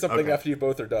 I'll say something Okay. after you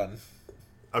both are done.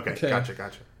 Okay.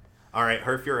 Gotcha. All right,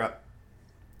 Herf, you're up.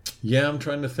 Yeah, I'm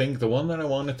trying to think. The one that I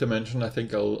wanted to mention, I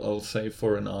think I'll save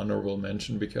for an honorable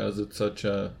mention because it's such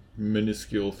a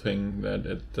minuscule thing that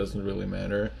it doesn't really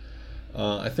matter.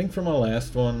 I think for my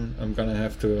last one, I'm going to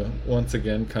have to, once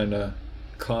again, kind of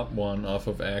cop one off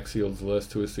of Axial's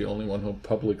list, who is the only one who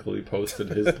publicly posted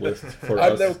his list for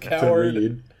us to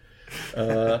read.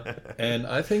 And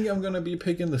I think I'm going to be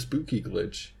picking the spooky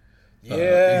glitch.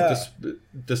 Yeah.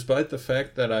 Despite the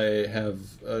fact that I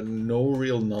have no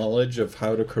real knowledge of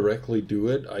how to correctly do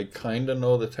it, I kind of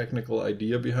know the technical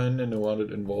idea behind it and what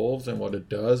it involves and what it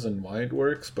does and why it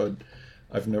works, but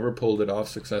I've never pulled it off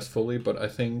successfully. But I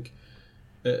think,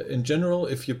 in general,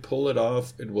 if you pull it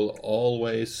off, it will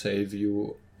always save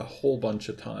you a whole bunch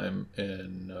of time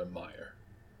in Mire.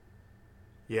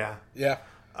 Yeah. Yeah.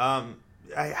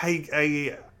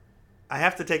 I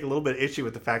have to take a little bit of issue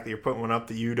with the fact that you're putting one up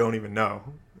that you don't even know.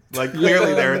 Like,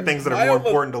 clearly there are things that are more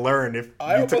important to learn if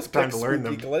you took the time to learn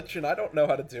them. Glitch, and I don't know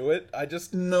how to do it. I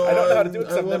don't know how to do it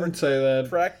because I've never say that.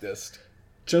 practiced.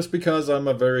 Just because I'm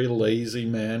a very lazy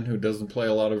man who doesn't play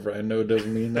a lot of rando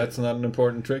doesn't mean that's not an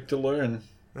important trick to learn.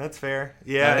 That's fair.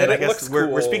 Yeah, and I it guess looks we're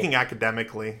cool. speaking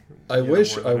academically. I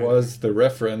wish I was the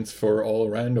reference for all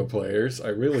rando players. I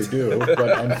really do,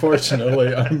 but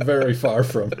unfortunately, I'm very far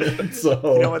from it.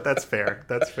 So you know what? That's fair.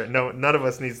 That's fair. No, none of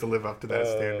us needs to live up to that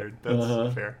standard.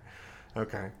 That's fair.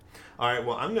 Okay. All right.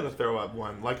 Well, I'm going to throw up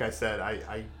one. Like I said,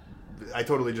 I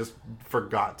totally just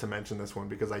forgot to mention this one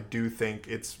because I do think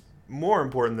it's more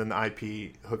important than the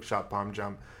IP hookshot bomb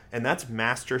jump, and that's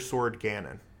Master Sword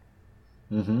Ganon.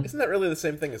 Mm-hmm. Isn't that really the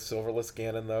same thing as Silverless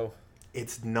Ganon, though?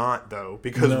 It's not, though,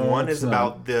 because one's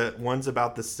about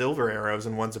the silver arrows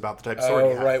and one's about the type of sword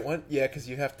you have. Right. Because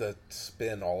you have to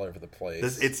spin all over the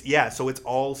place. So it's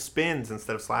all spins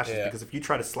instead of slashes, because if you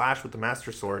try to slash with the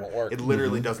Master Sword, it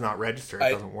literally does not register.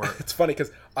 It doesn't work. It's funny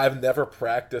because I've never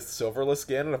practiced Silverless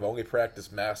Ganon. I've only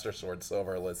practiced Master Sword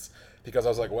Silverless because I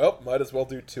was like, well, might as well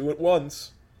do 2 at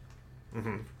once.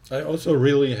 I also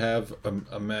really have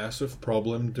a massive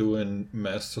problem doing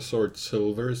Master Sword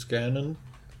Silver Ganon.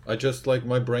 I just, like,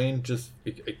 my brain just,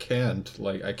 it can't.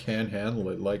 Like, I can't handle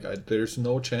it. Like, there's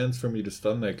no chance for me to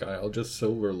stun that guy. I'll just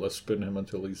Silverless spin him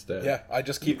until he's dead. Yeah, I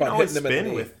just You keep can on always hitting him in the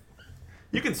spin knee. with.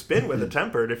 You can spin with a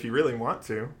tempered if you really want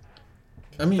to.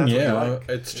 I mean, That's what you yeah, like.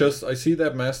 it's just, I see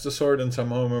that Master Sword and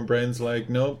somehow my brain's like,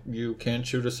 nope, you can't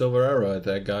shoot a silver arrow at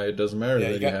that guy. It doesn't matter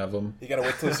Yeah, that you have him. You gotta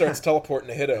wait till he starts teleporting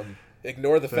to hit him.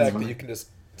 Ignore the fact that you can just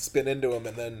spin into him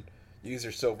and then use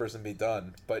your silvers and be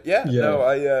done. But yeah. No,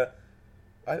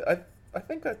 I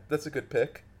think that's a good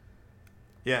pick.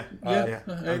 Yeah, Yeah,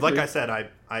 I Like agree. I said,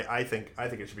 I think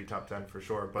it should be top 10 for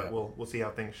sure. But Yeah. we'll see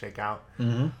how things shake out.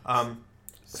 Mm-hmm.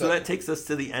 So that takes us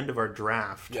to the end of our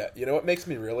draft. Yeah, you know what makes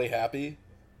me really happy?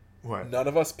 What? None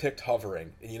of us picked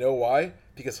hovering. And you know why?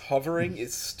 Because hovering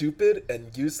is stupid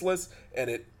and useless, and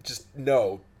it just,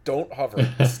 no, don't hover.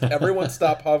 Everyone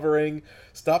stop hovering.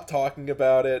 Stop talking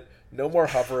about it. No more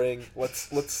hovering. Let's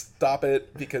stop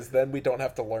it, because then we don't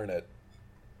have to learn it.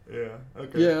 Yeah.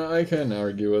 Okay. Yeah, I can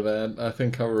argue with that. I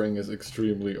think covering is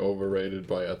extremely overrated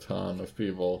by a ton of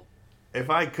people. If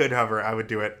I could hover, I would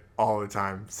do it all the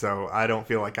time. So I don't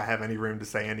feel like I have any room to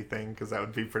say anything because that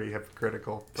would be pretty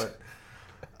hypocritical. But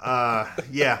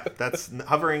yeah, that's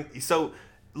hovering. So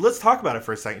let's talk about it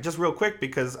for a second, just real quick,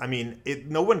 because I mean,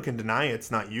 no one can deny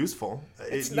it's not useful.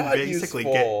 It's You not basically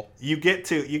useful. You get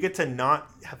to not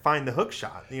find the hook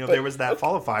shot. You know, But, there was that okay,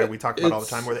 Fall of Fire we talked about all the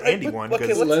time where the Andy But, won okay,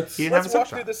 because let's he didn't have his hook walk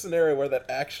through shot. this scenario where that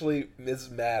actually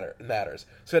matters.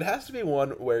 So it has to be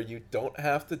one where you don't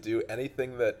have to do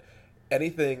anything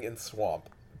in swamp.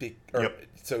 Yep.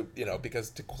 So, because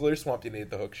to clear swamp you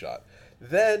need the hook shot.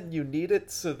 Then you need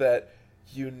it so that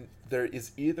there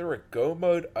is either a go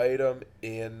mode item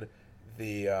in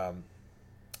the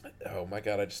oh my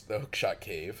god, the hook shot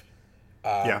cave.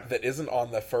 That isn't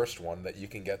on the first one that you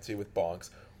can get to with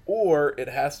bonks. Or it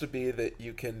has to be that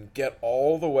you can get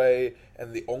all the way,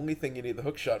 and the only thing you need the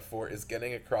hook shot for is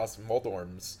getting across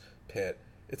Moldorm's pit.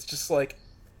 It's just like,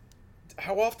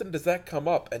 how often does that come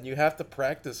up? And you have to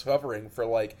practice hovering for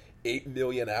like 8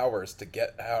 million hours to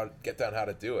get down how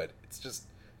to do it.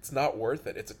 It's not worth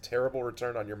it. It's a terrible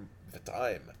return on your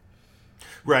time.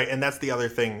 Right, and that's the other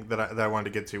thing that I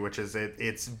wanted to get to, which is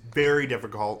it's very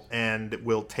difficult and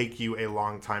will take you a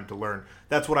long time to learn.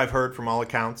 That's what I've heard from all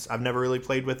accounts. I've never really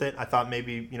played with it. I thought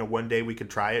maybe one day we could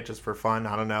try it just for fun.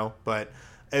 I don't know, but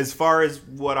as far as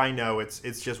what I know, it's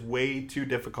just way too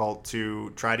difficult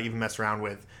to try to even mess around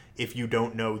with if you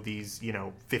don't know these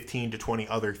 15 to 20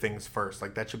 other things first.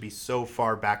 Like that should be so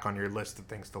far back on your list of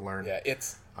things to learn. Yeah,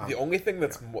 it's the only thing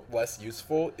that's less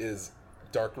useful is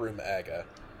Darkroom Aga.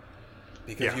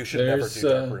 Because you should never do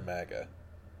Darkroom Aga.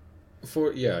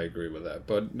 I agree with that.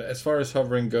 But as far as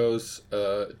hovering goes,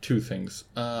 two things.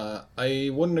 I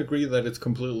wouldn't agree that it's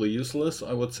completely useless.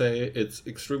 I would say it's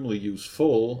extremely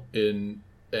useful in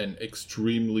an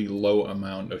extremely low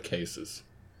amount of cases.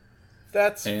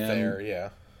 That's fair, yeah.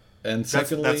 And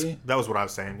secondly, that was what I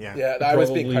was saying. Yeah. Yeah, I was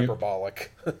being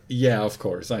hyperbolic. Yeah, of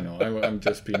course, I know. I'm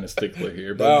just being a stickler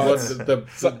here. But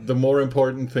the more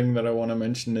important thing that I want to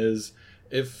mention is,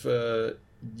 if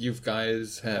you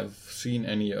guys have seen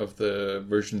any of the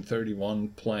version 31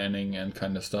 planning and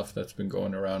kind of stuff that's been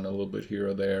going around a little bit here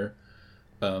or there,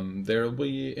 there'll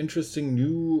be interesting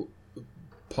new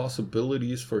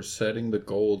possibilities for setting the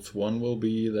goals. One will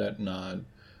be that not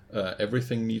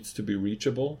everything needs to be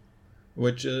reachable,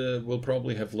 which will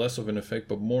probably have less of an effect,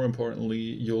 but more importantly,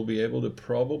 you'll be able to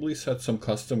probably set some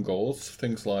custom goals.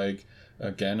 Things like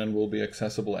Ganon will be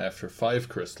accessible after 5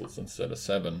 crystals instead of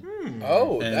 7.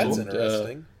 Oh, that's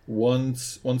interesting.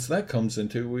 Once that comes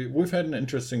into, we've had an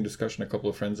interesting discussion, a couple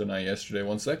of friends and I yesterday.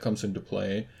 Once that comes into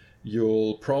play,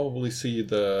 you'll probably see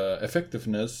the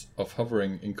effectiveness of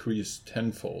hovering increase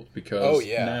tenfold, because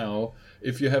now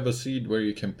if you have a seed where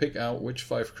you can pick out which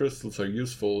 5 crystals are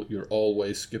useful, you're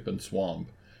always skipping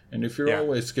swamp. And if you're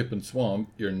always skipping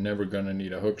swamp, you're never going to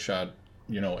need a hookshot,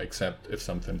 except if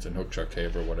something's in hookshot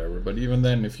cave or whatever. But even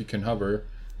then, if you can hover,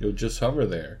 you'll just hover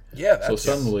there. Yeah. So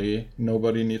suddenly,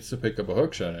 nobody needs to pick up a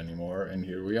hookshot anymore, and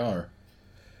here we are.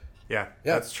 Yeah,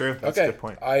 that's true. That's a good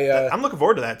point. I'm looking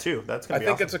forward to that too. That's gonna be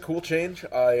awesome. It's a cool change.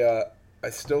 I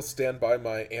still stand by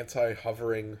my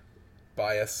anti-hovering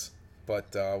bias,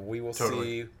 but we will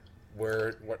see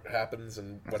what happens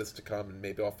and what is to come, and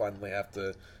maybe I'll finally have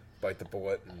to bite the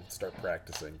bullet and start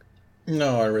practicing.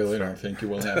 No, I really don't think you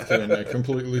will have to, and I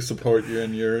completely support you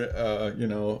in your,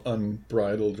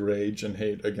 unbridled rage and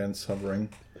hate against hovering.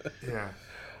 Yeah.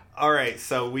 All right,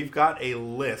 so we've got a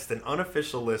list, an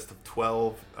unofficial list of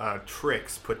 12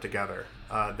 tricks put together.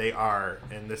 They are,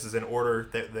 and this is in order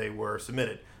that they were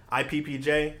submitted,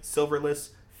 IPPJ, Silverless,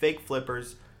 Fake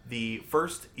Flippers, the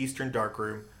first Eastern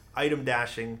Darkroom, Item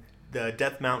Dashing, the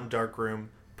Death Mountain Darkroom,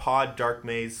 Pod Dark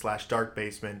Maze / Dark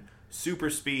Basement, Super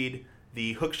Speed,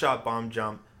 the Hookshot Bomb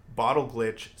Jump, Bottle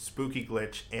Glitch, Spooky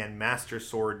Glitch, and Master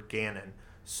Sword Ganon.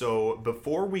 So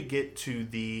before we get to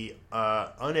the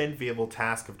unenviable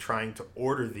task of trying to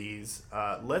order these,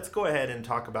 let's go ahead and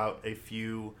talk about a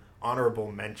few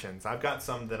honorable mentions. I've got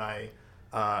some that I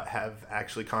have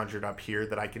actually conjured up here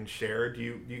that I can share. Do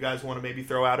you guys want to maybe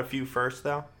throw out a few first,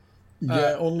 though? Yeah,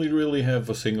 I only really have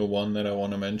a single one that I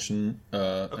want to mention,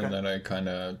 Okay. and then I kind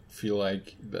of feel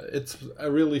like it's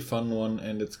a really fun one,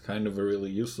 and it's kind of a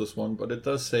really useless one, but it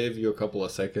does save you a couple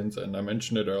of seconds, and I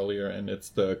mentioned it earlier, and it's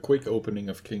the quick opening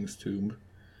of King's Tomb.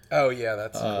 Oh yeah,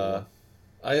 that's cool.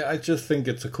 I just think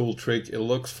it's a cool trick. It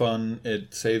looks fun.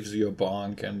 It saves you a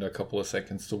bonk and a couple of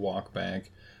seconds to walk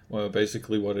back. Well,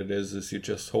 basically what it is you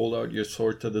just hold out your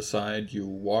sword to the side, you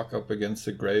walk up against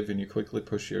the grave, and you quickly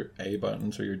push your A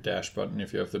buttons or your dash button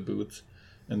if you have the boots,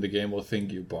 and the game will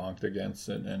think you bonked against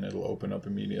it, and it'll open up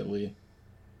immediately.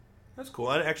 That's cool.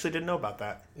 I actually didn't know about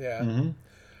that. Yeah. Mm-hmm.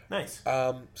 Nice.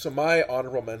 So my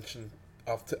honorable mention,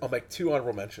 I'll make 2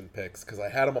 honorable mention picks because I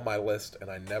had them on my list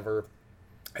and I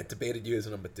debated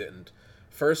using them but didn't.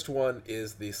 First one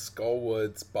is the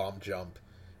Skullwoods Bomb Jump.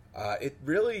 It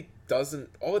really doesn't.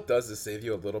 All it does is save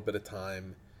you a little bit of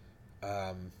time.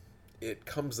 It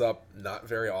comes up not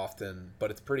very often,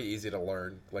 but it's pretty easy to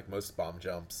learn, like most bomb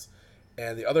jumps.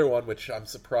 And the other one, which I'm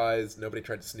surprised nobody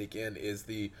tried to sneak in, is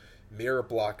the mirror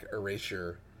block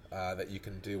erasure that you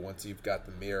can do once you've got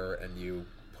the mirror and you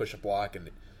push a block and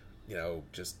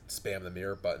just spam the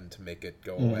mirror button to make it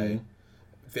go away.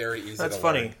 Very easy. That's to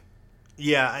funny. learn.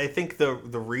 Yeah, I think the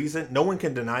reason, no one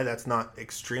can deny that's not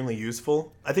extremely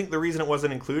useful. I think the reason it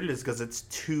wasn't included is because it's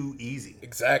too easy.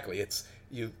 Exactly.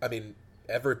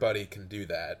 Everybody can do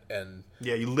that, and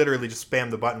Yeah, you literally just spam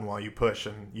the button while you push,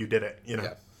 and you did it.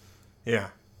 yeah. Yeah,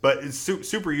 but it's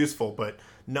super useful, but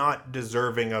not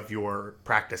deserving of your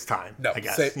practice time. No, I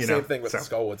guess. same thing with So, the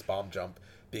Skullwoods Bomb Jump,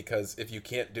 because if you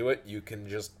can't do it, you can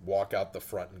just walk out the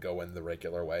front and go in the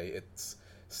regular way.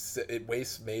 It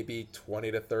wastes maybe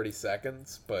 20 to 30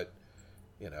 seconds, but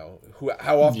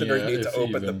how often are you need to if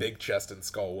open the even. big chest in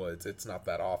Skullwoods? It's not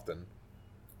that often.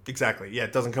 Exactly. Yeah,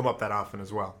 it doesn't come up that often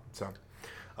as well. So,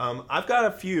 I've got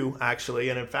a few actually,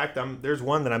 and in fact, there's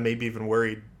one that I'm maybe even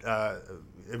worried.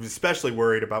 Especially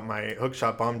worried about my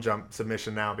Hookshot Bomb Jump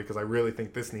submission now because I really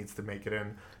think this needs to make it in,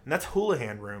 and that's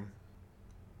Houlihan Room.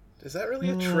 Is that really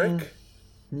a trick?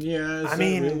 Yeah, I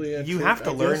mean, really a you trick? have to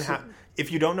I learn guess how.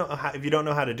 If you don't know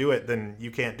how to do it, then you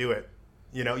can't do it.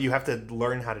 You have to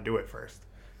learn how to do it first.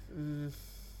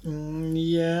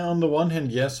 Yeah, on the one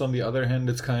hand, yes. On the other hand,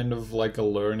 it's kind of like a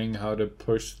learning how to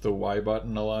push the Y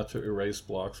button a lot to erase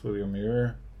blocks with your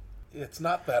mirror. It's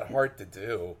not that hard to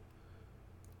do.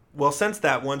 Well, since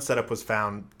that one setup was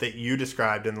found that you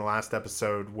described in the last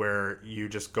episode where you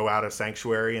just go out of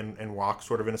Sanctuary and walk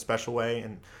sort of in a special way,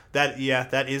 and that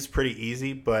is pretty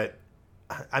easy, but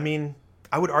I mean,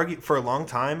 I would argue for a long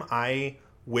time I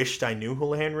wished I knew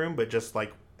Houlihan Room, but just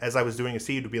like as I was doing a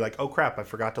seed would be like, oh crap, I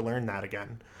forgot to learn that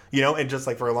again. And just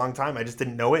like for a long time I just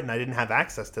didn't know it and I didn't have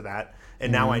access to that.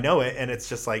 And now I know it, and it's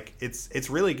just like it's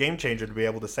really a game changer to be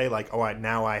able to say like, oh,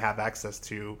 now I have access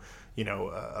to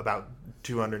about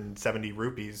 270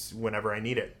 rupees whenever I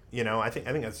need it. I think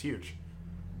that's huge.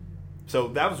 So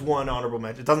that was one honorable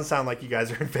mention. It doesn't sound like you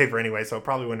guys are in favor anyway, so it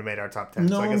probably wouldn't have made our top 10.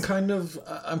 No, so I guess...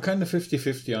 I'm kind of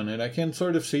 50-50 on it. I can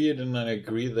sort of see it, and I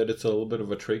agree that it's a little bit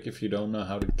of a trick. If you don't know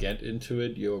how to get into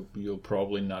it, you'll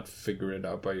probably not figure it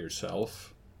out by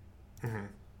yourself. Mm-hmm.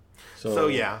 So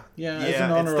yeah, as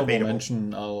an honorable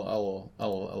mention, I'll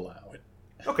allow it.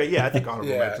 Okay, yeah, I think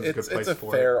honorable mention is a good place it's a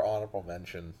for fair it. honorable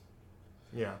mention.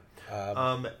 Yeah.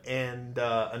 And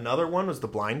another one was the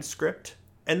blind script.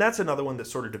 And that's another one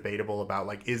that's sort of debatable about,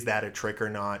 like, is that a trick or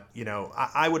not?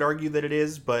 I would argue that it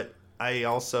is, but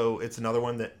it's another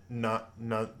one that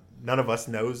none of us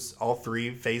knows all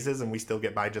 3 phases, and we still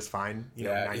get by just fine,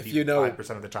 95% if you know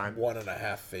of the time.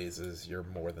 1.5 phases, you're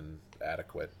more than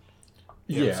adequate.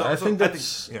 Yeah, I think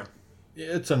that's... yeah.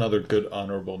 It's another good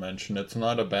honorable mention. It's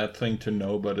not a bad thing to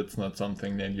know, but it's not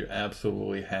something that you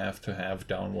absolutely have to have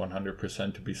down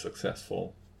 100% to be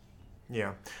successful.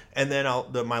 Yeah. And then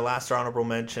my last honorable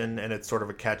mention, and it's sort of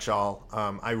a catch-all,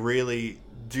 I really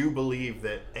do believe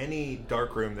that any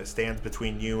dark room that stands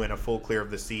between you and a full clear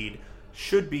of the seed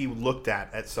should be looked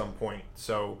at some point.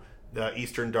 So the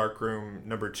Eastern Dark Room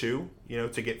number 2,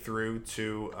 to get through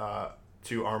to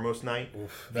Armos Night.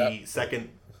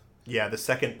 The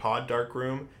second Pod Dark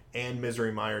Room and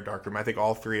Misery Mire Dark Room. I think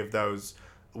all 3 of those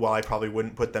while I probably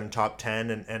wouldn't put them top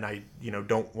 10, and I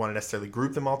don't want to necessarily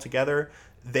group them all together,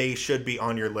 they should be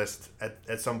on your list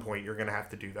at some point. You're going to have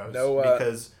to do those.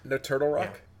 Because no Turtle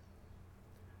Rock? Yeah.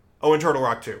 Oh, and Turtle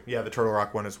Rock too. Yeah, the Turtle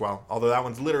Rock one as well. Although that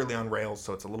one's literally on rails,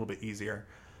 so it's a little bit easier.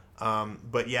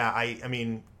 But yeah, I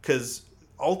mean, because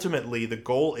ultimately the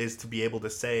goal is to be able to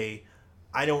say,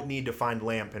 I don't need to find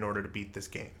Lamp in order to beat this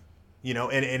game.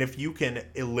 And if you can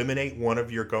eliminate one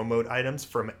of your Go Mode items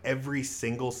from every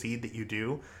single seed that you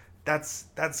do, that's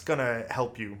going to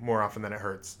help you more often than it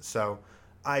hurts. So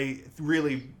I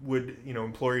really would,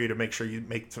 implore you to make sure you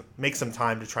make some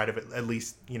time to try to at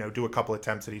least, do a couple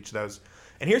attempts at each of those.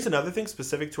 And here's another thing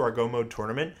specific to our Go Mode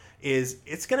tournament is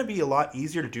it's going to be a lot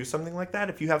easier to do something like that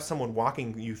if you have someone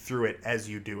walking you through it as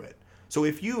you do it. So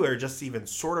if you are just even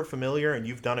sort of familiar and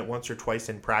you've done it once or twice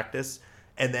in practice,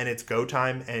 and then it's go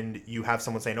time and you have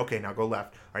someone saying, okay, now go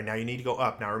left. All right, now you need to go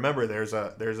up. Now remember, there's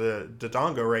a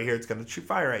Dodongo right here. It's going to shoot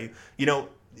fire at you.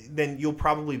 Then you'll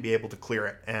probably be able to clear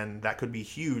it. And that could be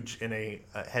huge in a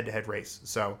head-to-head race.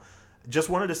 So just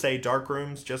wanted to say Dark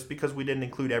Rooms, just because we didn't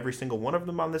include every single one of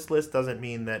them on this list doesn't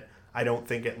mean that I don't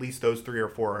think at least those 3 or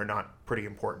 4 are not pretty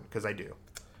important, because I do.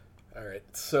 All right.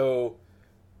 So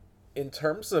in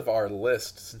terms of our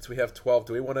list, since we have 12,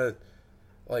 do we want to,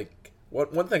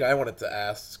 one thing I wanted to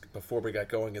ask before we got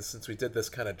going is, since we did this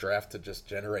kind of draft to just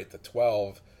generate the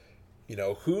 12,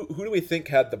 who do we think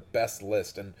had the best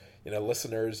list? And,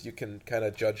 listeners, you can kind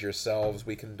of judge yourselves.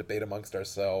 We can debate amongst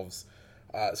ourselves.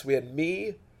 So we had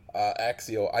me,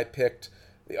 Axial. I picked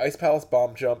the Ice Palace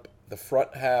Bomb Jump, the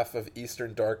front half of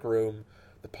Eastern Dark Room,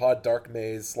 the Pod Dark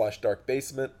Maze / Dark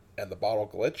Basement, and the Bottle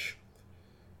Glitch.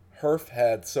 Herf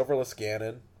had Silverless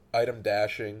Ganon, Item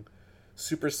Dashing,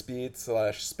 Super Speed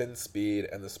 / Spin Speed,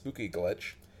 and the Spooky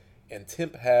Glitch. And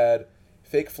Timp had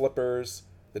Fake Flippers,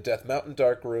 the Death Mountain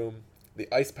Dark Room,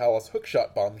 the Ice Palace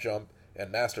Hookshot Bomb Jump,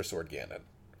 and Master Sword Ganon.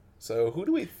 So who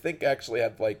do we think actually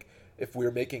had, if we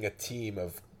were making a team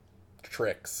of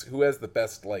tricks, who has the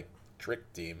best,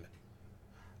 trick team?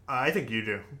 I think you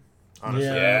do, honestly.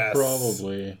 Yeah, Yes.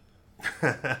 Probably.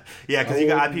 Yeah, because you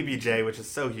got IPBJ, which is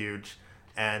so huge.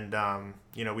 And,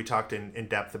 we talked in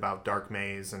depth about Dark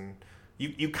Maze, and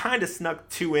you kind of snuck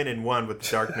 2 in one with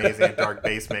Dark Maze and Dark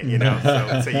Basement,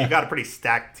 So you got a pretty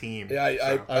stacked team.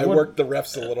 Yeah, I worked the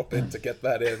refs a little bit to get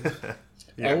that in.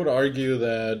 Yeah. I would argue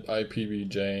that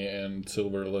IPBJ and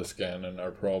Silverless Ganon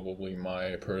are probably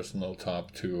my personal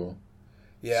top 2.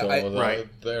 Yeah, so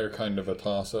they're kind of a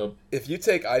toss-up. If you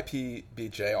take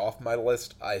IPBJ off my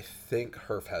list, I think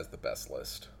Herf has the best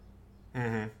list.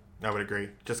 Mm-hmm. I would agree.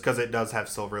 Just because it does have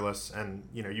Silverless, and,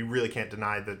 you really can't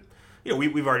deny that,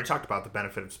 we've already talked about the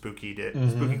benefit of Spooky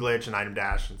Glitch and Item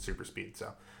Dash and Super Speed.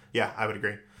 So, yeah, I would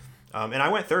agree. And I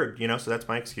went third, so that's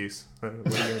my excuse. What are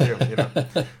you going to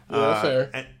do, Yeah, fair.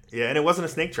 And it wasn't a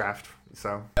snake draft,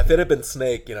 so. If it had been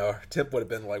Snake, Timp would have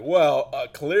been like, well,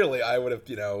 clearly I would have,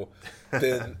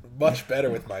 been much better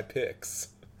with my picks.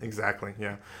 Exactly,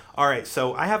 yeah. All right,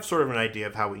 so I have sort of an idea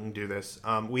of how we can do this.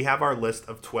 We have our list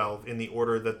of 12 in the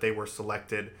order that they were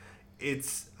selected.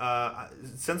 It's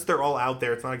since they're all out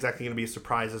there, it's not exactly going to be a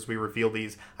surprise as we reveal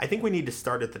these. I think we need to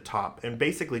start at the top and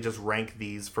basically just rank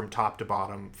these from top to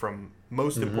bottom, from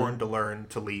most important to learn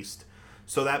to least.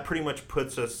 So that pretty much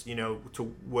puts us,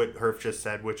 to what Herf just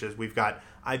said, which is we've got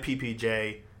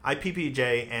IPPJ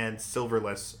and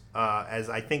Silverless, as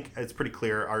I think it's pretty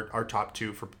clear, our top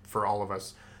 2 for all of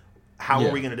us. How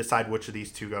are we going to decide which of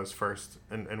these 2 goes first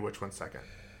and which one second?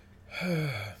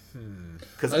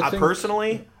 Because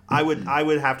personally, I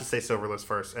would have to say Silverless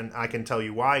first, and I can tell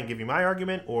you why and give you my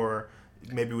argument, or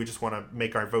maybe we just want to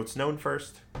make our votes known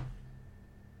first.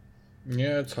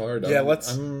 Yeah, it's hard. Yeah,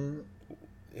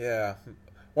 yeah.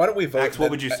 Why don't we vote? Max, what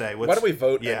would you say? Why don't we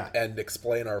vote and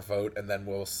explain our vote, and then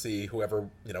we'll see whoever,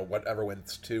 whatever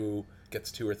wins 2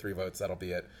 gets 2 or 3 votes. That'll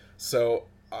be it. So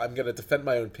I'm going to defend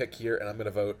my own pick here, and I'm going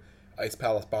to vote Ice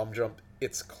Palace Bomb Jump.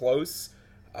 It's close,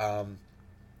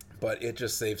 but it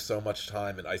just saves so much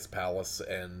time in Ice Palace,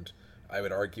 and I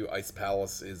would argue Ice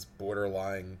Palace is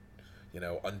borderline,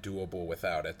 undoable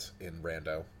without it in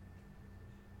Rando.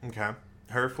 Okay.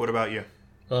 Herf, what about you?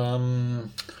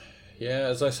 Yeah,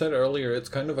 as I said earlier, it's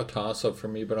kind of a toss-up for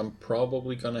me, but I'm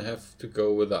probably going to have to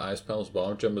go with the Ice Palace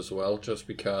Bomb Jump as well, just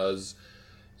because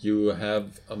you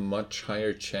have a much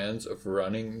higher chance of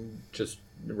just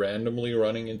randomly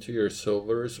running into your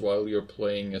silvers while you're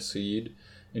playing a seed,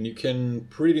 and you can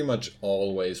pretty much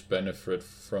always benefit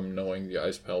from knowing the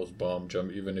Ice Palace Bomb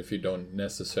Jump, even if you don't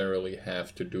necessarily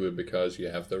have to do it because you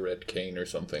have the red cane or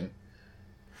something.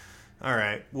 All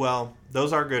right. Well,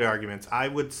 those are good arguments. I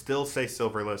would still say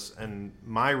Silverless, and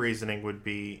my reasoning would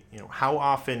be, how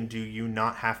often do you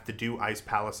not have to do Ice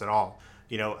Palace at all?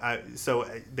 So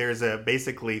there's a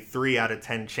basically 3 out of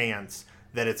 10 chance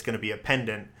that it's going to be a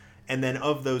pendant. And then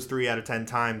of those 3 out of 10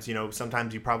 times,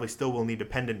 sometimes you probably still will need a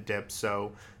pendant dip.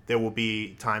 So there will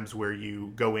be times where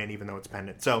you go in even though it's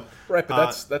pendant. So right,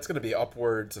 but that's going to be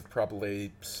upwards of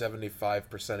probably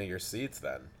 75% of your seats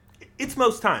then. It's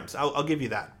most times. I'll give you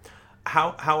that.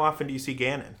 How often do you see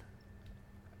Ganon?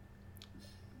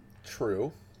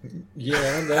 True.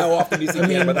 Yeah. How often do you see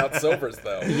Ganon without silvers,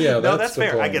 though? Yeah, that's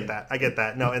fair. Point. I get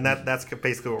that. No, and that's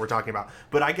basically what we're talking about.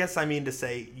 But I guess I mean to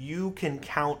say you can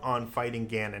count on fighting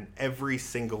Ganon every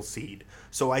single seed.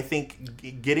 So I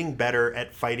think getting better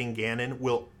at fighting Ganon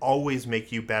will always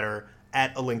make you better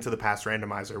at A Link to the Past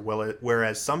randomizer.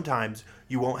 Whereas sometimes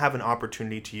you won't have an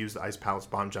opportunity to use the Ice Palace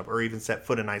bomb jump or even set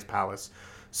foot in Ice Palace.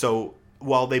 So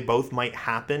while they both might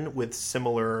happen with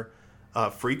similar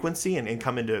frequency and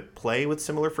come into play with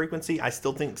similar frequency, I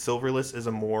still think Silverless is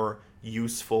a more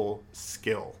useful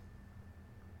skill.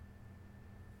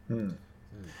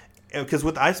 Because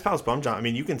with Ice Palace Bum Jump, I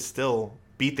mean, you can still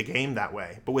beat the game that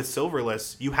way. But with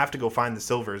Silverless, you have to go find the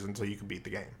silvers until you can beat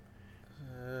the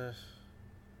game.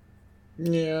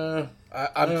 Yeah.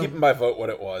 I'm keeping my vote what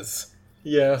it was.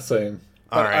 Yeah, same.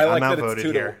 All right, I'm outvoted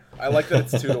here. I like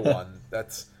that it's 2-1.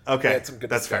 That's okay. Had some good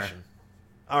discussion.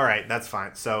 Fair. All right, that's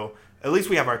fine. So at least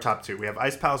we have our top 2. We have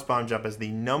Ice Palace Bomb Jump as the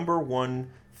number 1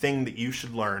 thing that you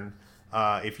should learn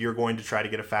if you're going to try to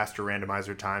get a faster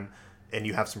randomizer time and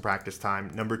you have some practice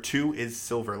time. Number 2 is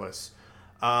Silverless.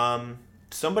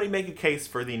 Somebody make a case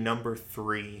for the number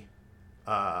 3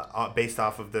 based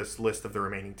off of this list of the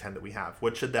remaining 10 that we have.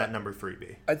 What should that number 3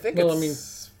 be? I think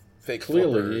it's fake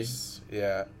flippers.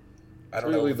 Yeah. I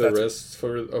don't know. The rest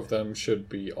of them should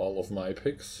be all of my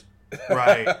picks.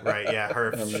 Right. Yeah,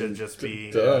 Herf should just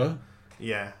be...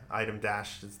 yeah, item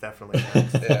dash is definitely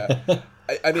next. Yeah.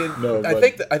 I mean, no, I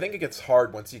think it gets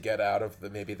hard once you get out of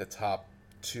maybe the top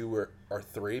 2 or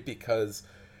 3 because,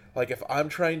 like, if I'm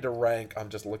trying to rank, I'm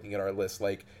just looking at our list,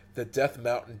 like, the Death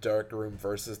Mountain Dark Room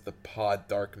versus the Pod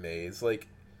Dark Maze, like,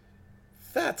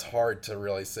 that's hard to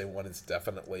really say one is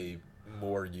definitely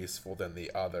more useful than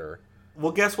the other.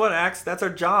 Well, guess what, Axe? That's our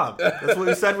job. That's what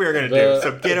we said we were going to do.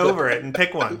 So get over it and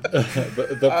pick one.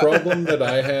 The problem that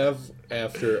I have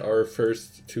after our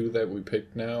first 2 that we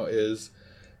picked now is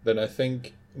that I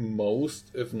think most,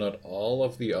 if not all,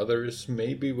 of the others,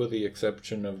 maybe with the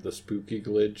exception of the spooky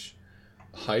glitch,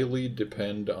 highly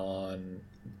depend on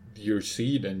your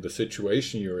seed and the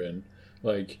situation you're in.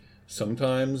 Like,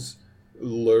 sometimes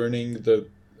learning the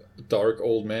Dark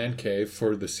Old Man Cave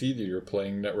for the seed you're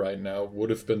playing right now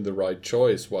would have been the right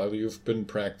choice while you've been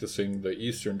practicing the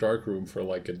Eastern Dark Room for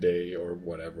like a day or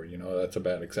whatever. That's a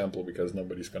bad example because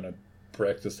nobody's going to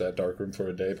practice that Dark Room for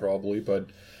a day probably, but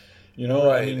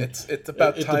right. I mean, it's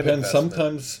about time depends. Investment.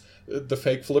 Sometimes the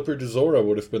Fake Flipper to Zora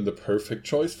would have been the perfect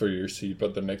choice for your seed,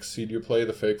 but the next seed you play,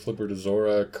 the Fake Flipper to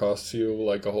Zora, costs you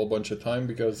like a whole bunch of time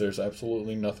because there's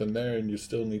absolutely nothing there and you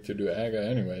still need to do Aga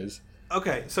anyways.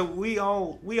 Okay, so we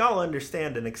all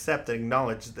understand and accept and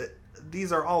acknowledge that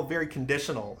these are all very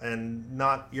conditional and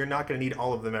you're not going to need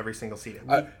all of them every single season.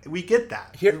 We get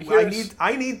that.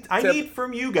 I need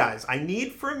from you guys. I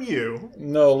need from you.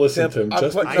 No, listen, Tim.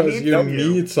 Just because you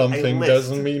need something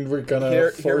doesn't mean we're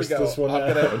gonna force this one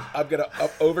out. I'm gonna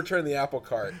overturn the apple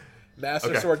cart.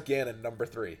 Master Sword Ganon number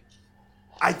 3.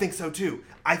 I think so too.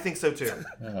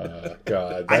 Oh,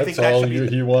 God, that's all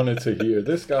he wanted to hear.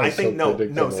 This guy.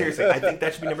 No, seriously. I think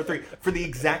that should be number 3 for the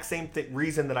exact same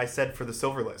reason that I said for the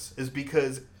Silverless is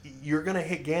because you're gonna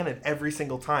hit Ganon every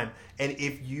single time, and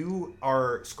if you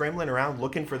are scrambling around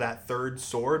looking for that third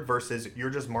sword versus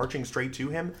you're just marching straight to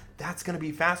him, that's gonna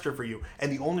be faster for you.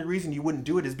 And the only reason you wouldn't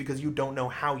do it is because you don't know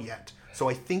how yet. So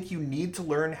I think you need to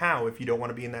learn how if you don't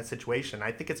want to be in that situation.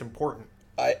 I think it's important.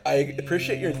 I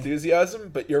appreciate your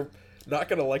enthusiasm, but you're not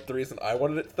going to like the reason I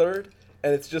wanted it 3rd.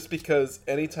 And it's just because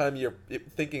anytime you're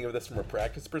thinking of this from a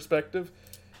practice perspective,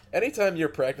 anytime you're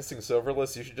practicing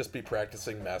Silverless, you should just be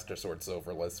practicing Master Sword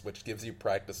Silverless, which gives you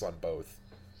practice on both.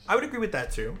 I would agree with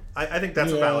that, too. I think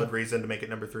that's a valid reason to make it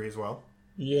number 3 as well.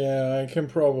 Yeah, I can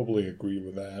probably agree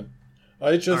with that.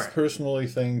 I just personally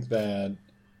think that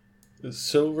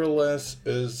Silverless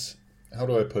is... How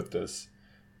do I put this?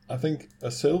 I think a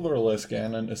Silverless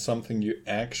Ganon is something you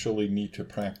actually need to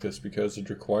practice because it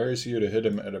requires you to hit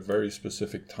him at a very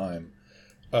specific time.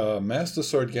 Master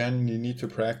Sword Ganon you need to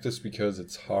practice because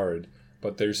it's hard,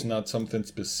 but there's not something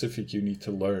specific you need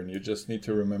to learn. You just need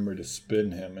to remember to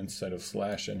spin him instead of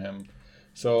slashing him.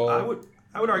 So I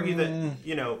would argue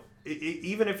that,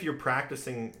 even if you're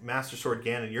practicing Master Sword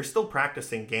Ganon, you're still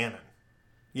practicing Ganon.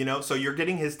 You know, so you're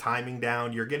getting his timing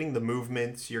down, you're getting the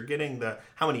movements, you're getting the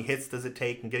how many hits does it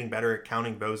take, and getting better at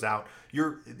counting those out.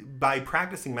 You're by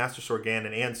practicing Master Sword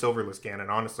Ganon and Silverless Ganon,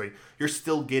 honestly, you're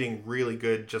still getting really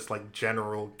good, just like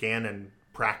general Ganon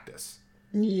practice.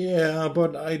 Yeah,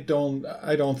 but I don't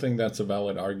think that's a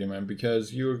valid argument,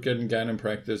 because you're getting Ganon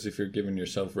practice if you're giving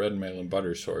yourself Red Mail and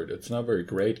Butter Sword. It's not very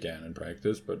great Ganon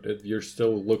practice, but you're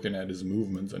still looking at his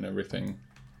movements and everything.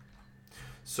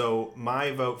 So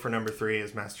my vote for number 3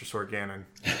 is Master Sword Ganon.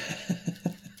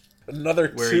 Another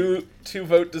two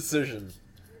vote decision.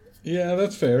 Yeah,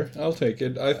 that's fair. I'll take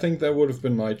it. I think that would have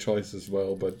been my choice as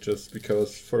well, but just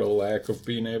because for a lack of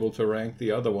being able to rank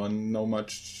the other one, no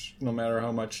matter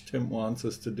how much Tim wants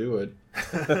us to do it.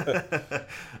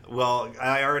 Well,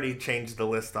 I already changed the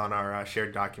list on our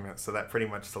shared document, so that pretty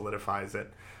much solidifies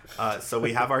it. So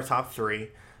we have our top 3.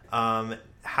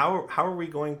 How are we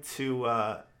going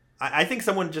to... I think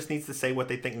someone just needs to say what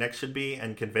they think next should be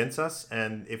and convince us.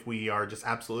 And if we are just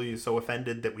absolutely so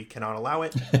offended that we cannot allow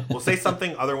it, we'll say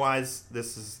something. Otherwise,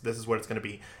 this is what it's going to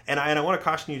be. And I want to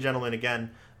caution you, gentlemen,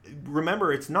 again.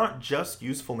 Remember, it's not just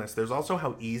usefulness. There's also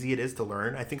how easy it is to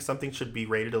learn. I think something should be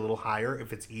rated a little higher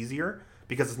if it's easier,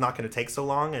 because it's not going to take so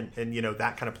long, and you know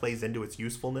that kind of plays into its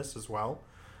usefulness as well.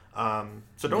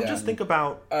 So don't just think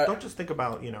about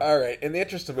you know. All right. In the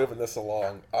interest of moving this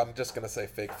along, I'm just going to say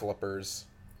fake flippers.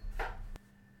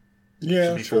 Yeah,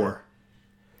 should be sure. 4.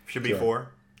 Should be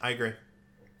 4. I agree.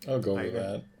 I'll go with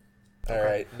that. All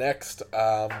right. Next,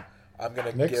 I'm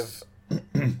going to give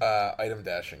item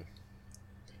dashing.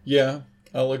 Yeah,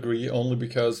 I'll agree, only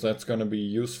because that's going to be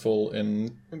useful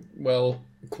in, well,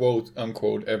 quote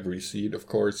unquote, every seed. Of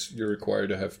course, you're required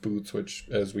to have boots, which,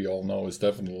 as we all know, is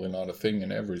definitely not a thing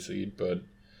in every seed, but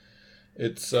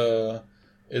it's how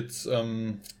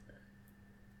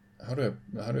do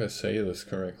I say this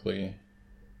correctly?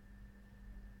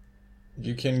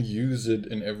 You can use it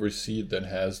in every seed that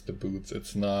has the boots.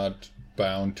 It's not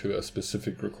bound to a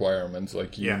specific requirements,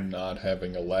 like you not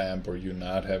having a lamp or you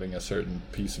not having a certain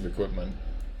piece of equipment.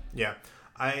 Yeah.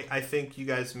 I think you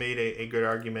guys made a good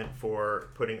argument for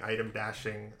putting item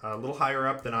dashing a little higher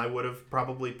up than I would have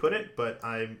probably put it, but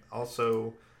I'm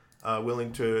also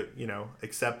willing to, you know,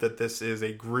 accept that this is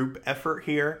a group effort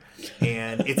here,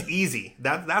 and it's easy.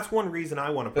 That's one reason I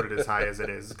want to put it as high as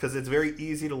it is, because it's very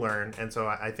easy to learn, and so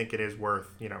I think it is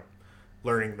worth, you know,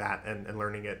 learning that and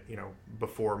learning it, you know,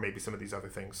 before maybe some of these other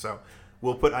things. So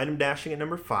we'll put item dashing at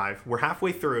number 5. We're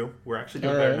halfway through. We're actually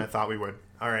doing better than I thought we would.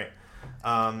 All right.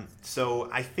 So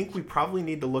I think we probably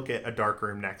need to look at a dark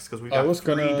room next, because we've got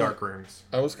 3 dark rooms.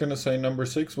 I was going to say number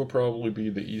 6 will probably be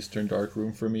the Eastern Dark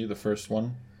Room for me, the first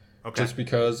one. Okay. Just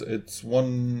because it's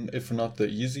one, if not the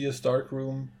easiest dark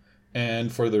room,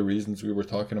 and for the reasons we were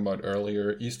talking about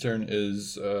earlier, Eastern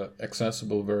is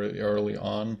accessible very early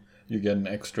on. You get an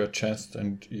extra chest,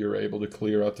 and you're able to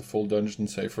clear out the full dungeon,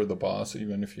 say for the boss,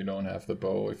 even if you don't have the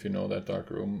bow, if you know that dark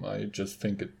room. I just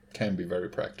think it can be very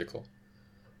practical.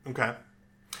 Okay.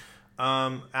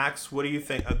 Axe, what do you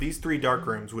think of these 3 dark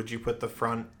rooms? Would you put the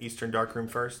front Eastern Dark Room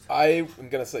first? I am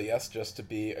gonna say yes, just to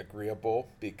be agreeable,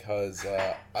 because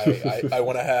I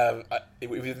want to have it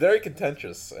would be very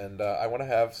contentious, and I want to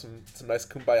have some nice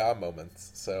kumbaya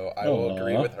moments. So I will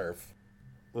agree with Herf.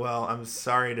 Well, I'm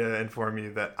sorry to inform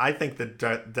you that I think the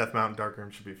Death Mountain Dark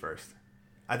Room should be first.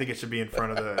 I think it should be in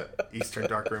front of the Eastern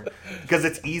Dark Room, because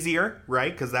it's easier,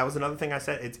 right? Because that was another thing I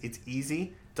said. It's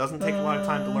easy. Doesn't take a lot of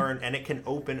time to learn, and it can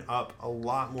open up a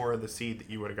lot more of the seed that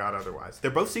you would have got otherwise.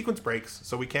 They're both sequence breaks,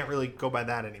 so we can't really go by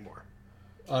that anymore.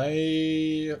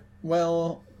 Okay.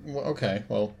 Well,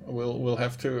 we'll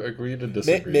have to agree to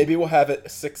disagree. Maybe we'll have it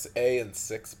 6A and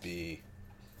 6B.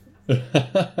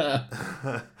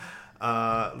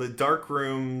 The dark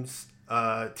rooms,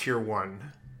 tier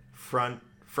 1, front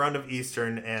of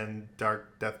Eastern and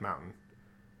Dark Death Mountain.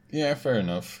 Yeah, fair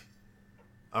enough.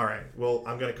 All right. Well,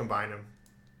 I'm going to combine them.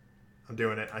 I'm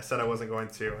doing it. I said I wasn't going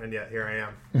to, and yet here I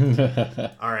am.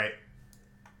 All right.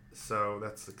 So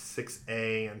that's like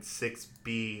 6A and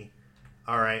 6B.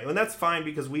 All right. And that's fine,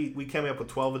 because we came up with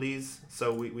 12 of these,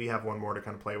 so we have one more to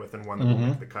kind of play with and one that will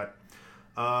make the cut.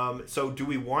 So do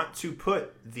we want to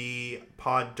put the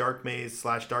Pod Dark Maze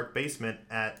 / Dark Basement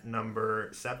at number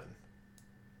 7?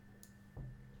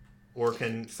 Or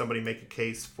can somebody make a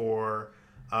case for...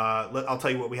 I'll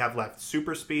tell you what we have left.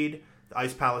 Super Speed, the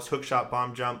Ice Palace, Hookshot,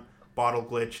 Bomb Jump, Bottle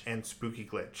Glitch, and Spooky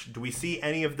Glitch. Do we see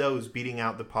any of those beating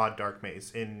out the Pod Dark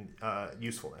Maze in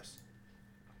usefulness?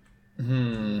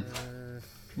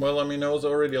 Well, I mean, I was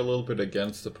already a little bit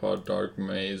against the Pod Dark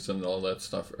Maze and all that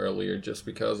stuff earlier, just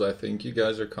because I think you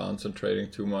guys are concentrating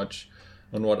too much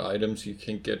on what items you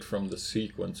can get from the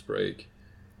sequence break.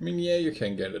 I mean, yeah, you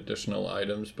can get additional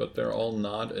items, but they're all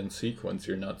not in sequence.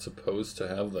 You're not supposed to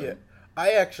have them. Yeah.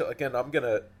 I actually, again, I'm going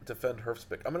to defend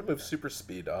Herfspick. I'm going to move Super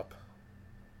Speed up.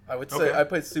 I would say I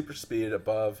put Super Speed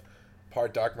above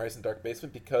Pod Dark Maze and Dark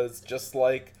Basement because just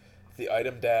like the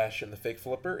item dash and the fake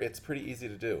flipper, it's pretty easy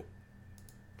to do.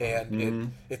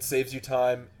 And it saves you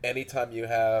time anytime you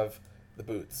have the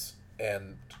boots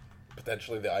and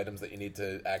potentially the items that you need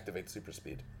to activate Super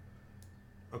Speed.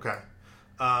 Okay.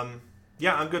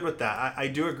 Yeah, I'm good with that. I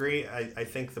do agree. I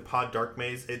think the Pod Dark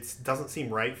Maze, it doesn't seem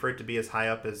right for it to be as high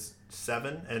up as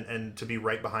 7 and to be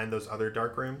right behind those other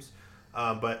dark rooms.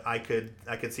 But I could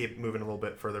see it moving a little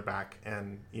bit further back.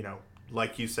 And, you know,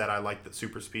 like you said, I like that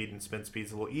Super Speed and Spin Speed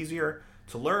is a little easier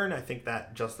to learn. I think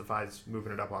that justifies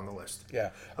moving it up on the list.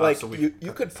 Yeah. Like, so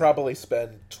you could probably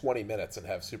spend 20 minutes and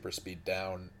have Super Speed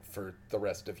down for the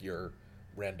rest of your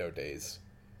rando days.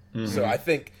 Mm-hmm. So I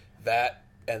think that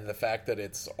and the fact that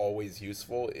it's always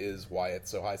useful is why it's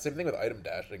so high. Same thing with item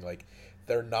dashing. Like,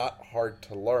 they're not hard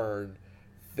to learn.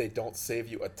 They don't save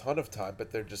you a ton of time,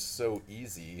 but they're just so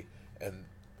easy. And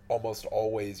almost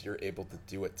always you're able to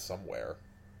do it somewhere.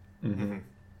 Mm-hmm.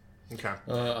 Okay.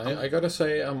 I gotta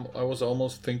say, I was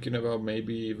almost thinking about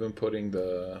maybe even putting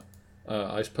the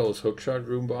Ice Palace Hookshot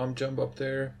Room Bomb Jump up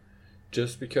there.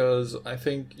 Just because I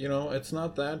think, you know, it's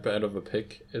not that bad of a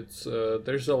pick. It's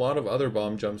there's a lot of other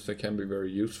bomb jumps that can be very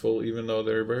useful, even though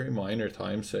they're very minor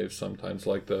time saves sometimes,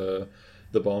 like the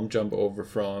bomb jump over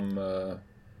from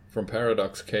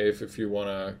Paradox Cave if you want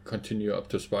to continue up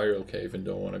to Spiral Cave and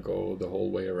don't want to go the whole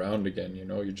way around again. You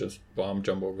know, you just bomb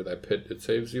jump over that pit. It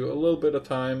saves you a little bit of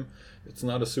time. It's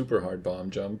not a super hard bomb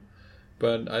jump,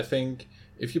 but I think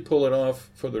if you pull it off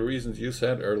for the reasons you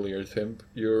said earlier, Tim,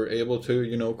 you're able to,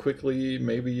 you know, quickly,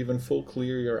 maybe even full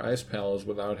clear your Ice Palace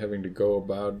without having to go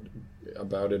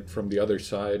about it from the other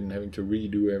side and having to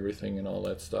redo everything and all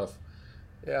that stuff.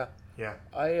 Yeah. Yeah.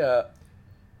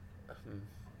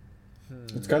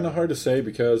 It's kind of hard to say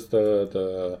because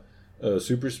the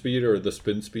Super Speed or the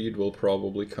Spin Speed will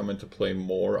probably come into play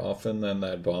more often than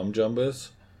that bomb jump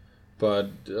is.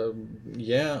 But,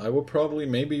 yeah, I would probably,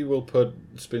 maybe we'll put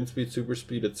Spin Speed, Super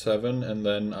Speed at 7, and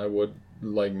then I would,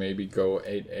 like, maybe go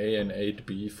 8A and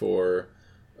 8B for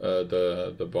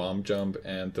the Bomb Jump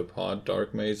and the Pod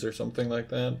Dark Maze or something like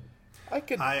that.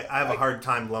 I have a hard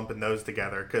time lumping those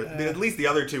together, because at least the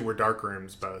other two were dark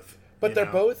rooms, both. But they're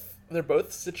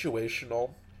both situational.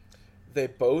 They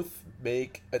both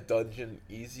make a dungeon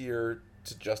easier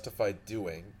to justify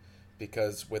doing.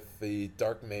 Because with the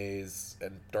Dark Maze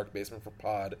and Dark Basement for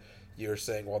Pod, you're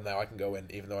saying, well, now I can go in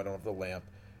even though I don't have the lamp.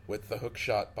 With the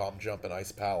Hookshot, Bomb Jump, and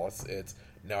Ice Palace, it's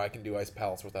now I can do Ice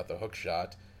Palace without the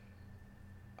Hookshot.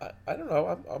 I don't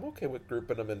know. I'm okay with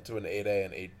grouping them into an 8A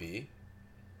and 8B.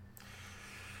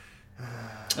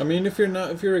 I mean, if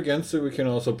you're against it, we can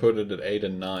also put it at 8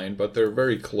 and 9, but they're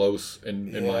very close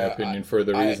in my opinion for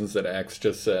the reasons that Axe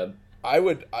just said. I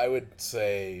would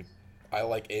say I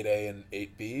like 8A and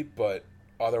 8B, but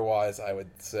otherwise I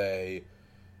would say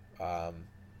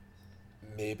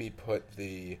maybe put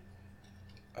the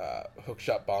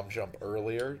Hookshot Bomb Jump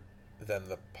earlier than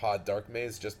the Pod Dark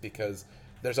Maze, just because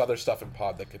there's other stuff in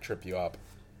Pod that could trip you up.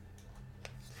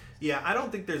 Yeah, I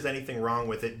don't think there's anything wrong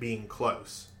with it being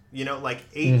close. You know, like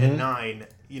 8 and 9,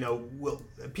 you know,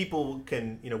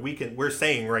 we're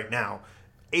saying right now,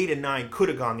 8 and 9 could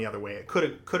have gone the other way. It could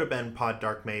have been Pod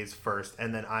Dark Maze first,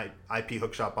 and then IP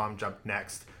Hookshot Bomb Jump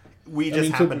next. We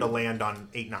just happened to land on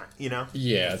 8-9, you know?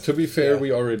 Yeah, to be fair,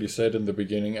 we already said in the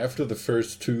beginning, after the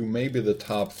first two, maybe the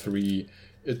top 3,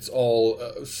 it's all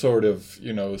sort of,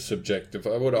 you know, subjective.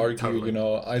 I would argue, you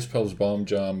know, Ice Palace Bomb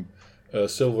Jump,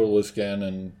 Silverless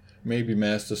Ganon, maybe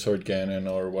Master Sword Ganon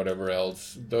or whatever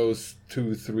else. Those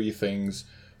 2-3 things,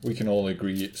 we can all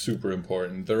agree, super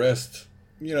important. The rest,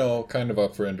 you know, kind of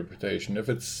up for interpretation. If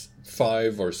it's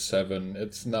 5 or 7,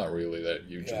 it's not really that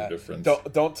huge of a difference.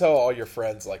 Don't tell all your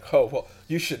friends like, oh, well,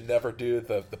 you should never do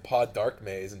the Pod Dark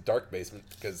Maze and Dark Basement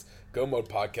because Go Mode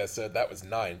Podcast said that was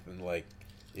 9th, and like,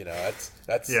 you know,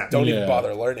 that's don't even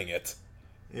bother learning it.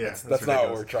 Yeah, that's not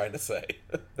what we're trying to say.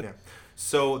 Yeah.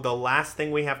 So the last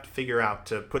thing we have to figure out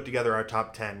to put together our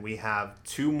top 10, we have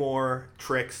 2 more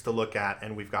tricks to look at,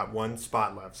 and we've got 1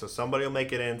 spot left. So somebody will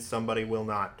make it in, somebody will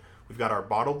not. We've got our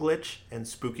Bottle Glitch and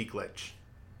Spooky Glitch.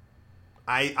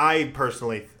 I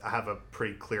personally have a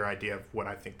pretty clear idea of what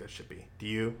I think this should be. Do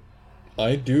you?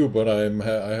 I do, but I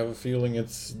have a feeling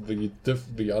it's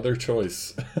the other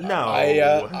choice. No,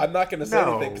 I'm not going to say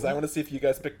anything because I want to see if you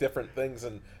guys pick different things,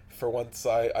 and for once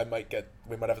we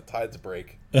might have a tides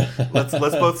break. Let's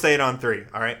both say it on 3.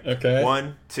 All right. Okay.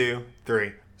 1, 2,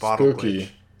 3. Bottle Spooky. Glitch.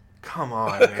 Come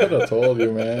on, Could man. have told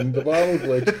you, man. The bottle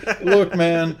glitch. Look,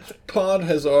 man, Pod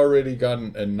has already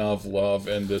gotten enough love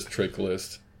in this trick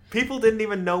list. People didn't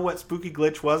even know what Spooky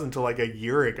Glitch was until like a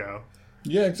year ago.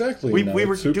 Yeah, exactly. We No,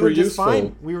 were it's super doing just useful.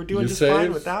 fine. We were doing You just save-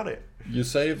 fine without it. You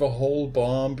save a whole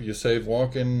bomb, you save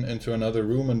walking into another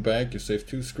room and back, you save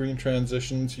 2 screen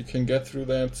transitions, you can get through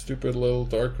that stupid little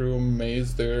darkroom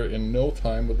maze there in no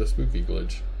time with the Spooky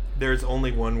Glitch. There's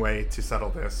only one way to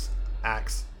settle this.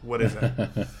 Axe. What is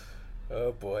it?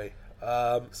 Oh boy.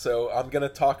 So I'm gonna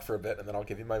talk for a bit and then I'll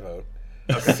give you my vote.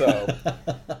 So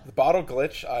the bottle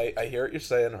glitch, I hear what you're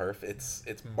saying, Herf. It's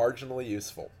marginally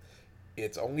useful.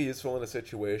 It's only useful in a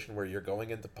situation where you're going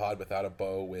into pod without a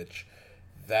bow, which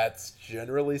that's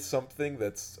generally something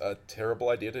that's a terrible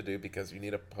idea to do because you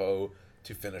need a bow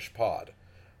to finish pod.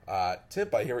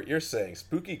 Timp, I hear what you're saying.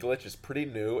 Spooky glitch is pretty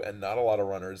new and not a lot of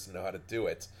runners know how to do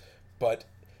it. But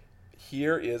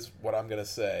here is what I'm gonna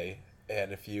say.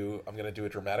 And I'm going to do a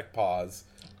dramatic pause.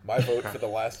 My vote for the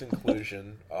last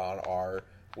inclusion on our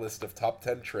list of top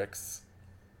 10 tricks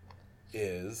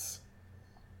is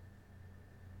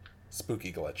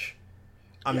Spooky Glitch.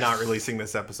 I'm not releasing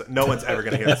this episode. No one's ever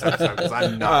going to hear this episode because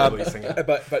I'm not releasing it.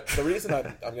 But the reason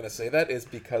I'm going to say that is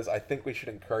because I think we should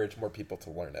encourage more people to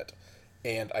learn it.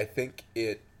 And I think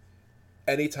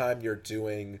anytime you're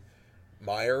doing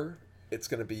Mire, it's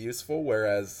going to be useful,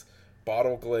 whereas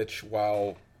Bottle Glitch,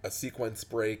 while a sequence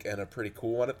break and a pretty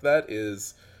cool one at that,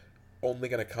 is only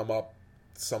going to come up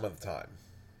some of the time.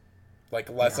 Like,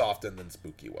 less often than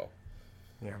Spooky will.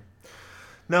 Yeah.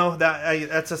 No,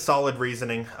 that's a solid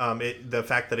reasoning. The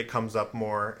fact that it comes up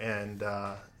more, and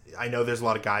I know there's a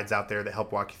lot of guides out there that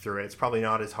help walk you through it. It's probably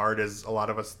not as hard as a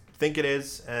lot of us think it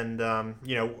is, and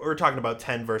we're talking about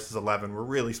 10 versus 11. We're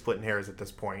really splitting hairs at this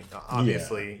point.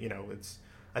 Obviously,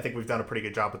 I think we've done a pretty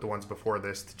good job with the ones before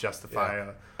this to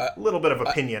justify a little bit of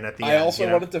opinion at the end. I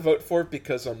also wanted to vote for it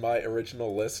because on my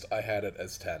original list, I had it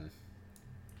as 10.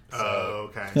 So,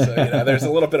 okay. So, there's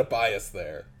a little bit of bias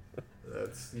there.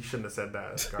 You shouldn't have said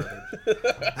that. It's garbage.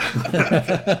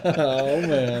 Oh,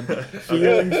 man.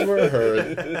 Feelings were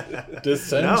hurt.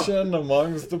 Dissension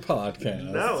amongst the podcast.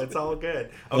 No, it's all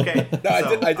good. Okay. No,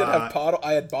 I did have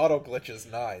I had bottle glitches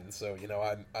 9, so,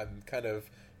 I'm kind of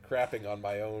crapping on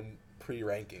my own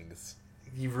pre-rankings.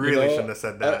 You really shouldn't have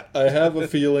said that. I have a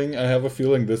feeling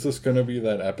this is going to be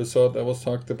that episode that was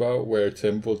talked about where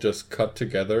Tim will just cut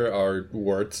together our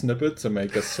word snippets and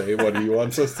make us say what he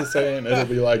wants us to say, and it'll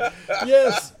be like,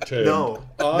 yes, Tim,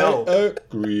 I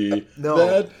agree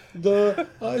that the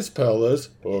Ice Palace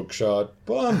hookshot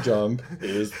bomb jump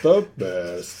is the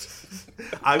best.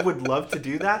 I would love to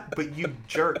do that, but you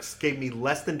jerks gave me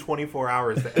less than 24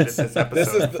 hours to edit this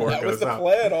episode before it goes up. That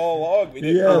was the plan all along.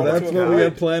 That's what we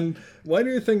had planned. Why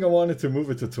do you think I wanted to move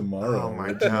it to tomorrow? Oh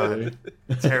my god.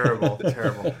 Terrible.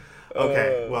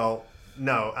 Okay, well,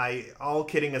 no, all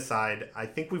kidding aside, I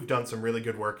think we've done some really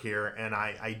good work here, and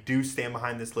I do stand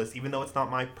behind this list. Even though it's not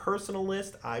my personal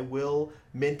list, I will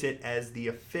mint it as the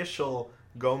official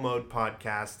Go Mode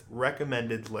Podcast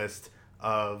recommended list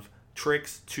of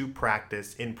tricks to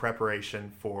practice in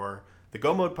preparation for the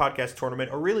Go Mode Podcast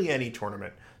tournament, or really any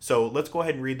tournament. So let's go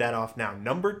ahead and read that off now.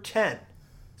 Number 10,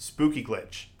 Spooky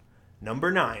Glitch.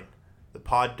 Number 9, the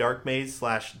Pod Dark Maze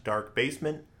 / Dark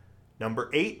Basement.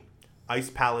 Number 8, Ice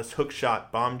Palace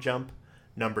Hookshot Bomb Jump.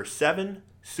 Number 7,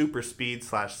 Super Speed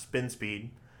 / Spin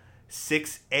Speed.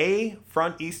 6A,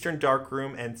 Front Eastern Dark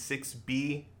Room, and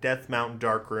 6B, Death Mountain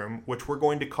Dark Room, which we're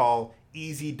going to call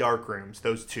Easy Dark Rooms,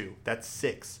 those two. That's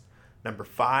 6. Number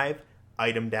 5,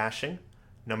 Item Dashing.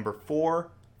 Number 4,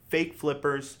 Fake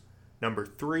Flippers. Number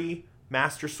 3,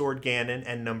 Master Sword Ganon.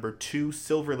 And number 2,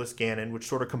 Silverless Ganon, which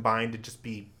sort of combined to just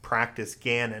be Practice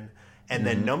Ganon. And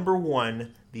then number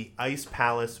 1, the Ice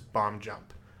Palace Bomb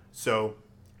Jump. So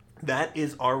that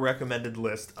is our recommended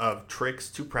list of tricks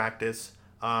to practice.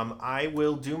 I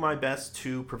will do my best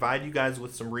to provide you guys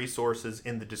with some resources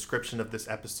in the description of this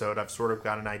episode. I've sort of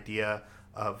got an idea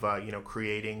of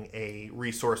creating a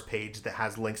resource page that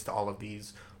has links to all of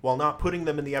these, while not putting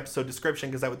them in the episode description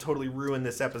because that would totally ruin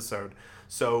this episode.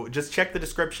 So just check the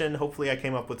description. Hopefully I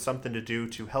came up with something to do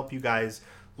to help you guys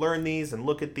learn these and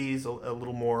look at these a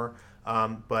little more.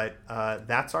 But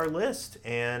that's our list,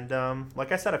 and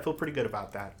like I said, I feel pretty good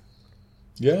about that.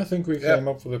 Yeah, I think we came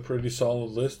up with a pretty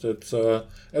solid list. It's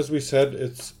as we said,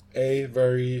 it's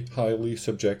very highly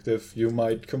subjective. You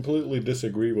might completely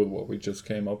disagree with what we just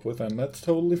came up with, and that's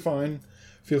totally fine.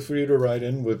 Feel free to write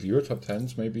in with your top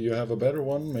 10s. Maybe you have a better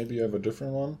one. Maybe you have a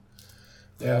different one.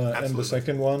 And the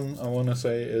second one I want to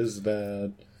say is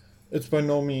that it's by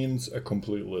no means a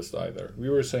complete list either. We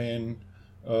were saying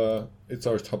it's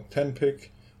our top 10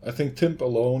 pick. I think Timp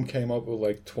alone came up with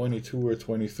like 22 or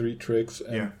 23 tricks,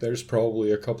 and there's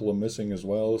probably a couple of missing as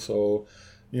well. So,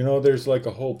 there's like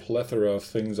a whole plethora of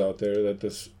things out there that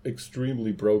this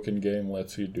extremely broken game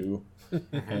lets you do.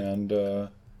 And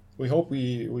we hope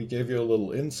we gave you a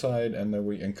little insight, and that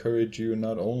we encourage you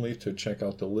not only to check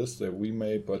out the list that we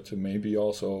made, but to maybe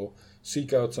also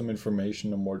seek out some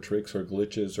information on more tricks or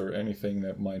glitches or anything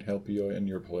that might help you in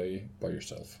your play by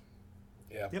yourself.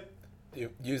 Yeah. Yep. You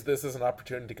use this as an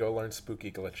opportunity to go learn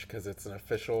Spooky Glitch, because it's an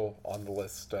official on the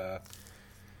list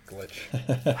glitch.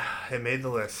 It made the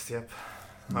list. Yep.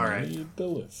 All right. Made the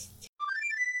list.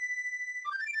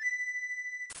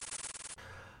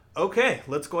 Okay,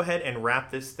 let's go ahead and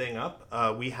wrap this thing up.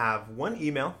 We have one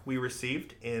email we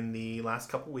received in the last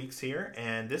couple weeks here,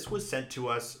 and this was sent to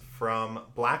us from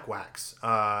Black Wax,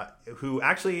 who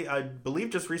actually, I believe,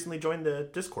 just recently joined the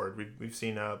Discord. We've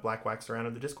seen Black Wax around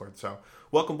in the Discord. So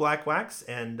welcome, Black Wax,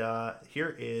 and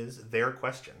here is their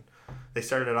question. They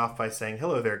started it off by saying,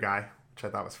 "Hello there, guy," which I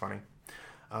thought was funny.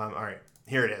 All right,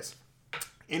 here it is.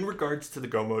 In regards to the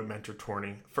Go Mode Mentor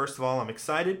Tourney, first of all, I'm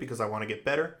excited because I want to get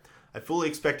better. I fully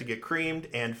expect to get creamed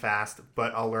and fast,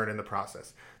 but I'll learn in the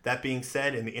process. That being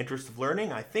said, in the interest of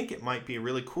learning, I think it might be a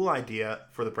really cool idea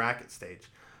for the bracket stage.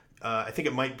 I think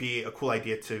it might be a cool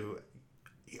idea to...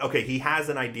 Okay, he has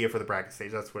an idea for the bracket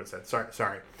stage. That's what it said.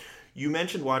 Sorry. You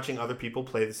mentioned watching other people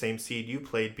play the same seed you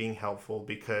played being helpful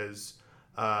because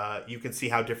you can see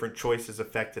how different choices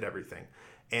affected everything.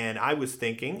 And I was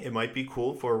thinking it might be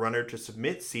cool for a runner to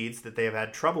submit seeds that they have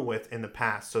had trouble with in the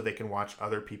past so they can watch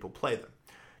other people play them.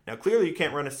 Now, clearly you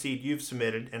can't run a seed you've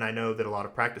submitted, and I know that a lot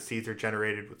of practice seeds are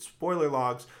generated with spoiler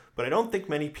logs, but I don't think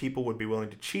many people would be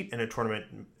willing to cheat in a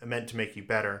tournament meant to make you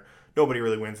better. Nobody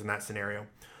really wins in that scenario.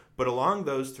 But along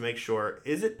those, to make sure,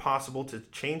 is it possible to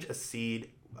change a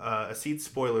seed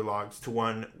spoiler logs to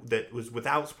one that was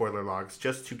without spoiler logs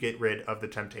just to get rid of the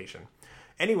temptation?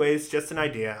 Anyways, just an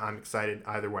idea. I'm excited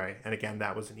either way. And again,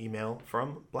 that was an email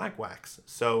from Black Wax.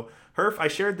 So, Herf, I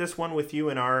shared this one with you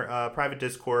in our private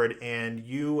Discord, and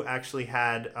you actually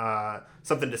had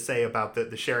something to say about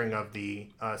the sharing of the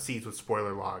seeds with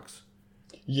spoiler logs.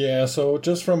 Yeah, so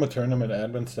just from a tournament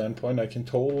admin standpoint, I can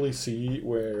totally see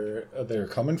where they're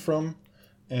coming from,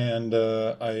 and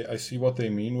I see what they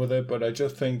mean with it, but I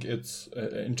just think it's,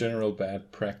 in general,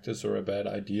 bad practice or a bad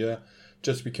idea,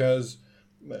 just because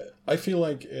I feel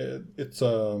like it's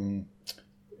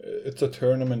a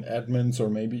tournament admin's or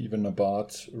maybe even a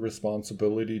bot's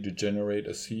responsibility to generate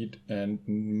a seed, and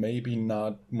maybe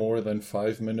not more than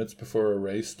 5 minutes before a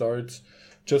race starts,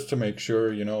 just to make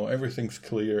sure, everything's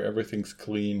clear, everything's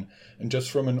clean, and just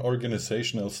from an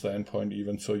organizational standpoint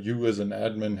even, so you as an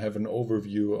admin have an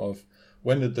overview of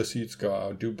when did the seeds go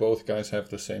out, do both guys have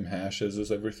the same hashes,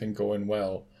 is everything going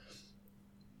well?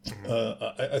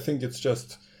 I think it's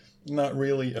just not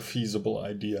really a feasible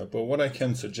idea, but what I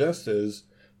can suggest is,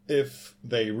 if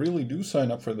they really do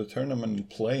sign up for the tournament and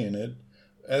play in it,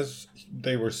 as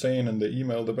they were saying in the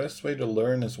email, the best way to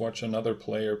learn is watch another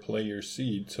player play your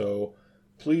seed. So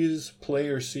please play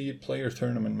your seed, play your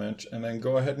tournament match, and then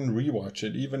go ahead and rewatch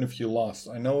it, even if you lost.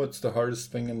 I know it's the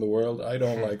hardest thing in the world. I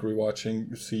don't like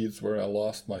rewatching seeds where I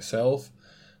lost myself,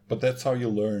 but that's how you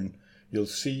learn. You'll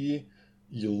see,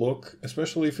 you look,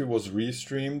 especially if it was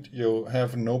restreamed, you'll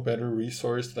have no better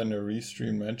resource than a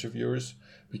restream match of yours,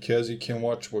 because you can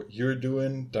watch what you're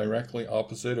doing directly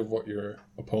opposite of what your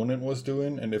opponent was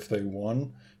doing, and if they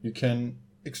won, you can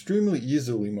extremely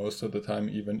easily, most of the time,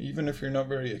 even if you're not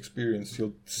very experienced,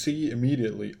 you'll see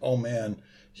immediately, oh man,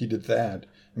 he did that,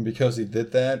 and because he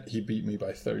did that, he beat me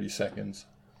by 30 seconds.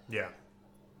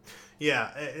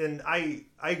 Yeah, and I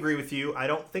agree with you. I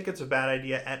don't think it's a bad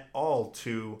idea at all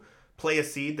to play a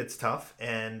seed that's tough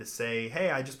and say, hey,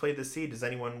 I just played this seed, does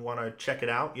anyone want to check it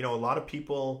out? A lot of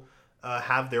people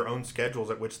have their own schedules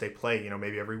at which they play,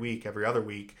 maybe every week, every other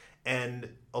week. And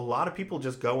a lot of people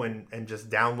just go and just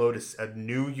download a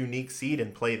new unique seed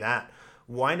and play that.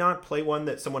 Why not play one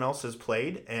that someone else has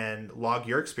played and log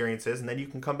your experiences, and then you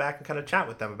can come back and kind of chat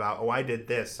with them about, oh, I did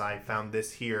this, I found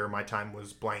this here, my time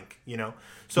was blank,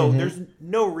 So there's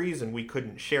no reason we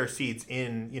couldn't share seeds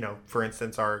in, for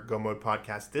instance, our Go Mode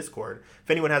Podcast Discord.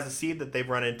 If anyone has a seed that they've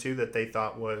run into that they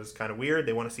thought was kind of weird,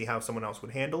 they want to see how someone else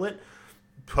would handle it,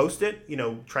 post it,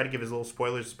 try to give as little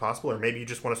spoilers as possible, or maybe you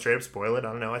just want to straight up spoil it.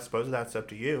 I don't know. I suppose that's up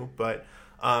to you, but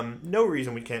no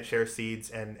reason we can't share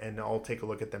seeds and all take a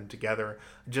look at them together.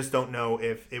 Just don't know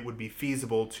if it would be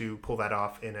feasible to pull that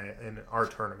off in our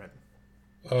tournament.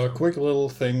 Quick little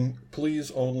thing,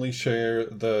 please only share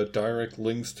the direct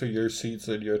links to your seeds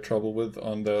that you had trouble with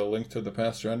on the link to the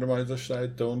past randomizer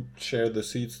site. Don't share the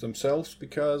seeds themselves,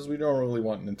 because we don't really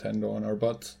want Nintendo on our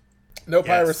butts. No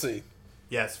piracy.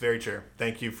 Yes, very true.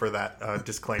 Thank you for that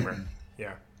disclaimer.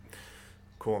 Yeah.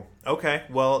 Cool. Okay,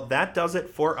 well, that does it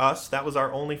for us. That was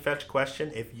our only fetch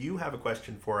question. If you have a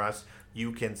question for us,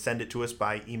 you can send it to us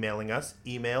by emailing us,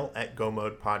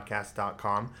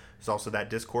 email@gomodepodcast.com. There's also that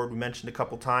Discord we mentioned a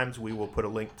couple times. We will put a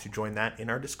link to join that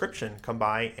in our description. Come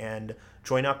by and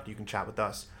join up. You can chat with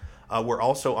us. We're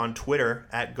also on Twitter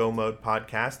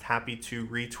 @GoModePodcast. Happy to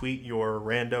retweet your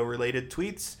rando-related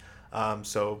tweets,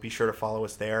 so be sure to follow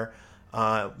us there.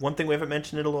 One thing we haven't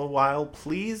mentioned in a little while,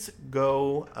 please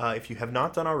go, if you have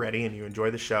not done already and you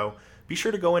enjoy the show, be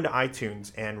sure to go into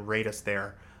iTunes and rate us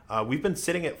there. We've been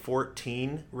sitting at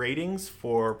 14 ratings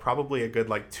for probably a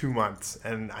good 2 months,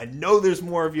 and I know there's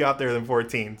more of you out there than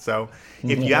 14. So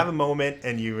if you have a moment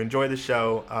and you enjoy the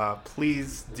show,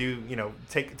 please do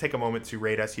take a moment to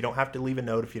rate us. You don't have to leave a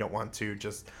note if you don't want to.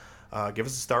 Just give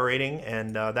us a star rating,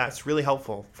 and that's really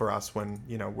helpful for us when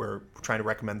we're trying to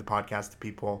recommend the podcast to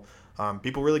people.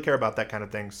 People really care about that kind of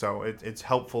thing, so it's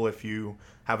helpful if you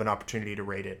have an opportunity to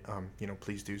rate it.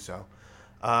 Please do so.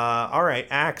 All right,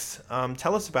 Axe,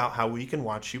 tell us about how we can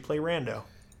watch you play Rando.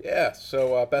 Yeah,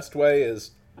 so best way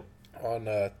is on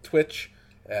Twitch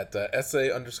at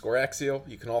SA_Axial.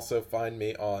 You can also find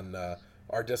me on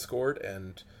our Discord,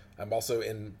 and I'm also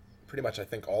in pretty much, I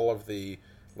think, all of the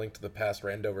Link to the Past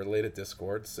Rando-related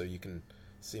Discords, so you can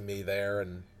see me there,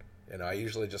 and I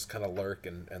usually just kind of lurk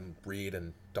and read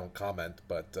and don't comment,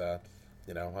 but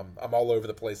I'm all over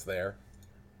the place there.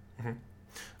 Mm-hmm.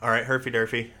 All right, Herfy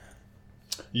Durfy.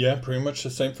 Yeah, pretty much the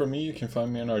same for me. You can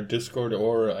find me in our Discord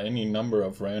or any number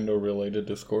of Rando-related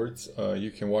Discords.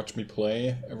 You can watch me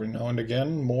play every now and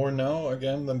again, more now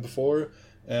again than before,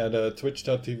 at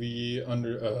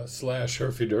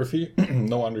twitch.tv/Herfy Durfy.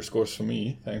 No underscores for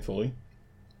me, thankfully.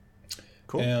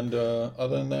 Cool. And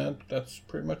other than that, that's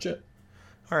pretty much it.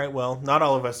 All right, well, not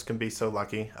all of us can be so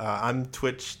lucky. I'm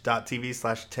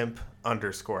twitch.tv/Timp_.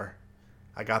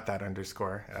 I got that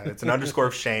underscore. It's an underscore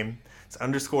of shame. It's an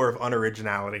underscore of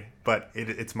unoriginality, but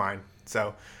it's mine.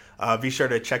 So be sure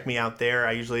to check me out there.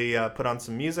 I usually put on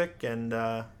some music and,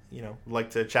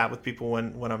 like to chat with people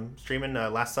when I'm streaming.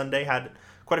 Last Sunday had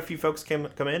quite a few folks come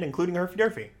in, including Herfy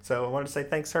Durfy. So I wanted to say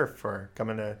thanks, Herf, for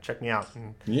coming to check me out.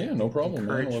 And yeah, no problem.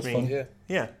 Encourage me. Fun.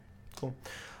 Yeah, cool.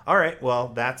 All right, well,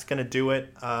 that's going to do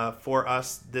it for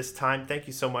us this time. Thank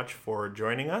you so much for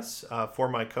joining us. For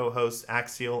my co-hosts,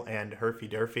 Axial and Herfy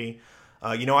Durfy.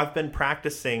 I've been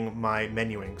practicing my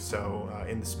menuing, so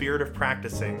in the spirit of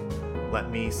practicing, let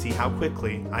me see how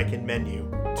quickly I can menu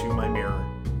to my mirror.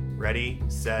 Ready,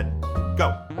 set,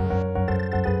 go!